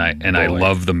album, and I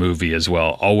love the movie as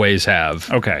well. Always have.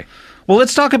 Okay. Well,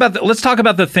 let's talk about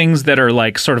the things that are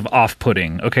like sort of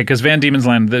off-putting. Okay, because Van Diemen's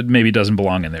Land that maybe doesn't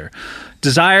belong in there.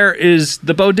 Desire is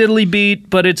the Bo Diddley beat,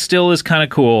 but it still is kind of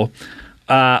cool.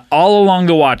 All Along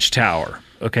the Watchtower.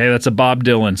 Okay, that's a Bob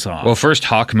Dylan song. Well, first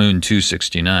Hawk Moon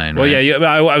 269. Well, right? yeah,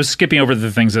 I was skipping over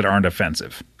the things that aren't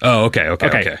offensive. Oh,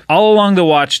 okay. All Along the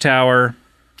Watchtower.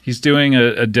 He's doing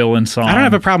a Dylan song. I don't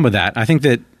have a problem with that. I think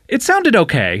that it sounded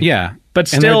okay. yeah, but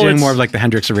still, and they're doing it's- more of like the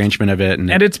Hendrix arrangement of it,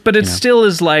 it still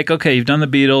is like, okay, you've done the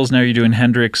Beatles, now you're doing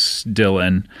Hendrix,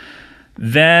 Dylan.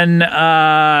 Then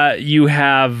you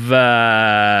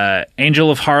have Angel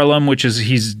of Harlem, which is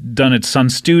he's done at Sun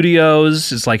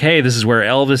Studios. It's like, hey, this is where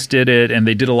Elvis did it, and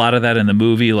they did a lot of that in the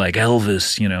movie, like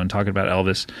Elvis, and talking about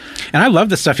Elvis. And I love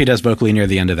the stuff he does vocally near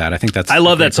the end of that. I think I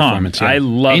love that song. Yeah. I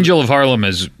love Angel of Harlem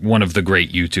is one of the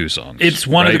great U2 songs. It's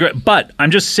one of the great, but I'm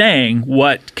just saying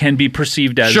what can be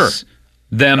perceived as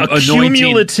them a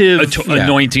cumulative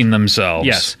anointing themselves.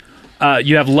 Yes.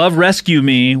 You have Love Rescue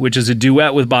Me, which is a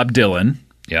duet with Bob Dylan.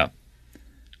 Yeah.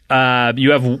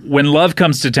 You have When Love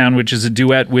Comes to Town, which is a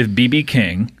duet with B.B.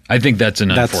 King. I think that's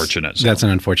unfortunate song. That's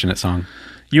an unfortunate song.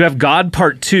 You have God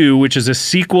Part 2, which is a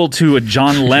sequel to a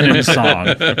John Lennon song.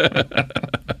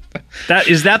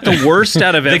 Is that the worst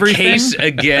out of everything? The case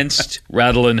against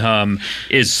Rattle and Hum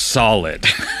is solid.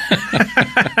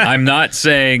 I'm not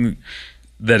saying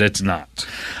that it's not.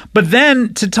 But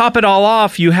then, to top it all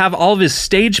off, you have all of his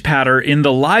stage patter in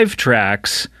the live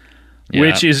tracks,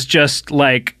 which is just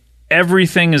like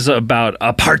everything is about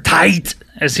apartheid,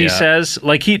 as he says.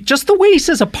 Like just the way he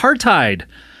says apartheid.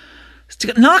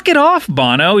 Knock it off,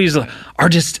 Bono. He's like,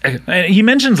 he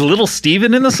mentions Little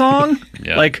Steven in the song.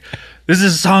 Like, this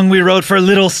is a song we wrote for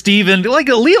Little Steven. Like,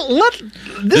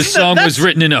 this song was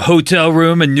written in a hotel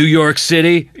room in New York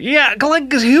City. Yeah,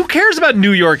 like, who cares about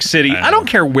New York City? I don't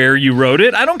care where you wrote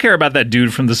it. I don't care about that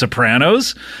dude from The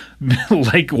Sopranos.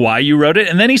 Like, why you wrote it.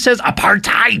 And then he says,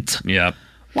 apartheid. Yeah.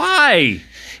 Why?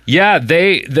 Yeah,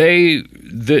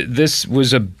 this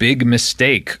was a big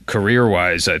mistake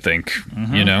career-wise, I think,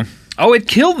 Mm-hmm. Oh, it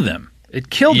killed them. It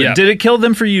killed them. Did it kill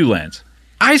them for you, Lance?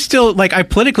 I still, I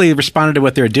politically responded to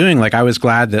what they were doing. Like, I was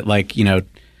glad that,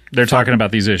 they're talking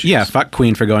about these issues. Yeah, fuck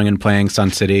Queen for going and playing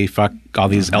Sun City. Fuck all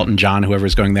these Elton John,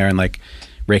 whoever's going there and,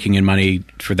 raking in money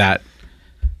for that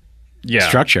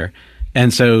structure.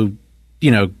 And so,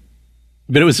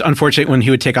 but it was unfortunate when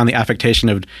he would take on the affectation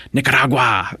of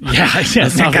Nicaragua. Yeah,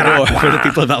 Nicaragua. For the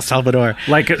people of El Salvador.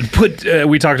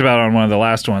 We talked about it on one of the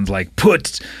last ones,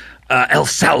 put El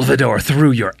Salvador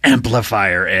through your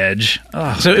amplifier, Edge.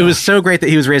 Oh, so it was so great that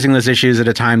he was raising those issues at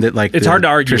a time that it's hard to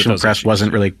argue traditional with those press issues.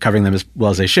 Wasn't really covering them as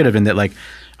well as they should have, and that I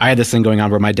had this thing going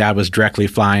on where my dad was directly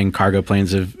flying cargo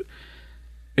planes of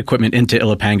equipment into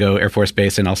Ilopango Air Force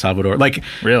Base in El Salvador.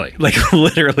 Really?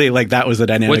 Literally, that was the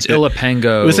dynamic. What's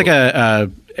Ilopango? It was like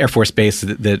a Air Force base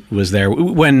that was there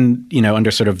when, under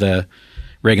sort of the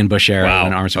Reagan-Bush era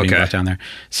when arms were being brought down there.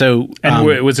 So,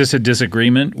 was this a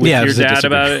disagreement with your dad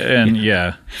about it?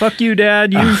 And fuck you,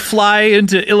 Dad. You fly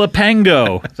into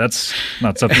Ilopango. That's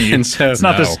not something you. It's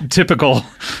not this typical.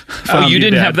 Oh, you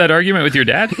didn't have that argument with your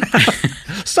dad?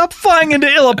 Stop flying into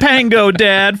Ilopango,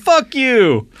 Dad. Fuck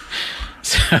you.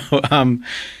 So,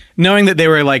 knowing that they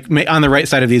were on the right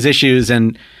side of these issues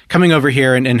and coming over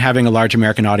here and having a large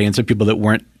American audience of people that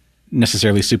weren't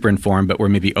necessarily super informed, but were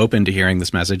maybe open to hearing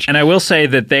this message. And I will say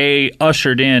that they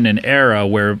ushered in an era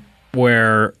where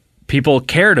people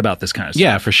cared about this kind of stuff.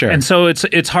 Yeah, for sure. And so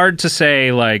it's hard to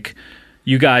say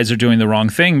you guys are doing the wrong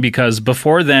thing, because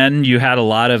before then you had a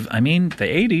lot of, the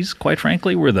 80s, quite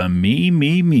frankly, were the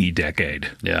me decade.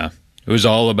 Yeah. It was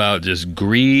all about just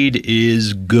greed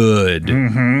is good.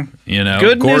 Mm-hmm.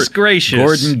 Goodness gracious.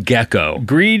 Gordon Gekko.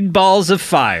 Greed balls of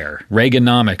fire.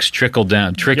 Reaganomics, trickle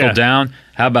down. Down.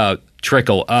 How about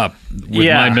trickle up with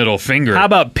my middle finger? How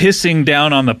about pissing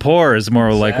down on the poor is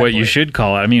more like what you should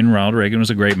call it. Ronald Reagan was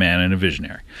a great man and a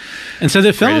visionary. And so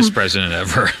the film... Greatest president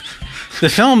ever. The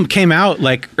film came out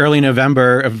early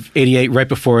November of '88, right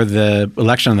before the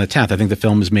election on the 10th. I think the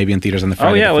film was maybe in theaters on the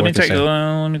Friday. Oh yeah, before,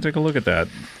 let me take a look at that.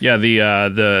 Yeah,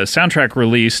 the soundtrack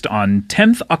released on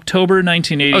 10th October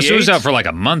 1988. Oh, so it was out for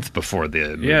a month before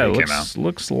the movie came out.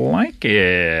 Looks like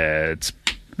it.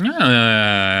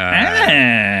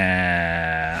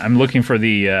 I'm looking for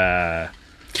the. I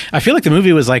feel like the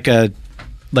movie was the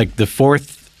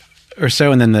 4th or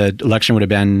so, and then the election would have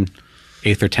been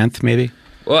 8th or 10th, maybe.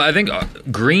 Well, I think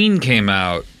Green came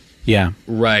out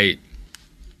right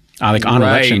Like on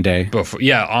election day.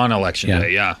 On election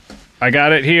day, yeah. I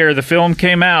got it here. The film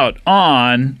came out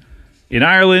in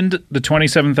Ireland, the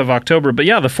 27th of October, but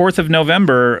the 4th of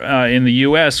November in the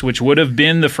U.S., which would have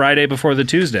been the Friday before the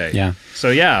Tuesday. Yeah. So,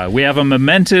 we have a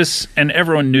momentous, and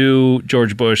everyone knew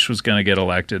George Bush was going to get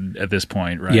elected at this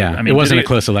point, right? Yeah, it wasn't a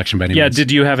close election by any means. Yeah,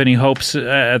 did you have any hopes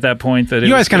at that point? That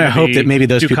you always kind of hope that maybe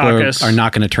those people are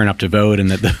not going to turn up to vote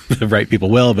and that the right people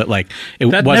will, but it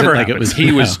wasn't like happened. it was.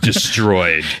 He was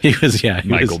destroyed. He was,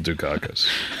 Michael Dukakis.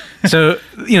 So,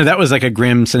 that was like a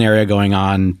grim scenario going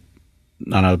on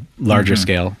a larger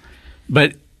scale.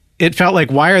 But it felt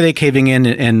like, why are they caving in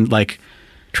and like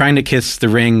trying to kiss the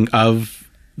ring of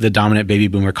the dominant baby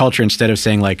boomer culture instead of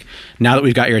saying, like, now that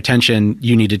we've got your attention,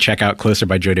 you need to check out Closer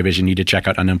by Joy Division, you need to check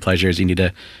out Unknown Pleasures, you need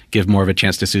to give more of a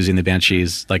chance to Susie and the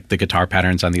Banshees, like the guitar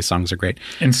patterns on these songs are great.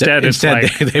 Instead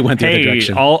they went the other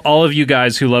direction. all of you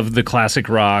guys who love the classic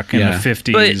rock and the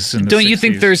 50s but and the don't 60s. You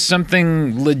think there's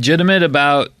something legitimate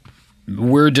about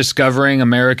we're discovering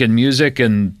American music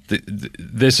and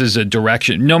this is a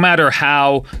direction, no matter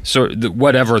how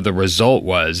whatever the result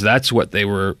was, that's what they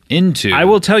were into. I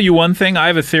will tell you one thing. I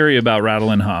have a theory about Rattle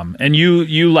and Hum, and you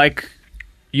like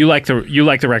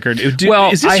the record. Is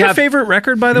this your favorite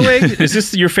record, by the way? Is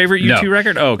this your favorite U2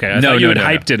 record? Oh, okay. I thought you had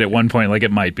hyped it at one point like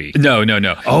it might be. No.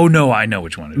 Oh, no, I know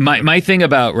which one it is. My thing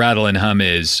about Rattle and Hum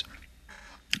is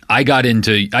I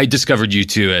discovered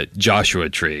U2 at Joshua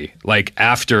Tree, like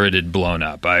after it had blown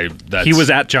up. He was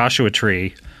at Joshua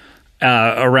Tree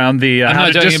around the. I'm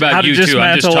not talking about U2.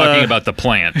 I'm just talking about the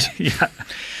plant. Yeah.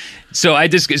 So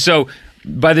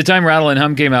by the time Rattle and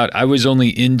Hum came out, I was only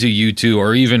into U2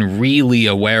 or even really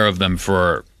aware of them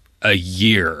for a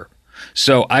year.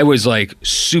 So I was like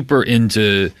super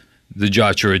into the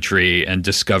Joshua Tree and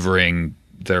discovering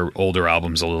their older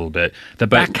albums a little bit. The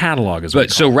back catalog is what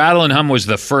so Rattle and Hum was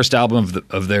the first album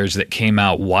of theirs that came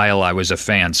out while I was a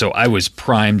fan. So I was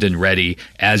primed and ready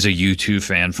as a U2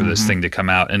 fan for this thing to come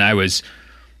out. And I was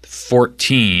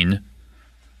 14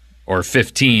 or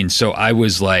 15. So I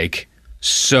was like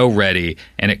so ready,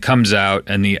 and it comes out,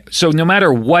 and so no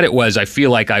matter what it was, I feel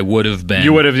like I would have been.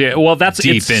 You would have, well,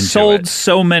 it's sold it.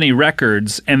 So many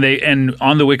records, and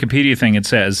on the Wikipedia thing it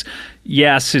says,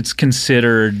 yes, it's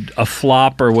considered a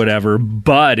flop or whatever,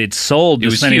 but it sold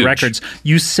this many records.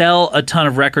 You sell a ton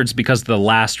of records because of the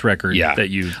last record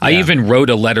that you. I even wrote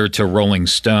a letter to Rolling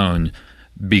Stone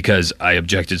because I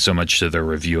objected so much to their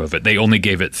review of it. They only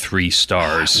gave it 3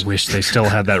 stars. I wish they still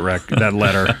had that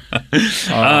letter.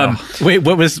 Wait,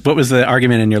 what was the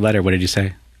argument in your letter? What did you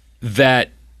say? That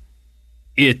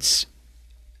it's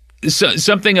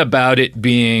something about it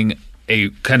being a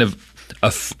kind of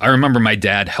I remember my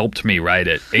dad helped me write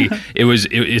it. Why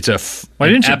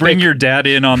didn't you bring your dad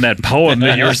in on that poem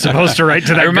that you were supposed to write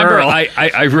to that girl?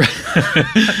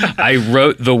 I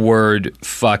wrote the word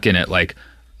 "fuck" in it, like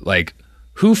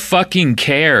who fucking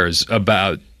cares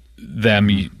about them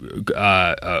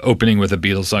opening with a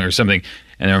Beatles song or something?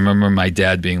 And I remember my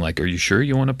dad being like, "Are you sure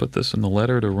you want to put this in the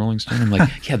letter to Rolling Stone?" I'm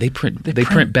like, "Yeah, they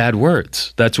print bad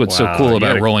words. That's what's so cool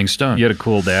about Rolling Stone." You had a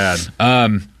cool dad.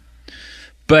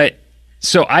 But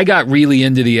so I got really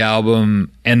into the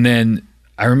album, and then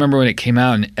I remember when it came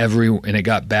out and it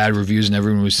got bad reviews, and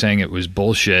everyone was saying it was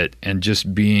bullshit, and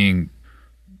just being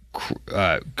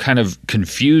kind of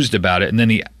confused about it. And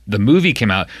then the movie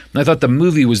came out, and I thought the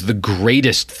movie was the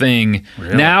greatest thing.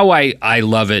 Really? Now I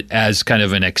love it as kind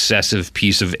of an excessive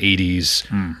piece of 80s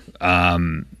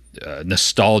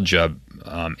nostalgia.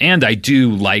 And I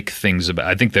do like things about.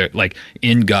 I think that like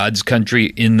In God's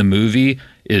Country in the movie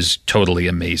is totally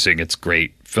amazing. It's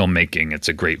great filmmaking. It's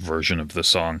a great version of the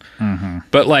song. Mm-hmm.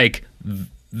 But like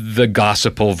the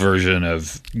gospel version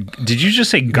of. Did you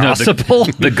just say gospel?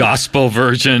 No, the gospel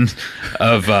version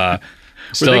of. Were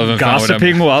they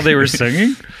gossiping while they were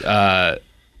singing?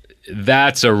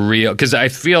 That's a real, because I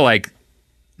feel like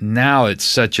now it's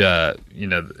such a,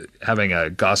 having a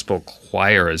gospel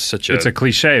choir is such a. It's a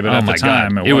cliche, but at the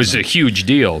time it was a huge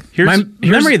deal. My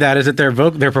memory of that is that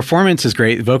their performance is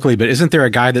great vocally, but isn't there a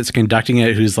guy that's conducting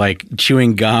it who's like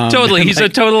chewing gum? Totally, he's a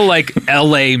total like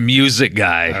LA music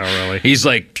guy. Oh, really? He's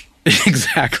like.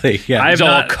 Exactly. Yeah, he's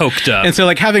all coked up. And so,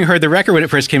 like, having heard the record when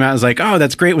it first came out, I was like, "Oh,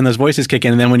 that's great when those voices kick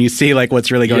in." And then when you see like what's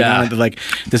really going on, like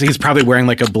he's probably wearing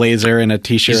like a blazer and a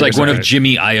t-shirt. He's like one of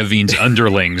Jimmy Iovine's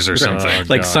underlings or something.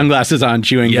 Like sunglasses on,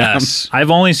 chewing gum. I've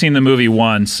only seen the movie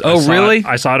once. Oh, really?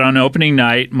 I saw it on opening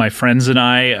night. My friends and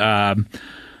I.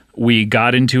 We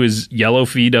got into his yellow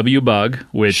VW Bug,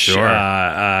 which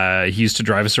he used to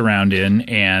drive us around in,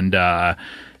 and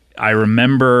I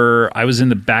remember I was in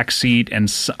the back seat,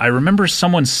 and I remember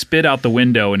someone spit out the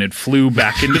window, and it flew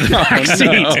back into the back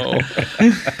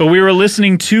seat. But we were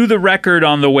listening to the record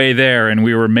on the way there, and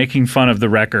we were making fun of the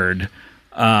record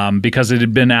because it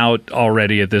had been out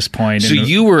already at this point. So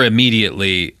you were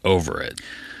immediately over it.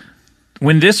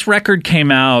 When this record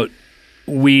came out,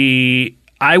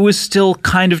 I was still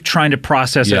kind of trying to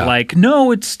process it. Like,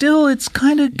 no, it's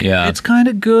kind of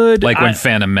good. Like when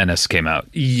Phantom Menace came out.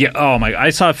 Yeah. Oh my!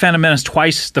 I saw Phantom Menace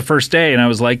twice the first day, and I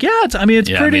was like, it's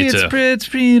pretty.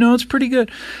 It's pretty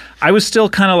good. I was still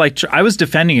kind of like I was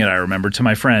defending it. I remember to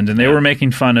my friend, and they were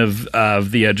making fun of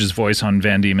the Edge's voice on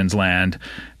Van Diemen's Land.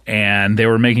 And they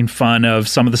were making fun of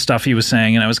some of the stuff he was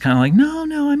saying, and I was kind of like,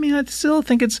 no. I mean, I still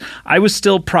think I was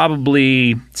still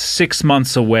probably 6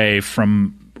 months away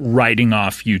from writing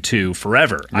off U2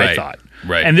 forever. Right. I thought,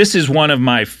 right. And this is one of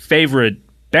my favorite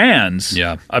bands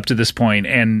up to this point,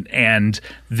 and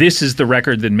this is the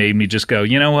record that made me just go,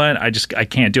 you know what? I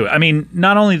can't do it. I mean,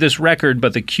 not only this record,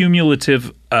 but the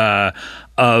cumulative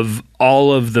of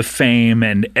all of the fame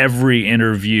and every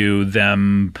interview,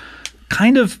 them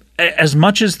kind of. As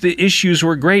much as the issues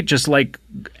were great, just like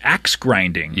axe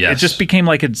grinding. Yes. It just became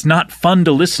like it's not fun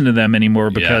to listen to them anymore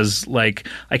because like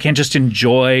I can't just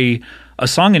enjoy a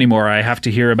song anymore. I have to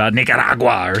hear about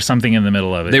Nicaragua or something in the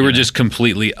middle of it. They were just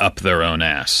completely up their own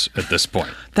ass at this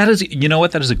point. That is, you know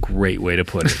what? That is a great way to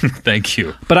put it. Thank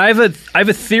you. But I have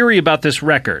a theory about this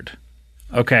record.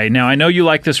 Okay, now I know you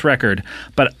like this record,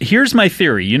 but here's my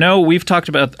theory. You know, we've talked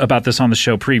about this on the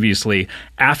show previously.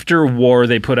 After War,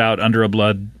 they put out Under a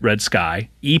Blood Red Sky,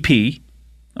 EP,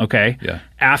 okay? Yeah.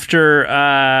 After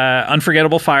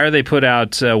Unforgettable Fire, they put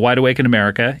out Wide Awake in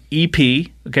America, EP,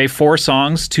 okay? 4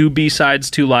 songs, 2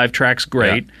 B-sides, 2 live tracks,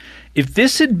 great. Yeah. If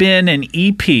this had been an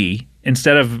EP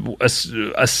instead of a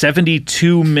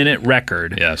 72-minute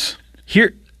record, yes.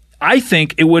 Here... I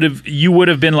think you would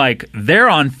have been like, they're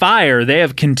on fire. They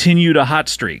have continued a hot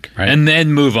streak. Right. And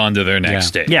then move on to their next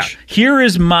stage. Yeah.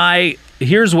 Here's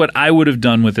what I would have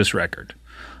done with this record.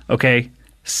 Okay.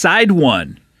 Side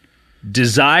 1,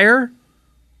 Desire,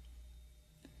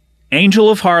 Angel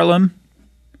of Harlem,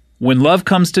 When Love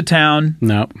Comes to Town.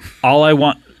 No. All I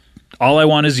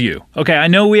Want Is You. Okay, I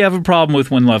know we have a problem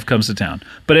with When Love Comes to Town,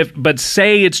 but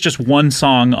say it's just one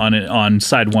song on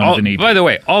side 1 of an EP. By the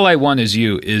way, All I Want Is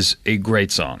You is a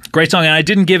great song. Great song, and I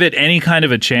didn't give it any kind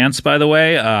of a chance, by the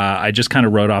way. I just kind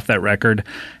of wrote off that record.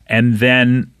 And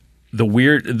then the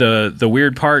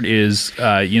weird part is,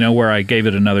 where I gave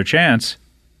it another chance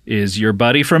is your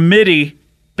buddy from MIDI,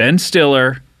 Ben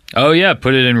Stiller. Oh, yeah,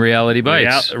 put it in Reality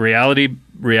Bites. Reality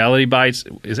Bites.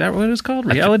 Is that what it's called?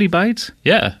 Reality Bites?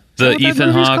 Yeah. The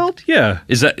Ethan Hawke. Yeah.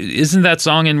 Isn't that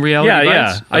song in Reality Bites?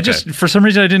 Yeah. Okay. I just, for some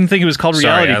reason, I didn't think it was called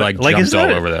Reality Bites. I jumped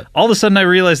all over that. All of a sudden, I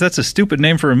realized that's a stupid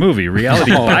name for a movie.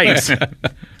 Reality Bites.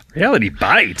 Reality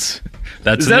Bites.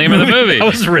 That's the name of the movie. That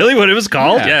was really what it was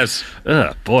called? Yeah. Yes.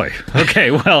 Ugh, boy. Okay,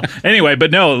 well, anyway,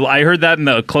 but no, I heard that in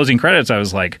the closing credits. I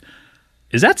was like,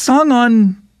 is that song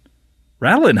on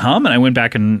Rattle and Hum? And I went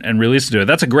back and re-listened to it.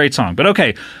 That's a great song. But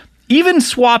okay, even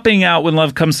swapping out When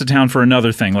Love Comes to Town for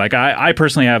another thing, like I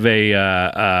personally have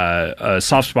a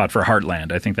soft spot for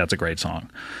Heartland. I think that's a great song.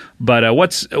 But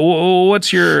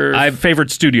what's your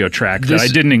favorite studio track that I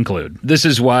didn't include? This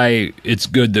is why it's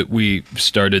good that we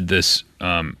started this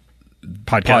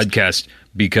podcast,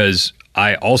 because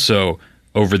I also,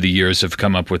 over the years, have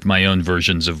come up with my own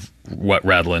versions of what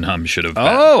Rattle and Hum should have been.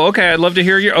 Oh, okay. I'd love to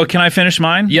hear your... Oh, can I finish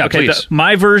mine? Yeah, okay, please.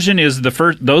 My version is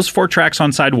those 4 tracks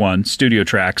on side 1, studio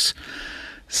tracks.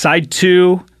 Side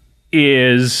 2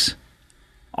 is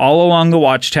All Along the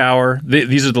Watchtower.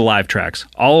 These are the live tracks.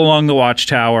 All Along the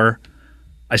Watchtower,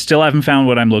 I Still Haven't Found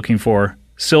What I'm Looking For,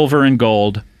 Silver and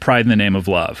Gold, Pride in the Name of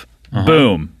Love. Uh-huh.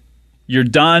 Boom. You're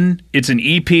done. It's an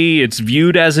EP. It's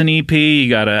viewed as an EP. You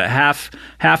got a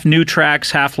half new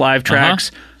tracks, half live tracks.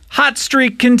 Uh-huh. Hot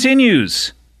streak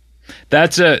continues.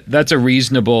 That's a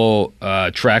reasonable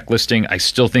track listing. I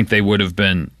still think they would have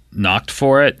been knocked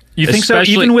for it. You think so?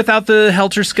 Even without the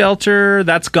Helter Skelter,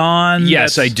 that's gone?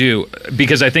 Yes, I do.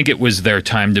 Because I think it was their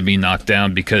time to be knocked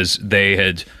down, because they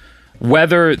had,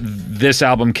 whether this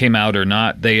album came out or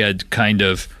not, they had kind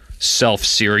of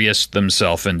self-serious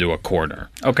themselves into a corner.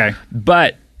 Okay.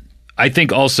 But I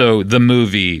think also the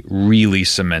movie really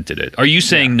cemented it. Are you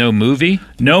saying no movie?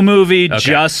 No movie, okay.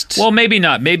 Just... Well, maybe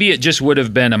not. Maybe it just would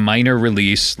have been a minor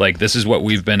release, like this is what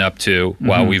we've been up to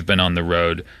while we've been on the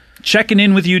road. Checking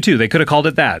in with U2. They could have called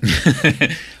it that.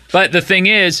 But the thing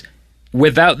is,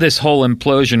 without this whole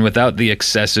implosion, without the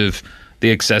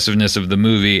excessiveness of the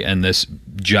movie and this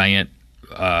giant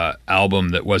album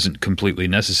that wasn't completely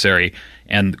necessary,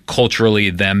 and culturally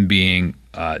them being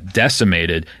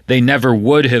decimated, they never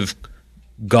would have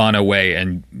gone away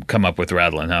and come up with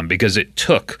Rattle and Hum because it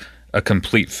took a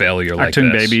complete failure like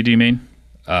Achtung this. Baby, do you mean?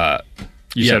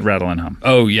 You yeah. said Rattle and Hum.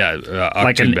 Oh, yeah.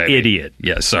 Like Achtung an Baby. idiot.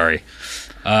 Yeah, sorry.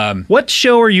 What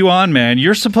show are you on, man?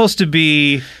 You're supposed to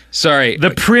be Sorry.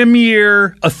 the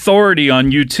premier authority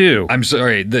on U2. I'm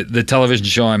sorry. The television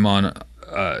show I'm on,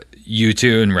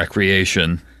 U2 and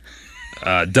Recreation,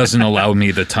 doesn't allow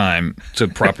me the time to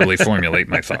properly formulate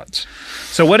my thoughts.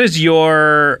 So what is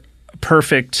your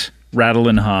perfect Rattle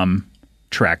and Hum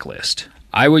track list?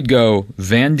 I would go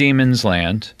Van Diemen's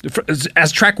Land.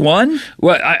 As track one?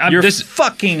 Well, You're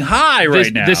fucking high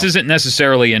right now. This isn't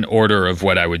necessarily an order of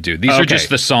what I would do. These are just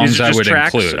the songs These are I just would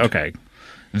tracks? include. Okay.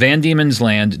 Van Diemen's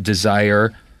Land,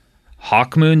 Desire,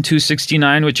 Hawkmoon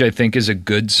 269, which I think is a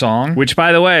good song. Which,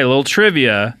 by the way, a little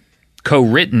trivia.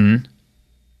 Co-written.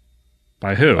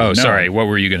 By who? Oh, sorry. What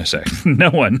were you going to say?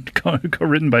 No one.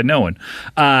 Co-written by no one.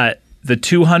 The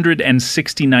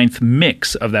 269th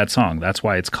mix of that song. That's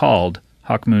why it's called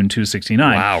Hawkmoon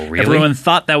 269. Wow, really? Everyone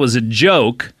thought that was a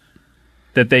joke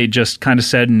that they just kind of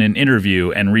said in an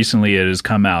interview, and recently it has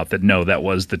come out that no, that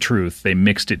was the truth. They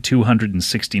mixed it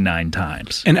 269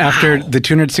 times. And after the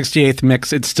 268th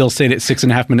mix, it still stayed at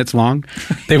 6.5 minutes long.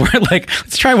 They weren't like,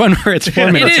 let's try one where it's 4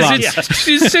 minutes long. It's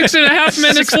 6.5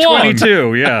 minutes long.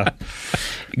 22, yeah.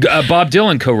 Bob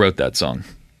Dylan co-wrote that song.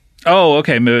 Oh,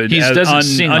 okay. He doesn't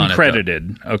sing on it, though.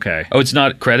 uncredited. Okay. Oh, it's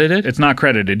not credited? It's not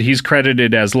credited. He's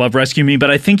credited as Love Rescue Me, but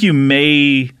I think you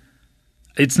may...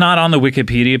 It's not on the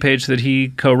Wikipedia page that he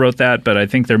co-wrote that, but I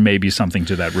think there may be something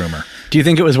to that rumor. Do you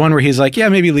think it was one where he's like, yeah,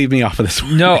 maybe leave me off of this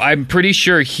one? No, I'm pretty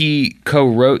sure he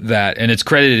co-wrote that, and it's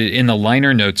credited in the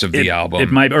liner notes of the album.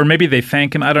 It might, or maybe they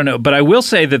thank him. I don't know. But I will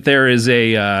say that there is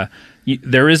a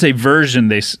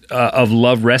version of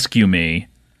Love Rescue Me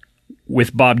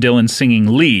with Bob Dylan singing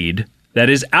lead that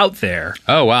is out there.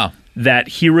 Oh, wow. That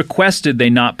he requested they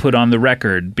not put on the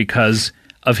record because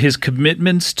of his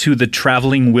commitments to the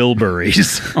Traveling Wilburys.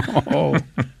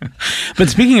 But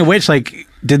speaking of which, like,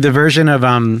 did the version of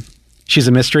She's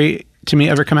a Mystery to Me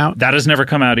ever come out? That has never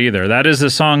come out either. That is a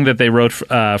song that they wrote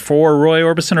for Roy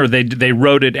Orbison, or they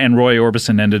wrote it and Roy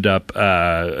Orbison ended up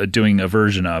doing a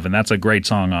version of, and that's a great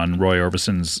song on Roy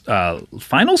Orbison's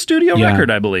final studio record,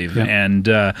 I believe. Yeah. And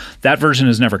that version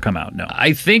has never come out, no.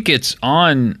 I think it's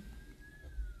on,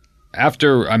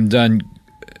 after I'm done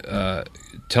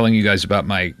telling you guys about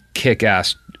my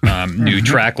kick-ass new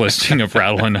track listing of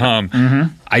Rattle and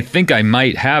Hum, I think I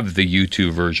might have the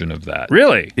U2 version of that.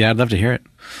 Really? Yeah, I'd love to hear it.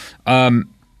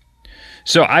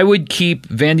 So I would keep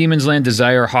Van Diemen's Land,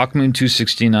 Desire, Hawkmoon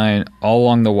 269, All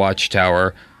Along the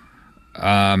Watchtower.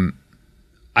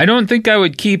 I don't think I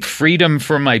would keep Freedom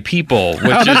for My People,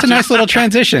 which that's a nice little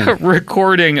transition. a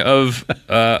recording of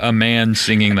a man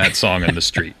singing that song in the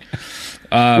street.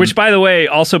 Which, by the way,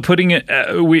 also putting it,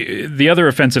 the other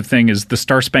offensive thing is the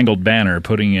Star Spangled Banner,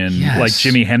 putting in like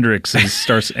Jimi Hendrix's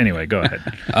Stars. Anyway, go ahead.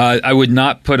 I would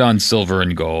not put on Silver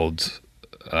and Gold.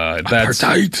 That's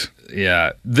Apartheid.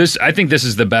 Yeah, I think this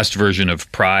is the best version of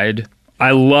Pride.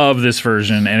 I love this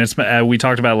version, and it's we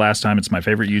talked about it last time. It's my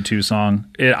favorite U2 song.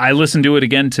 I listened to it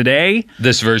again today.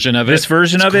 This version of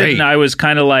it, and I was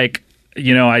kind of like,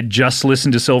 I just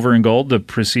listened to Silver and Gold, the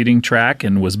preceding track,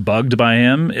 and was bugged by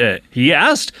him. He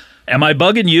asked, "Am I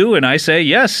bugging you?" And I say,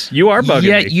 "Yes, you are bugging me."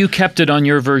 Yet you kept it on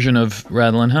your version of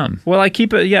Rattle and Hum. Well, I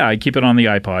keep it. Yeah, I keep it on the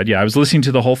iPod. Yeah, I was listening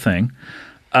to the whole thing.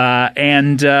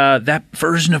 And that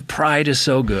version of Pride is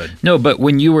so good. No, but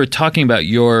when you were talking about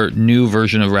your new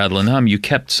version of Rattle and Hum, you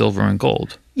kept Silver and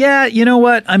Gold. Yeah, you know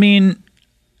what? I mean,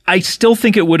 I still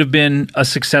think it would have been a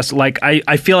success. Like,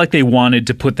 I feel like they wanted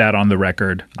to put that on the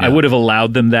record. Yeah. I would have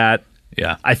allowed them that.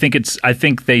 Yeah. I think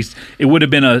it would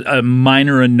have been a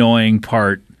minor annoying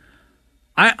part.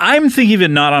 I'm thinking of it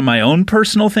not on my own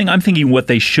personal thing. I'm thinking what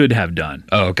they should have done.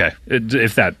 Oh, okay.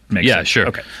 If that makes sense. Yeah, sure.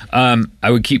 Okay. I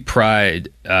would keep Pride,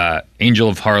 Angel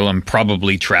of Harlem,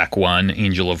 probably track 1,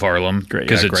 Angel of Harlem. Great,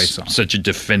 because great it's song. Such a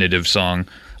definitive song.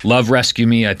 Love Rescue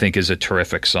Me, I think, is a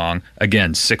terrific song.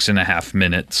 Again, 6.5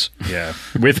 minutes. Yeah,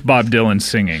 with Bob Dylan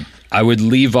singing. I would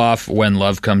leave off When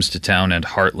Love Comes to Town and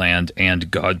Heartland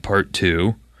and God Part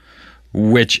 2.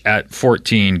 Which at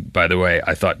 14, by the way,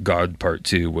 I thought God Part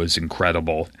 2 was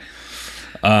incredible.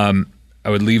 I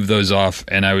would leave those off,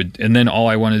 and then All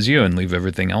I Want Is You, and leave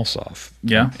everything else off.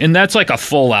 Yeah, and that's like a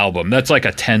full album. That's like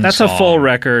a 10. That's a full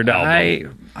record.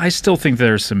 Album. I still think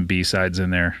there's some B-sides in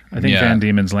there. I think Van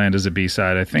Diemen's Land is a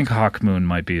B-side. I think Hawk Moon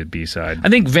might be a B-side. I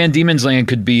think Van Diemen's Land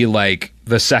could be like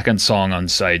the second song on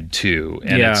side 2,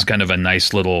 and it's kind of a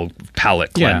nice little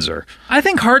palate cleanser. I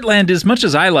think Heartland, as much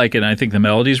as I like it, and I think the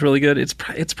melody's really good,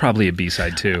 it's probably a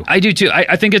B-side too. I do too.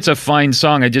 I think it's a fine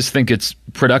song. I just think it's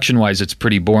production-wise, it's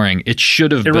pretty boring. It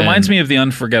should have been. It reminds me of The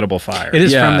Unforgettable Fire. It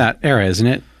is from that era, isn't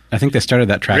it? I think they started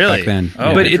that track back then.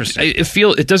 Oh, but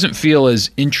it doesn't feel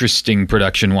as interesting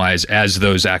production-wise as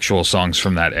those actual songs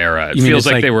from that era. It feels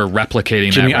like they were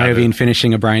replicating Jimmy that. Iovine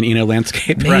finishing a Brian Eno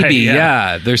landscape. Maybe,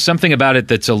 yeah. There's something about it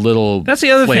that's a little That's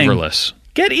the other flavorless. Thing.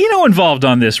 Get Eno involved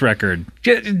on this record.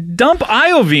 Dump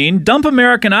Iovine, dump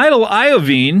American Idol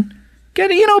Iovine.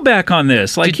 Get Eno back on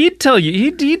this. Like, he'd tell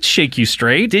you, he'd shake you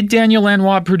straight. Did Daniel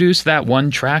Lanois produce that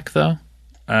one track, though?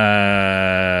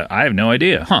 I have no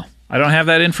idea. Huh. I don't have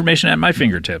that information at my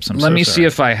fingertips. Let me see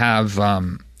if I have...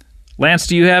 Lance,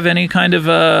 do you have any kind of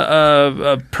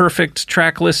a perfect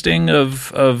track listing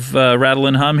of Rattle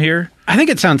and Hum here? I think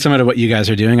it sounds similar to what you guys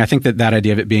are doing. I think that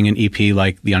idea of it being an EP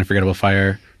like The Unforgettable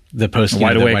Fire, the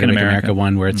Wide Awake in America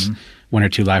one, where it's one or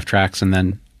two live tracks and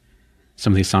then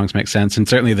some of these songs make sense. And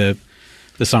certainly the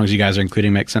songs you guys are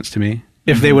including make sense to me.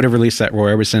 If they would have released that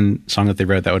Roy Orbison song that they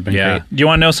wrote, that would have been great. Do you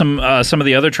want to know some of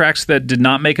the other tracks that did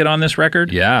not make it on this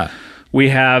record? Yeah. We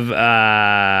have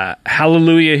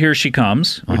Hallelujah, Here She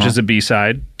Comes, which is a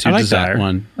B-side to I like Desire. that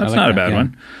one. That's not a bad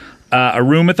one. A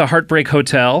Room at the Heartbreak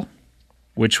Hotel,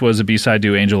 which was a B-side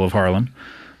to Angel of Harlem.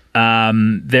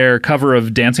 Their cover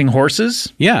of Dancing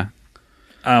Horses. Yeah.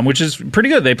 Which is pretty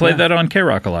good. They played that on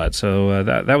K-Rock a lot, so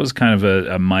that was kind of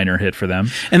a minor hit for them.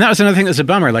 And that was another thing that's a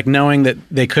bummer, like knowing that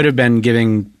they could have been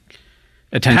giving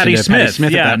attention Patti to Smith, Patti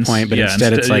Smith at that point, but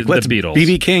instead it's like, the let's Beatles.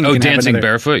 B.B. King. Oh, can have Dancing another-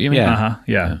 Barefoot, you mean?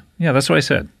 Yeah. Yeah, that's what I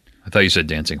said. I thought you said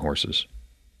Dancing Horses.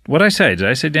 What'd I say? Did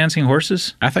I say Dancing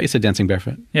Horses? I thought you said Dancing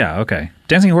Barefoot. Yeah, okay.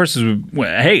 Dancing Horses,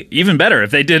 hey, even better. If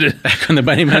they did it. Echo and the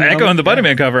Bunnymen. Echo and the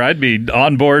Bunnymen cover, I'd be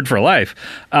on board for life.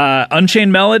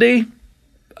 Unchained Melody,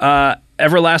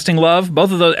 Everlasting Love,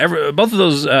 both of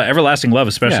those Everlasting Love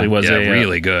especially was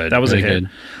really good. That was Really a hit. good.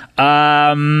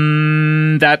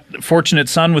 That Fortunate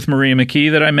Son with Maria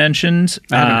McKee that I mentioned.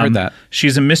 I haven't heard that.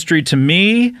 She's a Mystery to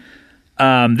Me.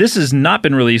 This has not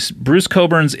been released. Bruce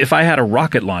Coburn's If I Had a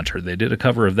Rocket Launcher. They did a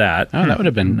cover of that. Oh, that would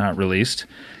have been Not released.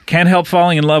 Can't Help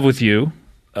Falling in Love with You.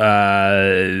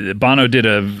 Bono did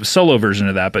a solo version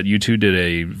of that, but U2 did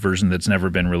a version that's never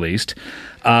been released.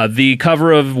 The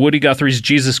cover of Woody Guthrie's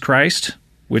Jesus Christ,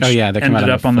 which that came out ended on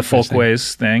up the on the Folkways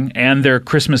Folkways thing, and their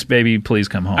Christmas Baby, Please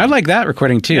Come Home. I like that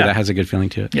recording too. Yeah. That has a good feeling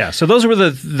to it. Yeah, so those were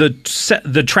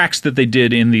the tracks that they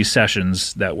did in these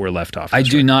sessions that were left off. I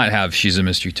do not have She's a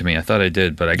Mystery to Me. I thought I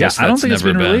did, but I guess that's I don't think it's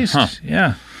never been released. Huh.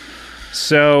 Yeah.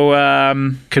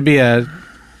 So, Could be a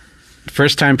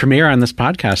first time premiere on this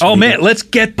podcast. oh man, let's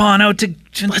get Bono to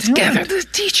Gather the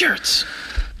T-shirts.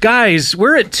 Guys,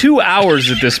 we're at 2 hours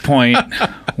at this point.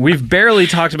 We've barely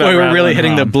talked about. Boy, we're Rattle really and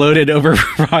hitting the Hum. bloated over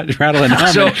Rattle and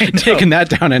Hum and taking that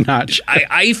down a notch.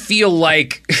 I feel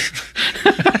like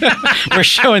We're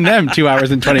showing them 2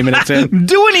 hours and 20 minutes in.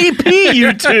 Do an EP,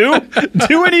 you two.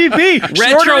 Do an EP.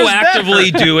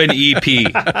 retroactively do an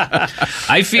EP.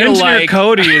 I feel Engineer like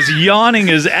Cody is yawning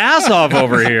his ass off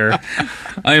over here.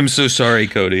 I am so sorry,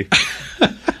 Cody.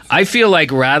 I feel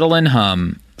like Rattle and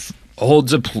Hum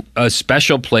holds a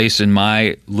special place in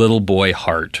my little boy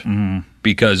heart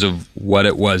because of what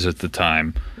it was at the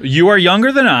time. You are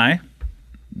younger than I.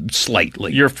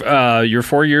 Slightly. You're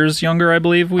 4 years younger, I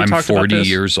believe. I'm talked about 40 this.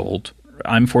 years old.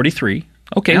 I'm 43.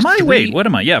 Okay. Am I? 3 Wait, what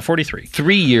am I? Yeah, 43.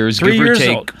 3 years, 3 give or years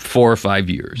take old. 4 or 5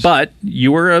 years. But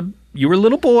you were a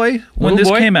little boy when Little this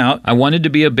boy? came out. I wanted to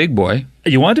be a big boy.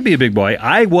 You wanted to be a big boy.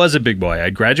 I was a big boy. I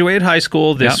graduated high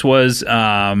school. This was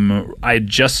I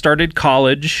just started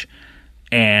college,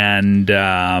 and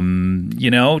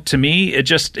to me,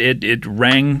 it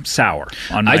rang sour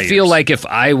on my I feel ears. like if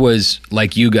I was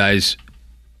like you guys,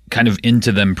 kind of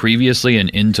into them previously and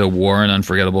into War and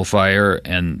Unforgettable Fire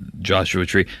and Joshua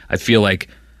Tree, I feel like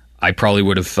I probably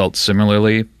would have felt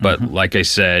similarly. But like I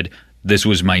said, this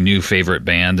was my new favorite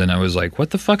band, and I was like, what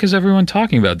the fuck is everyone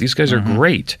talking about? These guys are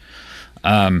great.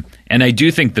 And I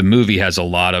do think the movie has a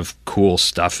lot of cool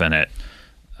stuff in it.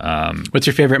 What's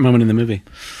your favorite moment in the movie?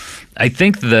 I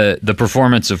think the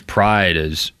performance of Pride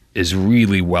is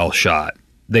really well shot.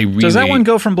 They really Does that one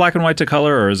go from black and white to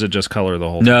color, or is it just color the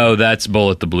whole time? No, that's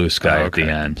Bullet the Blue Sky at the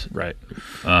okay. end. Right.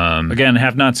 Again,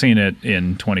 have not seen it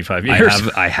in 25 I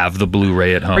years. have the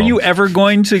Blu-ray at home. Are you ever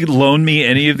going to loan me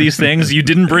any of these things? You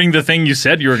didn't bring the thing you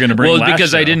said you were going to bring. Well, last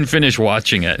because I show. didn't finish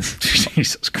watching it.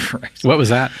 Jesus Christ. What was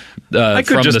that? I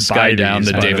could From just the Sky buy Down, these,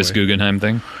 the by the Davis way. Guggenheim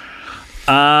thing.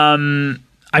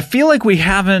 I feel like we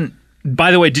haven't.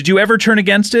 By the way, did you ever turn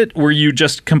against it? Were you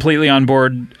just completely on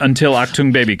board until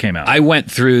Achtung Baby came out? I went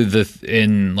through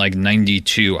in like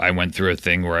 92, I went through a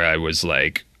thing where I was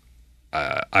like,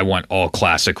 I want all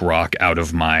classic rock out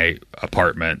of my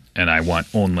apartment, and I want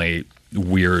only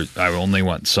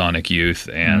Sonic Youth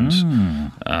and,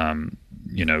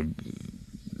 you know,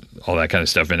 all that kind of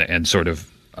stuff. And sort of,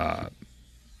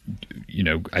 you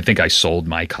know, I think I sold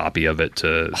my copy of it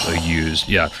to use.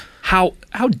 Yeah. How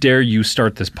dare you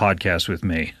start this podcast with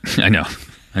me? I know.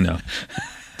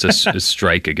 It's a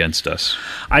strike against us.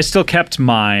 I still kept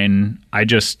mine.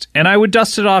 And I would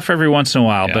dust it off every once in a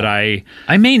while, but I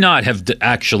may not have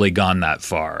actually gone that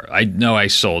far. I know I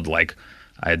sold I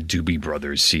had Doobie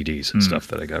Brothers CDs and stuff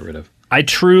that I got rid of. I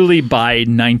truly, by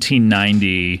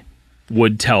 1990,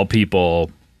 would tell people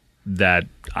that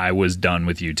I was done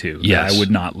with U2. Yes. I would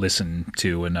not listen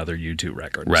to another U2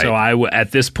 record. Right. So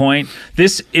at this point,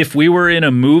 if we were in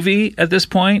a movie at this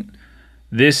point,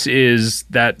 this is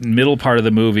that middle part of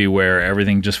the movie where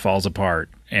everything just falls apart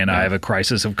and I have a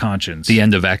crisis of conscience. The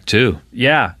end of Act 2.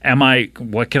 Yeah.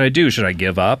 What can I do? Should I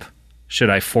give up?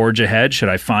 Should I forge ahead? Should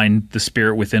I find the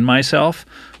spirit within myself?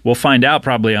 We'll find out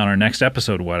probably on our next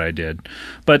episode what I did.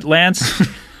 But Lance...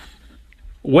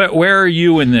 Where are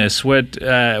you in this? Where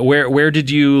did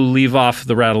you leave off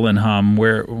the Rattle and Hum?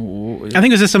 I think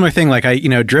it was a similar thing. Like I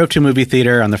drove to a movie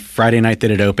theater on the Friday night that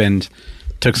it opened.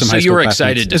 Took some high school classmates. So you were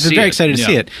excited to see it. I was very excited to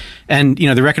see it. And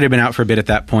the record had been out for a bit at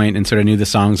that point, and sort of knew the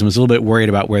songs, and was a little bit worried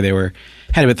about where they were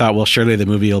headed. But thought, well, surely the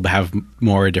movie will have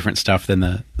more different stuff than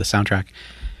the soundtrack.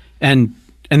 And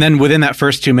then within that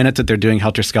first 2 minutes that they're doing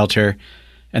Helter Skelter.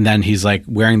 And then he's like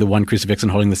wearing the one crucifix and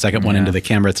holding the second one into the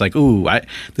camera. It's like, ooh,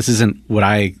 this isn't what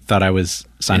I thought I was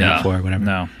signing up for or whatever.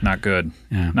 No, not good.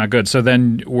 Yeah. Not good. So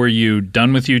then were you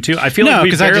done with U2? I feel like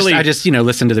we barely... I just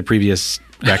listened to the previous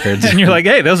records. And you're like,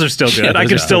 hey, those are still good. Yeah, I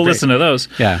can still listen to those.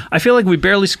 Yeah. I feel like we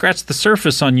barely scratched the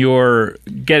surface on your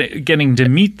getting to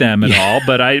meet them at all,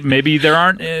 but maybe there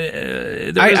aren't...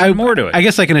 there's more to it. I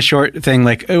guess like in a short thing,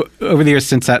 like over the years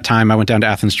since that time, I went down to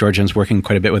Athens, Georgia, and was working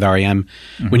quite a bit with REM.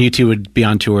 Mm-hmm. When U2 would be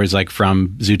on tours, like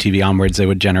from Zoo TV onwards, they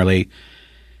would generally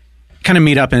kind of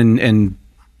meet up and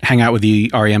hang out with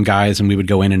the REM guys, and we would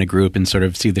go in a group and sort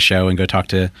of see the show and go talk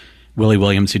to Willie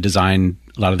Williams, who designed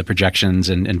a lot of the projections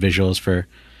and visuals for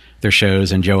their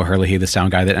shows, and Joe Herlihy, the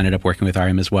sound guy that ended up working with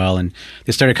REM as well. And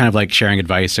they started kind of like sharing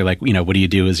advice. They're like, what do you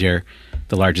do as you're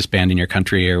the largest band in your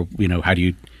country, or how do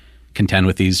you contend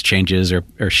with these changes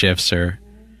or shifts or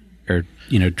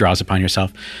draws upon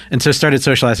yourself? And so started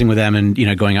socializing with them and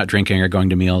going out drinking or going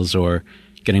to meals or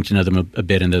getting to know them a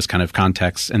bit in those kind of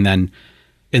contexts. And then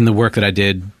in the work that I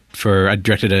did I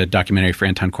directed a documentary for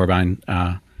Anton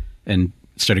Corbijn and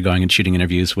started going and shooting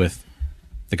interviews with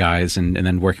the guys and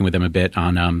then working with them a bit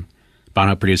on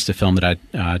Bono produced a film that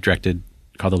I directed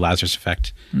called The Lazarus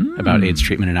Effect about AIDS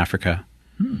treatment in Africa.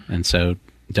 And so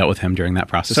dealt with him during that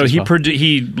process. So as well.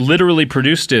 he literally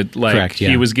produced it like Correct, yeah.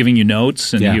 He was giving you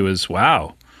notes and Yeah. he was,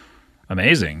 wow,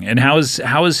 amazing. And how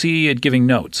is he at giving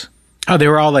notes? Oh, they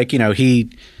were all like, he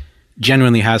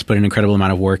genuinely has put an incredible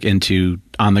amount of work into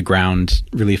on the ground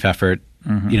relief effort,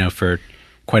 for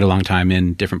quite a long time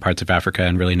in different parts of Africa,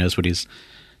 and really knows what he's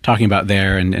talking about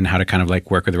there and how to kind of like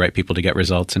work with the right people to get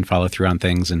results and follow through on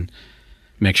things and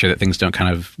make sure that things don't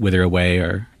kind of wither away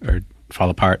or fall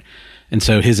apart. And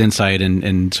so his insight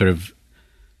and sort of,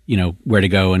 where to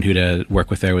go and who to work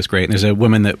with there was great. And there's a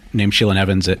woman named Sheila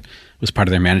Evans that was part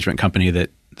of their management company that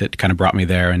kind of brought me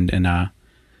there and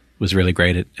was really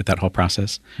great at that whole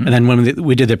process. Mm-hmm. And then when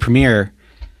we did the premiere,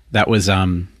 that was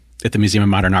at the Museum of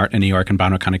Modern Art in New York, and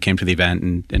Bono kind of came to the event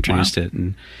and introduced it.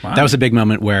 And that was a big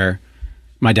moment where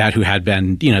my dad, who had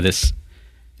been, this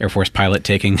Air Force pilot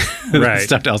taking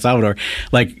stuff to El Salvador,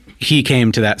 like he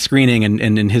came to that screening and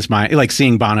in his mind, like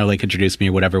seeing Bono like introduce me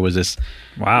or whatever was this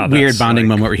weird bonding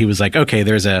moment where he was like, okay,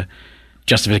 there's a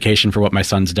justification for what my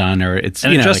son's done, or it's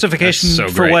a justification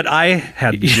for what I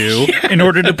had to do in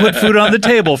order to put food on the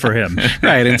table for him.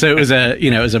 Right. And so it was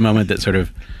a moment that sort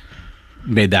of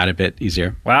made that a bit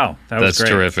easier. Wow. That's great.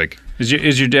 Terrific.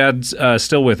 Is your dad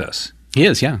still with us? He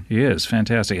is, yeah. He is.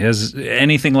 Fantastic. Has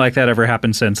anything like that ever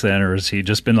happened since then, or has he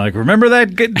just been like, remember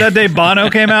that day Bono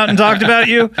came out and talked about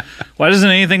you? Why doesn't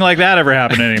anything like that ever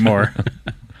happen anymore?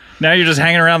 Now you're just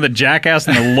hanging around the Jackass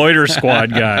and the Loiter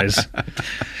Squad guys.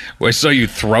 Well, I saw you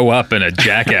throw up in a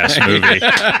Jackass movie.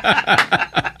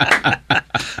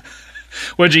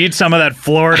 Would you eat some of that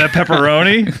Florida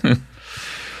pepperoni?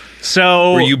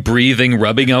 So, were you breathing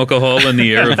rubbing alcohol in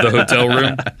the air of the hotel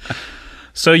room?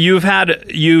 So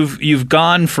you've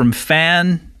gone from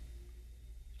fan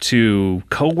to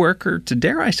coworker to,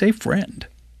 dare I say, friend.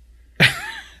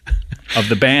 of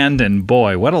the band, and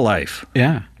boy, what a life.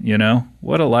 Yeah. You know,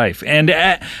 what a life. And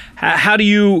how do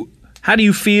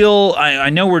you feel? I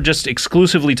know we're just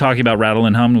exclusively talking about Rattle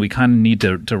and Hum. We kind of need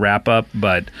to wrap up,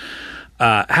 but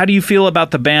how do you feel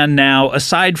about the band now,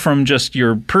 aside from just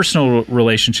your personal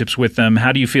relationships with them?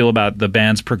 How do you feel about the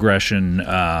band's progression?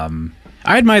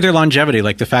 I admire their longevity,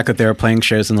 like the fact that they were playing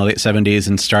shows in the late 70s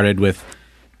and started with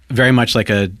very much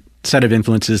like a set of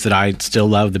influences that I still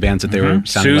love, the bands that they were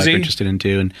sounding like interested in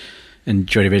too, and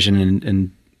Joy Division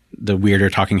and the weirder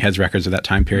Talking Heads records of that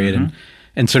time period,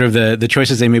 and sort of the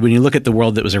choices they made when you look at the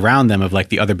world that was around them of like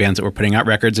the other bands that were putting out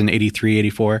records in 83,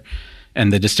 84,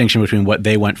 and the distinction between what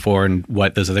they went for and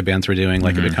what those other bands were doing,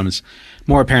 like it becomes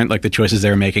more apparent, like the choices they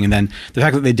were making. And then the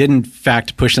fact that they did in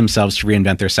fact push themselves to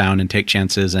reinvent their sound and take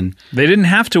chances. And they didn't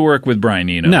have to work with Brian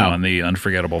Eno on the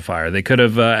Unforgettable Fire. They could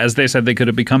have, as they said, they could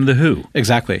have become The Who.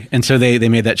 Exactly. And so they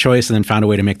made that choice and then found a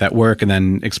way to make that work and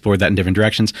then explored that in different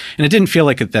directions. And it didn't feel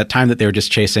like at that time that they were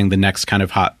just chasing the next kind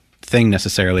of hot thing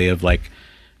necessarily of like,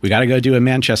 we got to go do a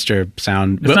Manchester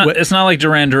sound. It's not like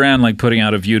Duran Duran like putting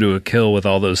out A View to a Kill with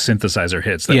all those synthesizer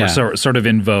hits that were sort of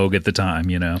in vogue at the time,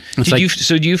 you know. So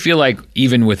do you feel like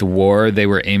even with War, they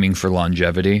were aiming for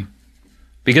longevity?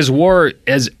 Because War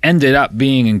has ended up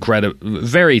being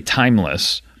very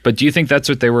timeless. But do you think that's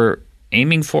what they were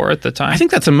aiming for at the time? I think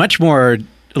that's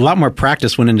a lot more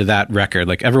practice went into that record.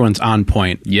 Like everyone's on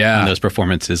point in those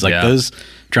performances. Like those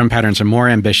drum patterns are more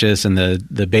ambitious and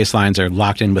the bass lines are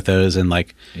locked in with those, and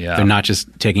like they're not just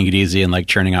taking it easy and like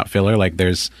churning out filler. Like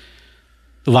there's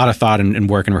a lot of thought and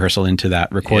work and rehearsal into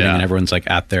that recording, and everyone's like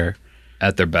at their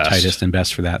best, tightest and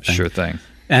best for that thing. Sure thing.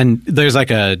 And there's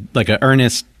like a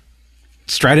earnest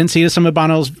stridency to some of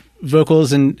Bono's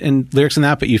vocals and lyrics in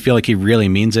that, but you feel like he really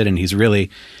means it and he's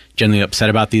really genuinely upset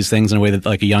about these things in a way that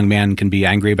like a young man can be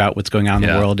angry about what's going on in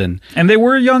the world. And they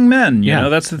were young men, you know,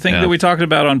 that's the thing that we talked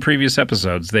about on previous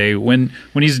episodes. They when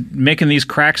he's making these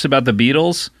cracks about the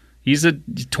Beatles, he's a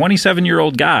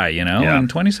 27-year-old guy, you know,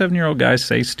 and 27-year-old guys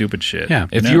say stupid shit. Yeah.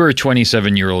 If you were a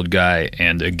 27-year-old guy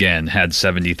and again had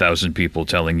 70,000 people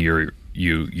telling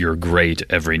you're great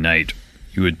every night,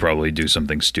 you would probably do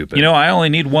something stupid. You know, I only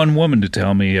need one woman to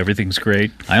tell me everything's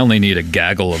great. I only need a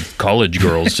gaggle of college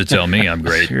girls to tell me I'm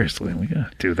great. Seriously, we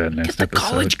gotta do that next episode.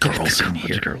 College girls in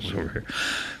here. Girls over here.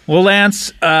 Well,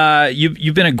 Lance,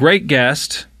 you've been a great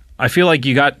guest. I feel like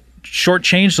you got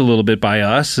shortchanged a little bit by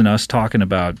us and us talking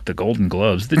about the Golden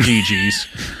Globes, the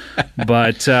GGs.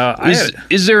 But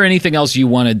is there anything else you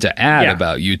wanted to add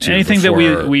about YouTube? Anything that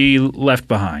we left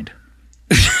behind?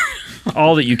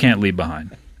 All that you can't leave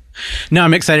behind. No,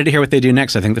 I'm excited to hear what they do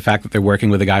next. I think the fact that they're working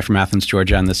with a guy from Athens,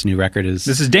 Georgia on this new record is...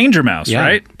 This is Danger Mouse,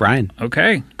 right? Brian.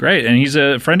 Okay, great. And he's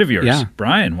a friend of yours. Yeah.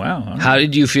 Brian, wow. Right. How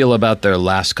did you feel about their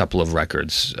last couple of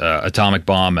records, Atomic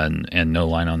Bomb and No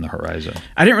Line on the Horizon?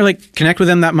 I didn't really connect with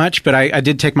them that much, but I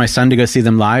did take my son to go see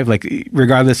them live, like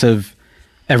regardless of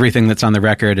everything that's on the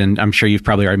record, and I'm sure you've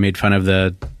probably already made fun of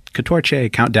the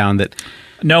Catorce countdown that...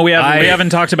 No, we haven't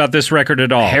talked about this record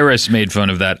at all. Harris made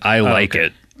fun of that. I like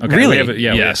it. Okay. Really?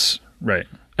 Yes. Right.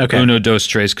 Okay. Uno, dos,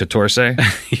 tres, catorce.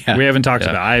 We haven't talked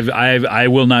about it. I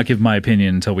will not give my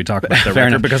opinion until we talk about that record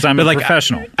enough. Because I'm a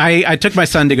professional. I took my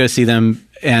son to go see them,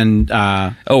 and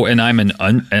and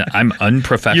I'm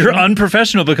unprofessional. You're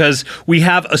unprofessional because we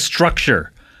have a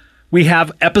structure. We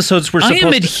have episodes we're supposed to... I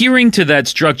am adhering to that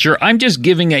structure. I'm just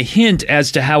giving a hint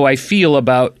as to how I feel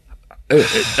about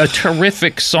a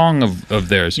terrific song of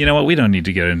theirs. You know what? We don't need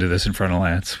to get into this in front of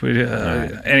Lance.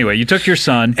 Anyway, you took your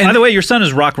son. By the way, your son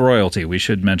is rock royalty. We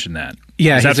should mention that.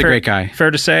 Yeah, he's a great guy. Fair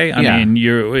to say? I mean,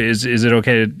 is it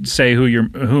okay to say to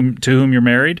whom you're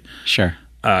married? Sure.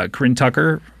 Corinne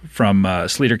Tucker from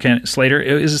Slater.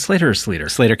 Is it Slater or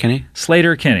Sleater? Slater Kinney.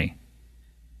 Slater Kinney.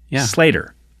 Yeah.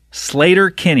 Slater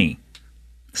Kinney.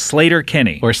 Slater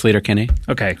Kinney. Or Slater Kinney.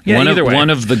 Okay. Yeah, either way. One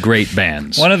of the great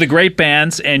bands. One of the great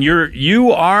bands, and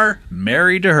you are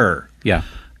married to her. Yeah.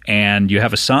 And you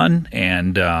have a son,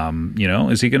 and,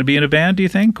 is he going to be in a band, do you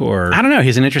think? Or I don't know.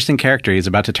 He's an interesting character. He's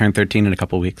about to turn 13 in a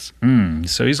couple weeks.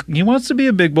 So he wants to be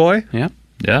a big boy. Yeah.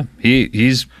 Yeah.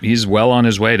 He's well on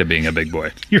his way to being a big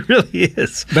boy. He really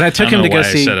is. But I took him to go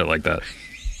see... I said it like that.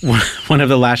 One of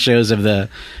the last shows of the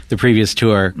previous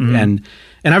tour,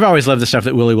 and I've always loved the stuff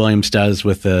that Willie Williams does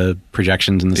with the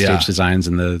projections and the stage designs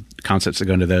and the concepts that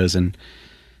go into those. And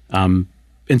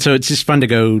so it's just fun to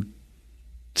go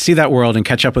see that world and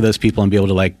catch up with those people and be able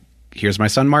to like, here's my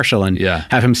son Marshall, and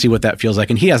have him see what that feels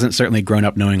like. And he hasn't certainly grown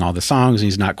up knowing all the songs, and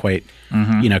he's not quite,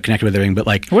 connected with everything. But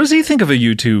like, what does he think of a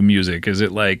U2 music? Is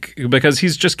it like, because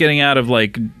he's just getting out of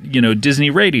like, Disney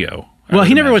radio. Well,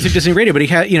 he never was at Disney Radio, but he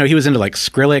had, he was into like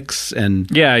Skrillex and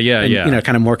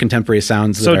kind of more contemporary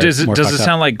sounds. So does it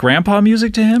sound like grandpa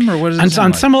music to him, or what does it sound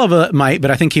on like? some level it might,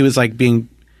 but I think he was like being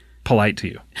polite to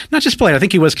you. Not just polite. I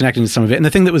think he was connecting to some of it. And the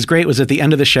thing that was great was at the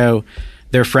end of the show,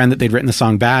 their friend that they'd written the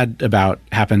song "Bad" about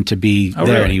happened to be there,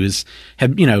 really?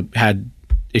 and he had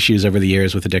issues over the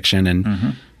years with addiction,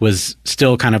 and was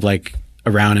still kind of like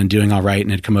around and doing all right,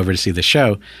 and had come over to see the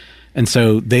show. And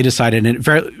so they decided, and it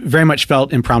very, very much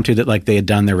felt impromptu, that like they had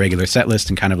done their regular set list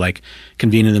and kind of like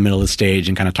convened in the middle of the stage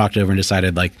and kind of talked over and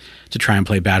decided like to try and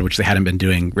play Bad, which they hadn't been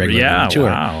doing regularly on the tour.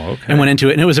 Wow, okay. And went into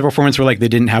it. And it was a performance where like they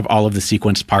didn't have all of the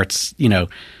sequenced parts,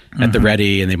 at the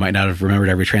ready, and they might not have remembered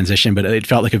every transition, but it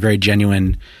felt like a very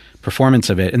genuine performance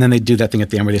of it. And then they do that thing at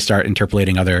the end where they start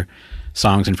interpolating other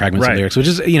songs and fragments of lyrics, which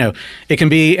is, it can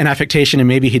be an affectation, and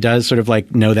maybe he does sort of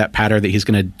like know that pattern that he's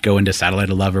going to go into Satellite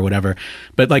of Love or whatever.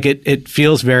 But like it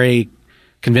feels very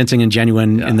convincing and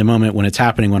genuine in the moment when it's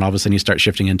happening, when all of a sudden you start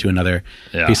shifting into another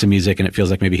piece of music, and it feels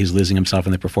like maybe he's losing himself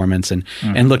in the performance, and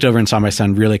looked over and saw my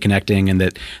son really connecting, and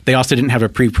that they also didn't have a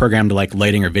pre-programmed like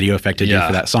lighting or video effect to do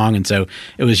for that song. And so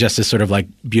it was just this sort of like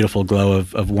beautiful glow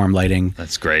of warm lighting.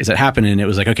 That's great. As it happened, and it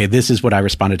was like, okay, this is what I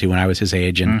responded to when I was his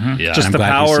age. And just the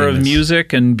power of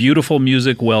music and beautiful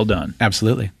music well done.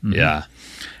 Absolutely. Yeah.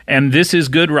 And this is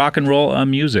good rock and roll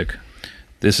music.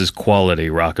 This is quality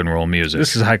rock and roll music.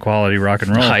 This is high quality rock and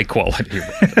roll. High quality.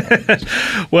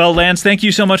 Well, Lance, thank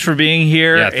you so much for being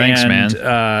here. Yeah, thanks, man.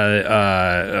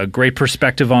 A great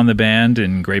perspective on the band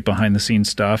and great behind the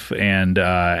scenes stuff. And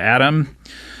Adam,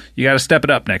 you got to step it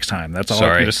up next time. That's all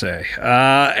I'm going to say.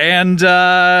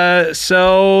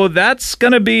 So that's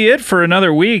going to be it for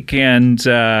another week. And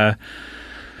that's.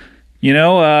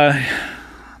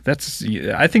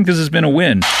 I think this has been a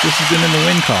win. This has been in the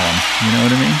win column. You know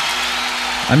what I mean?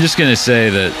 I'm just going to say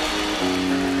that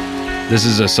this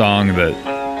is a song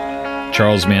that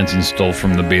Charles Manson stole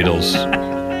from the Beatles.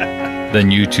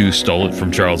 Then U2 stole it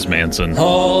from Charles Manson. And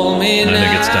I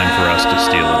think it's time for us to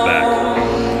steal it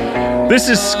back. This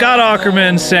is Scott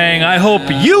Aukerman saying, I hope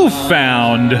you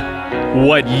found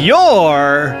what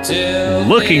you're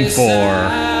looking for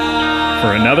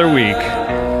another week.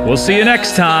 We'll see you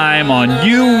next time on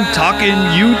You Talking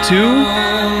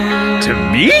U2 to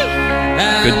Me?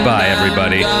 Goodbye,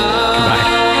 everybody. Goodbye.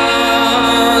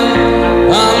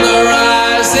 On the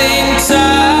rising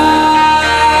tide,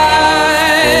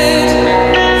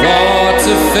 for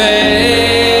to face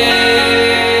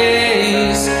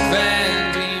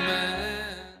Van Diemen.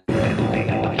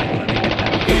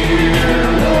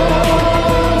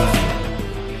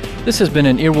 This has been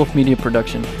an Earwolf Media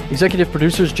production. Executive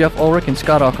producers Jeff Ulrich and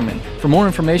Scott Aukerman. For more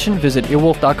information, visit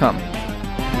earwolf.com.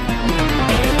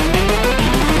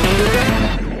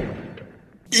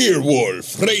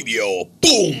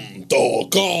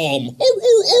 EarwolfRadio.com.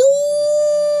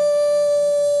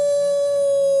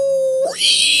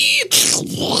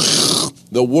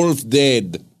 The wolf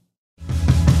dead.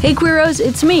 Hey Queeros,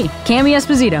 it's me, Cami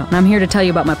Esposito, and I'm here to tell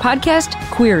you about my podcast,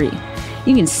 Queery.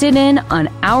 You can sit in on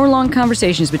hour-long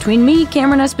conversations between me,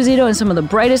 Cameron Esposito, and some of the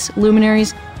brightest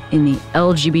luminaries in the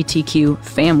LGBTQ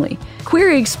family.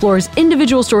 Queery explores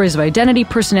individual stories of identity,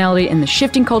 personality, and the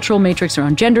shifting cultural matrix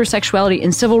around gender, sexuality,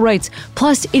 and civil rights.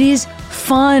 Plus, it is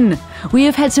fun. We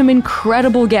have had some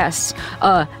incredible guests.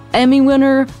 Emmy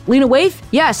winner Lena Waithe?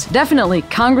 Yes, definitely.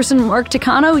 Congressman Mark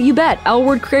Takano? You bet. L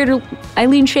Word creator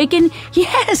Eileen Shaken?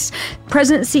 Yes.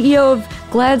 President and CEO of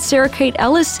GLAAD Sarah Kate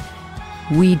Ellis?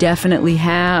 We definitely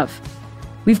have.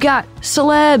 We've got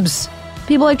celebs.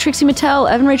 People like Trixie Mattel,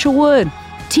 Evan Rachel Wood,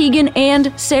 Tegan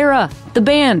and Sarah, the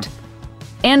band,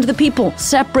 and the people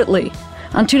separately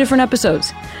on 2 different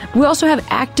episodes. We also have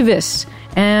activists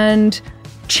and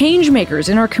change makers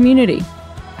in our community.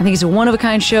 I think it's a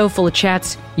one-of-a-kind show full of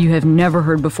chats you have never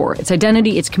heard before. It's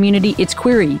identity, it's community, it's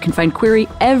Queery. You can find Queery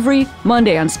every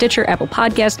Monday on Stitcher, Apple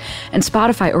Podcasts, and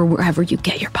Spotify, or wherever you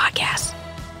get your podcasts.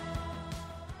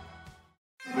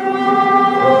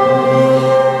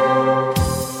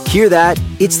 Hear that?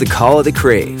 It's the call of the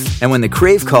Crave. And when the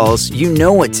Crave calls, you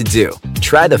know what to do.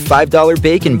 Try the $5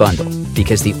 Bacon Bundle,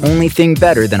 because the only thing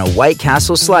better than a White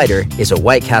Castle slider is a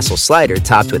White Castle slider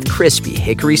topped with crispy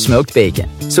hickory smoked bacon.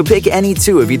 So pick any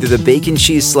 2 of either the Bacon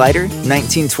Cheese Slider,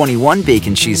 1921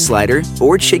 Bacon Cheese Slider,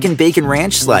 or Chicken Bacon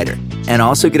Ranch Slider. And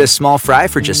also get a small fry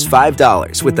for just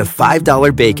 $5 with the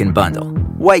 $5 Bacon Bundle.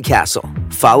 White Castle.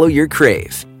 Follow your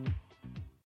Crave.